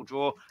favourable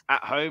draw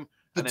at home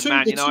and then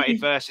Man United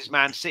versus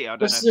Man City. I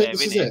don't know if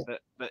they're in it,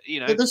 but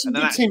there's some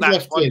good teams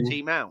left in.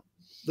 Team out.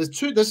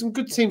 There's some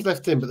good teams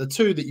left in, but the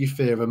 2 that you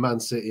fear are Man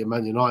City and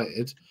Man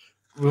United.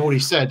 We already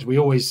said we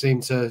always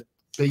seem to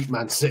beat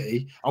Man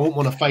City. I wouldn't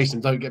want to face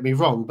them, don't get me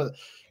wrong, but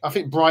I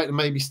think Brighton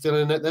may be still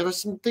in it. There are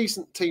some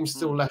decent teams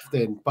still left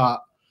in, but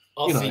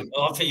I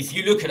think if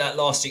you look at that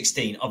last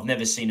 16, I've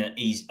never seen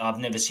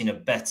a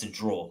better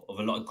draw of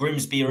a lot of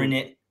Grimsby are in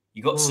it.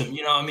 You got some,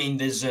 you know what I mean?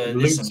 There's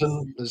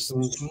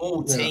some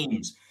small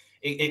teams.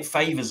 It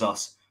favours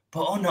us.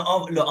 But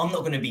look, I'm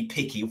not going to be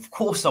picky. Of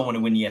course, I want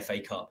to win the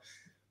FA Cup.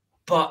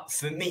 But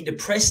for me, the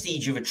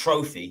prestige of a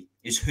trophy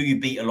is who you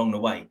beat along the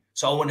way.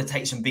 So I want to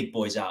take some big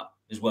boys out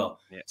as well.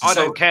 Yeah. I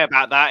don't care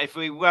about that. If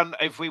we won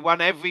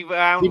every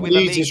round with a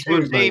League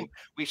Two team,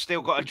 we've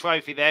still got a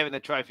trophy there in the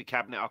trophy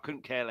cabinet. I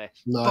couldn't care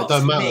less. No, it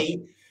don't matter.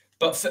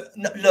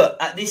 Look,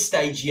 at this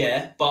stage,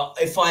 yeah. But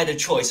if I had a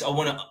choice, I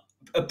want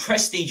a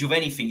prestige of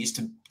anything is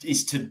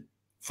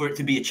for it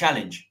to be a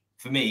challenge.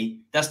 For me,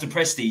 that's the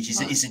prestige.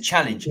 It's a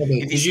challenge.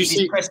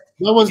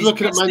 No one's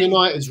looking at Man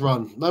United's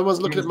run. No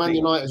one's looking at Man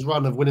United's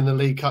run of winning the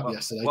League Cup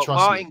yesterday.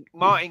 Trust me.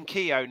 Martin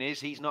Keown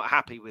he's not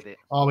happy with it.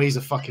 Oh, he's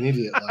a fucking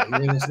idiot though.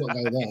 Let's not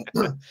go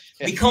there.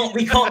 We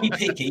can't be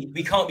picky.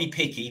 We can't be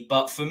picky.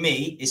 But for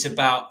me,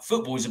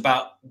 football is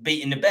about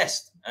beating the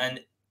best.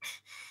 And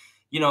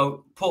you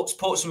know,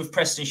 Portsmouth,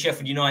 Preston,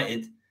 Sheffield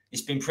United.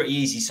 It's been pretty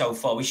easy so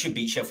far. We should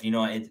beat Sheffield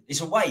United.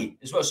 It's away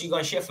as well. So you're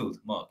going Sheffield,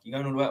 Mark. You're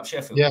going all the way up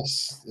Sheffield.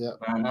 Yes. Yeah.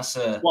 Man, that's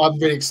well, I'm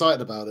really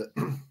excited about it.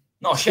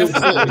 No,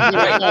 Sheffield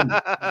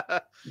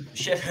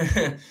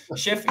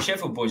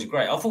boys are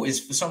great. I thought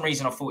for some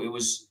reason I thought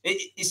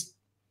it's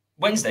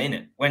Wednesday, isn't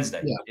it?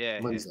 Wednesday. Yeah.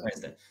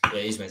 Wednesday. Yeah,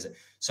 it is Wednesday.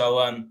 So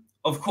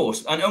of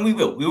course, and we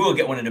will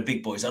get one of the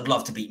big boys. I'd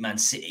love to beat Man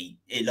City.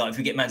 If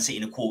we get Man City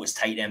in the quarters,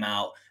 take them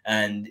out,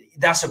 and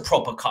that's a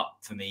proper cup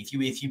for me.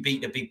 If you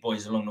beat the big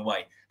boys along the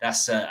way,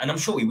 that's and I'm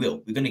sure we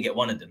will. We're going to get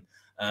one of them.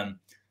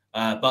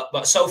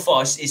 But so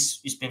far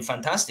it's been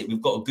fantastic.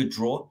 We've got a good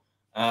draw,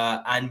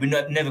 and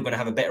we're never going to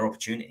have a better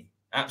opportunity.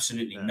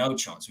 Absolutely no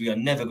chance. We are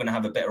never going to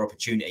have a better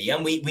opportunity,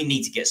 and we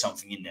need to get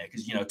something in there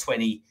because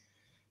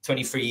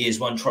 23 years,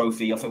 one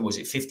trophy. I think was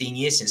it 15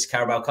 years since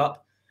Carabao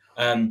Cup.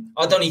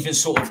 I don't even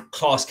sort of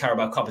class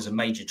Carabao Cup as a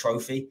major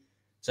trophy.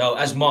 So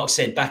as Mark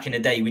said, back in the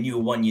day when you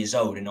were 1 year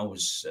old and I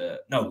was,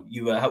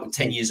 you were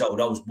 10 years old,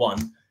 I was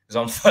 1 because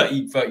I'm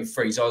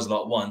 33. So I was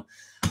like 1.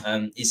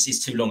 It's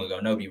too long ago.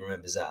 Nobody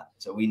remembers that.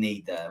 So we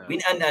need,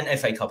 and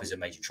FA Cup is a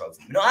major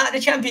trophy. We're not at the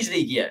Champions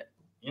League yet.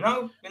 We're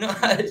not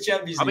at the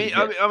Champions League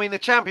yet. I mean, the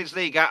Champions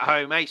League at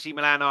home, AC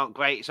Milan aren't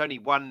great. It's only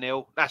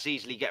 1-0. That's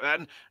easily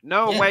and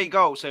no away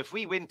goal. So if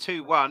we win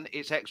 2-1,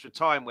 it's extra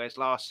time. Whereas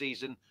last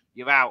season,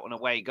 you're out on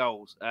away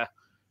goals.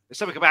 There's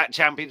something about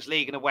Champions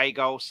League and away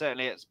goals.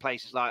 Certainly, it's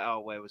places like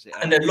where was it?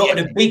 And a lot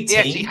of the big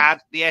teams,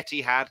 the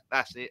Etihad.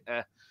 That's it.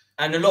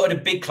 And a lot of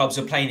the big clubs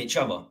are playing each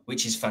other,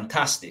 which is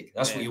fantastic.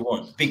 That's what you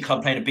want. Big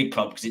club playing a big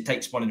club because it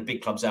takes one of the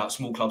big clubs out.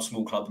 Small club,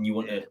 and you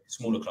want a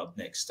smaller club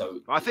next. So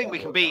I think we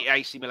can beat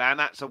AC Milan.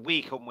 That's a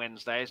week on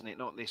Wednesday, isn't it?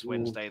 Not this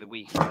Wednesday, the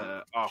week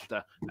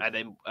after, and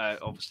then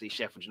obviously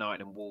Sheffield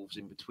United and Wolves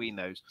in between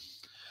those.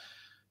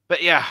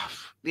 But yeah,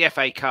 the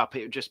FA Cup,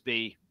 it would just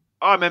be.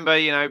 I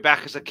remember,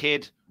 back as a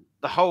kid,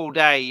 the whole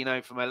day,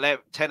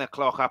 from 10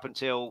 o'clock up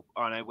until,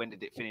 I don't know, when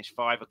did it finish?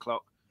 5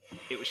 o'clock.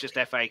 It was just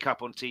FA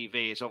Cup on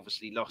TV. It's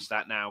obviously lost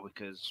that now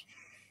because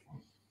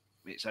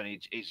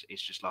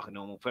it's just like a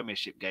normal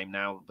Premiership game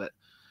now. But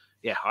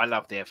yeah, I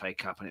love the FA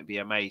Cup and it'd be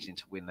amazing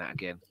to win that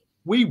again.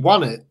 We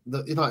won it.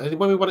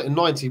 When we won it in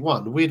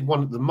 '91, we'd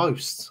won it the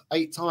most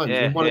 8 times.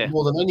 We won it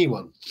more than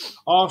anyone.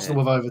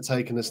 Arsenal have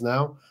overtaken us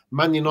now.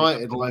 Man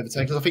United have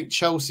overtaken us. I think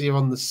Chelsea are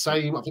on the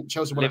same. I think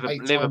Chelsea won it 8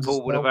 times.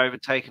 Liverpool would have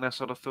overtaken us,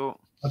 I'd have thought.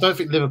 I don't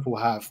think Liverpool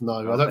have.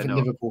 No, I don't think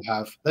Liverpool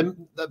have.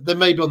 They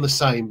may be on the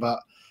same, but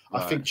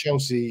I think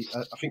Chelsea.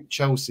 I think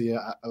Chelsea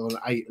are on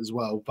 8 as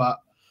well. But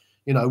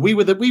we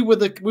were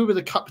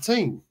the cup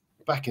team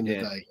back in the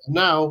day, and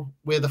now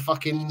we're the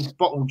fucking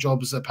bottle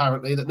jobs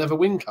apparently that never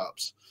win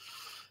cups.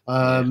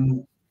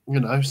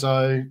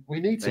 So we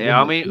need to.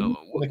 Yeah, I mean,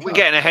 we're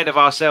getting ahead of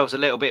ourselves a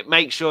little bit.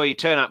 Make sure you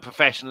turn up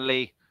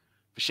professionally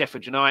for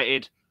Sheffield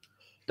United.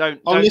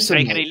 Don't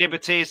take any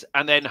liberties,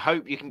 and then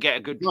hope you can get a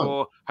good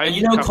draw. And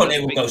Conte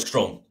will go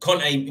strong.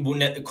 Conte will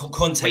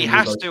he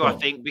has to, I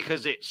think,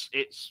 because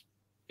it's.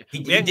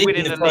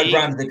 Winning the third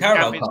round of the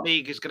Carabao Cup.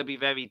 League is going to be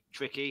very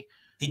tricky.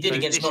 He did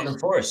against Nottingham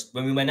Forest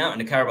when we went out in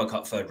the Carabao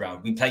Cup third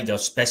round. We played our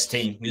best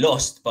team. We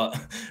lost, but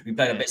we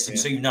played our best team.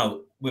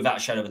 So without a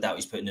shadow of a doubt,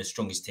 he's putting the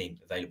strongest team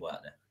available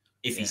out there.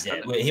 If he's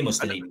there, he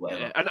must lead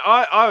whatever. And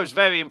I was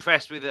very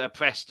impressed with the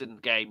Preston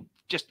game.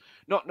 Just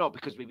not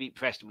because we beat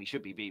Preston, we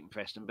should be beating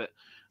Preston, but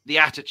the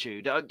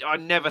attitude. I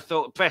never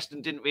thought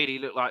Preston didn't really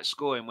look like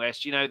scoring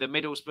West. The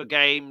Middlesbrough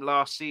game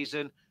last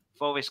season,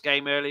 Forest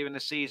game earlier in the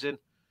season.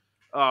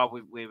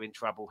 Oh, we're in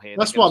trouble here.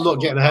 That's why I'm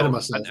not getting ahead of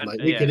myself,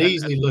 mate. We could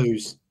easily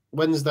lose.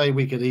 Wednesday,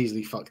 we could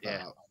easily fuck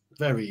that up.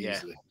 Very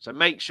easily. So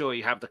make sure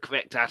you have the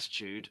correct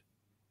attitude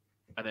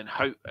and then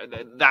hope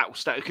that will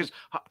start. Because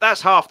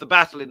that's half the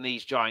battle in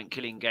these giant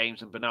killing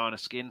games and banana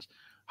skins.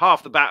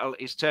 Half the battle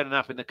is turning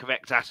up in the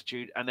correct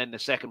attitude. And then the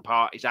second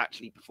part is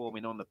actually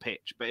performing on the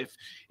pitch. But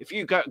if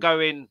you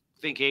go in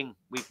thinking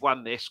we've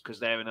won this because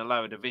they're in a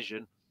lower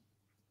division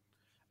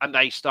and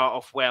they start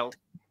off well,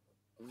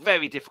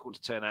 very difficult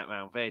to turn that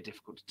round. Very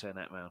difficult to turn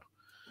that round.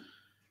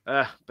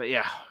 But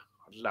yeah,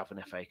 I'd love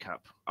an FA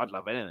Cup. I'd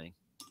love anything.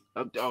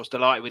 I was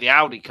delighted with the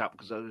Audi Cup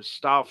because I was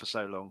starved for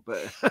so long,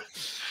 but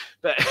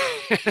but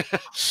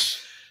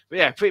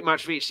yeah, pretty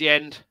much reached the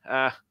end.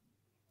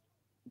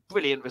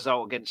 Brilliant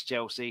result against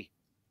Chelsea.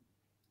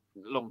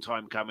 Long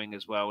time coming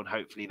as well, and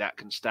hopefully that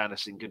can stand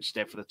us in good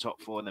stead for the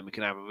top four, and then we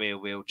can have a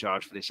real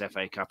charge for this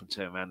FA Cup and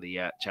turn around the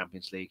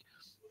Champions League.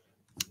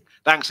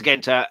 Thanks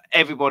again to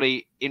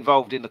everybody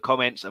involved in the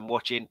comments and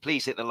watching.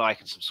 Please hit the like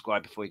and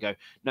subscribe before you go.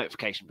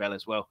 Notification bell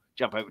as well.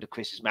 Jump over to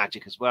Chris's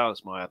Magic as well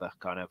as my other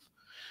kind of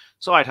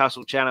side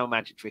hustle channel,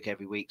 Magic Trick,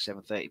 every week,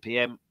 7:30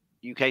 p.m.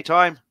 UK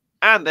time.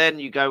 And then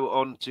you go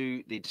on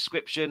to the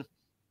description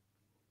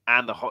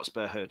and the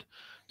Hotspur Hood.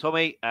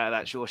 Tommy,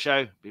 that's your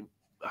show.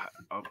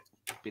 I've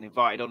been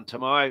invited on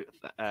tomorrow,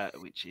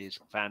 which is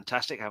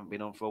fantastic. I haven't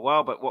been on for a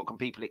while, but what can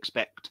people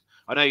expect?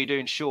 I know you're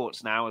doing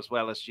shorts now as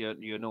well as your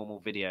normal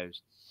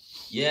videos.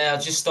 Yeah,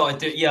 I've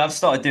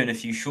started doing a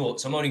few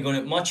shorts. I'm only going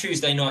to, my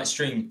Tuesday night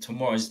stream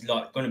tomorrow is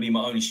like going to be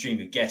my only stream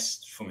with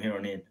guests from here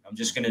on in. I'm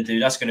just going to do,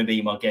 that's going to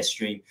be my guest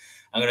stream.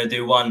 I'm going to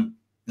do one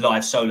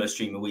live solo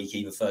stream a week,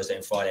 either Thursday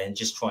and Friday, and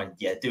just try and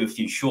do a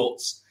few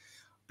shorts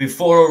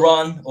before a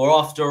run or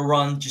after a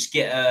run. Just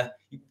get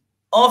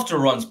after a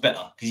run's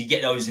better because you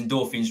get those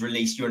endorphins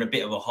released. You're in a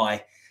bit of a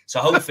high. So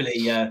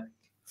hopefully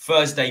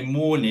Thursday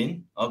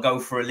morning I'll go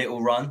for a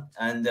little run,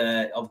 and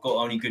I've got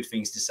only good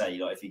things to say.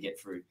 Like if you get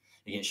through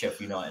against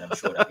Sheffield United, I'm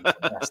sure that'd be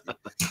fantastic.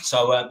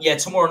 So yeah,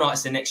 tomorrow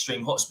night's the next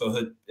stream, Hotspur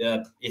Hood.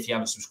 If you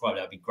haven't subscribed,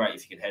 that'd be great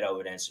if you could head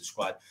over there and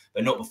subscribe,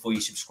 but not before you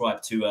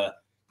subscribe to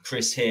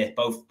Chris here,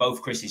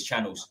 both Chris's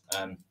channels.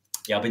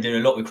 Yeah, I've been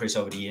doing a lot with Chris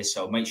over the years,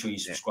 so make sure you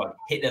subscribe.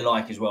 Hit the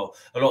like as well.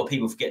 A lot of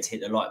people forget to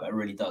hit the like, but it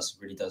really does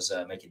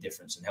make a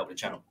difference and help the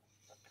channel.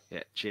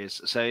 Yeah, cheers.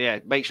 So yeah,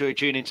 make sure you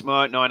tune in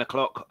tomorrow at 9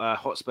 o'clock,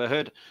 Hotspur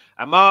Hood.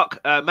 And Mark,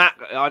 Matt,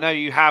 I know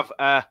you have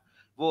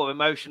Raw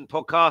Emotion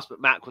podcast, but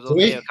Matt was on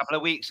here a couple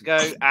of weeks ago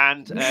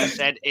and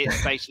said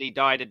it's basically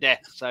died a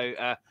death.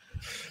 So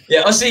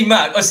yeah, I see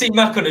Mac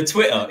on the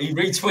Twitter. He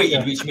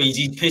retweeted, which means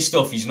he's pissed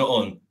off he's not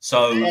on.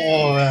 So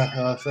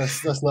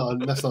that's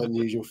not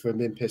unusual for him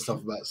being pissed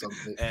off about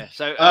something. Yeah.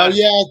 So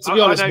yeah, to be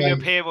honest, I know mate, you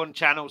appear on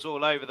channels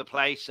all over the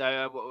place.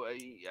 So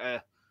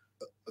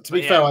to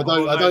be fair, I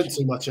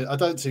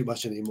don't too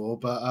much anymore.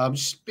 But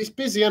it's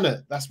busy, isn't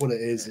it? That's what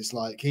it is. It's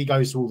like he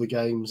goes to all the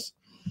games.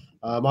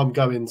 I'm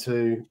going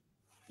to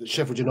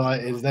Sheffield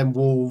United, then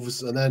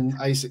Wolves, and then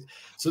AC.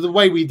 So the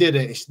way we did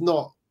it,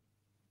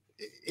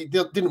 it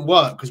didn't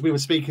work because we were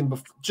speaking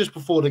just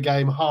before the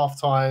game, half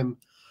time,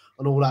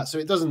 and all that. So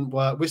it doesn't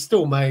work. We're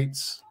still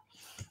mates.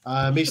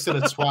 He's still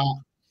a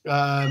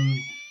twat.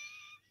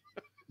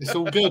 It's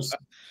all good.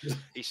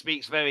 He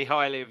speaks very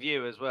highly of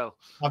you as well.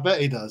 I bet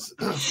he does.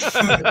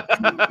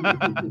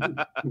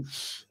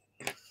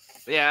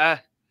 Yeah,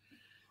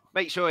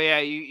 make sure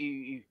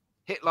you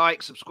hit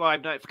like,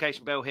 subscribe,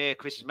 notification bell here,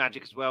 Chris's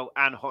Magic as well,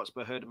 and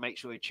Hotspur Hood. And make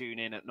sure you tune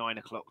in at 9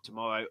 o'clock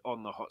tomorrow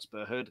on the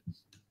Hotspur Hood.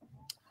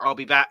 I'll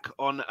be back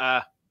on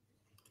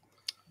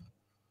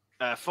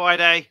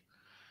Friday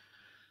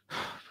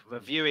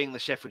reviewing the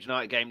Sheffield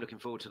United game. Looking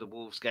forward to the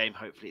Wolves game.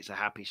 Hopefully it's a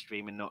happy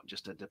stream and not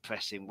just a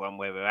depressing one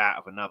where we're out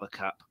of another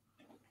cup.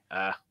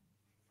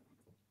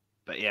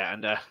 But yeah,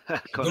 and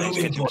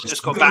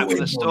just got back from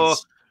the store.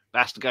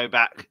 Has to go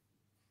back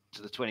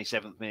to the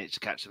 27th minute to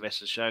catch the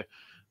rest of the show.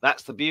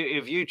 That's the beauty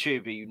of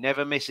YouTube. You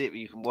never miss it.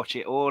 You can watch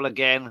it all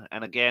again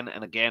and again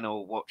and again,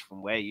 or watch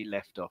from where you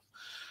left off.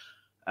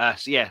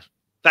 So yeah,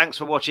 thanks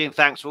for watching.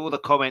 Thanks for all the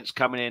comments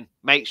coming in.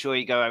 Make sure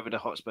you go over to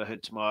Hotspur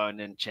Hood tomorrow and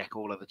then check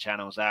all of the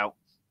channels out.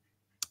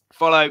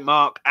 Follow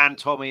Mark and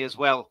Tommy as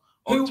well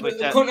on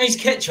Twitter. Conte's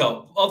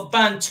Ketchup. I've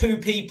banned 2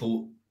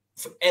 people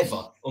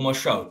forever on my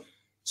show.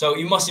 So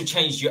you must have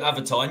changed your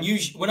avatar. And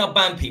usually when I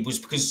ban people, it's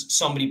because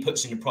somebody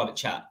puts in your private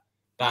chat,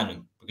 ban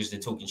them because they're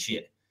talking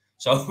shit.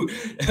 So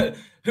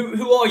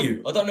who are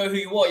you? I don't know who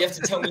you are. You have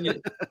to tell me your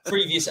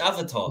previous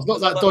avatar. It's not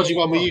that dodgy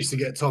one we used to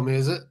get, Tommy,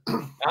 is it?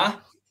 Huh?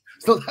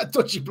 It's not that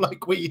dodgy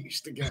bloke we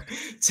used to get.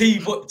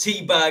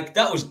 Teabag.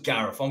 That was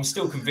Gareth. I'm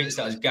still convinced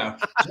that was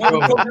Gareth. Do you know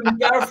what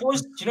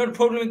the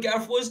problem with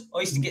Gareth was? I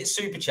used to get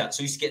super chat.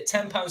 So I used to get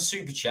 £10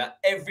 super chat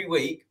every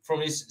week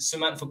from his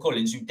Samantha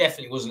Collins, who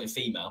definitely wasn't a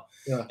female.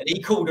 Yeah. And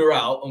he called her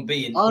out on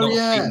being not a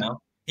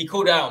female. He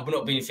called her out on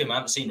not being a female. I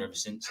haven't seen her ever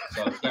since.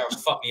 So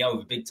Gareth fucked me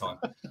over big time.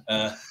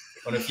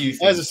 On a few things.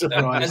 There's a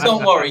surprise. And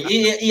don't worry,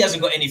 he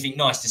hasn't got anything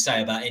nice to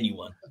say about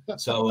anyone.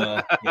 So,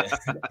 yeah.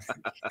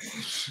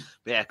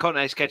 Yeah,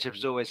 Conte's Ketchup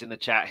is always in the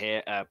chat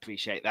here.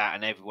 Appreciate that.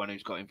 And everyone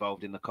who's got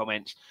involved in the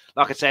comments.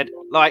 Like I said,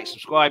 like,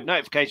 subscribe,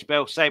 notification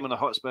bell, same on the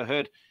Hotspur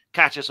Hood.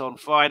 Catch us on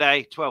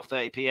Friday,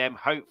 12:30 p.m.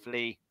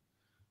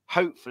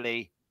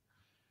 Hopefully,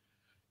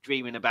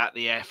 dreaming about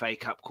the FA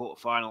Cup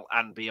quarterfinal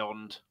and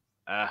beyond,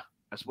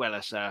 as well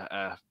as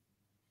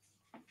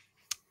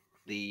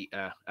the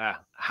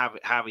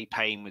Harry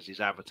Payne was his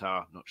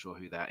avatar. Not sure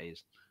who that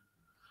is.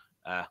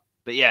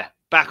 But yeah,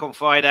 back on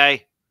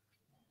Friday,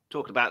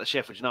 talking about the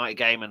Sheffield United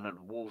game and the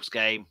Wolves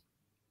game.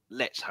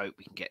 Let's hope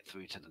we can get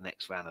through to the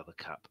next round of the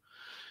Cup.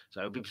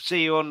 So we'll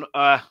see you on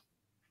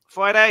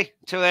Friday.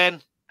 Till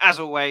then, as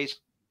always,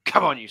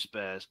 Come on, you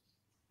Spurs.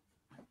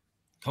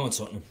 Come on,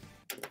 Tottenham.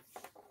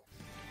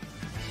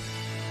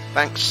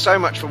 Thanks so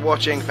much for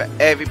watching. For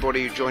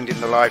everybody who joined in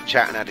the live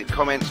chat and added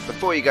comments,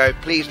 before you go,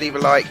 please leave a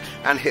like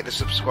and hit the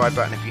subscribe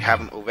button if you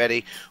haven't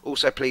already.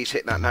 Also, please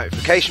hit that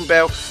notification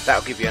bell.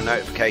 That'll give you a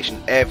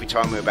notification every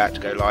time we're about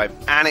to go live,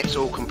 and it's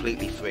all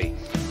completely free.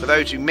 For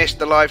those who missed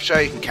the live show,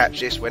 you can catch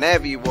this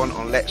whenever you want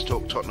on Let's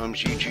Talk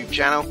Tottenham's YouTube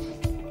channel.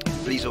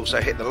 Please also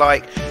hit the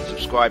like,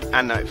 subscribe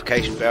and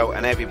notification bell,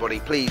 and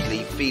everybody please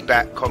leave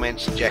feedback,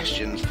 comments,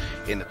 suggestions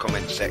in the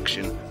comments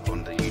section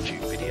on the YouTube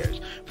videos.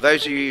 For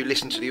those of you who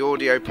listen to the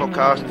audio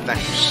podcast, thank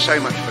you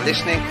so much for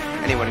listening.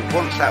 Anyone who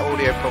wants that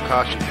audio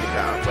podcast, you can pick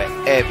that up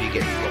wherever you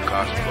get your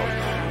podcast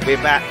from.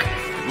 We're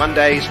back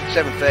Mondays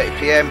 7:30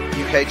 p.m.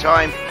 UK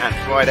time and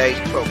Fridays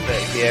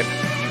 12:30 p.m.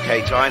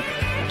 UK time.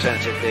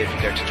 Alternatively, if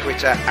you go to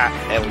Twitter at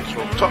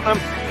 @LTalkTottenham,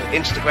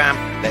 Instagram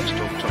Let's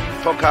Talk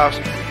Tottenham Podcast,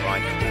 you can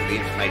find all the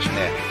information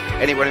there.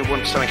 Anyone who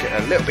wants something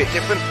a little bit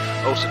different,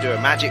 also do a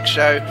magic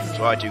show.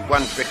 So I do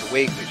one trick a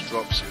week, which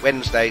drops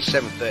Wednesday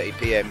 7:30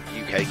 p.m.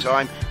 UK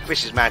time.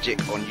 Chris's Magic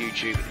on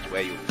YouTube is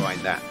where you'll find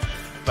that.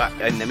 But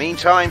in the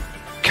meantime,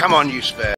 come on, you Spurs.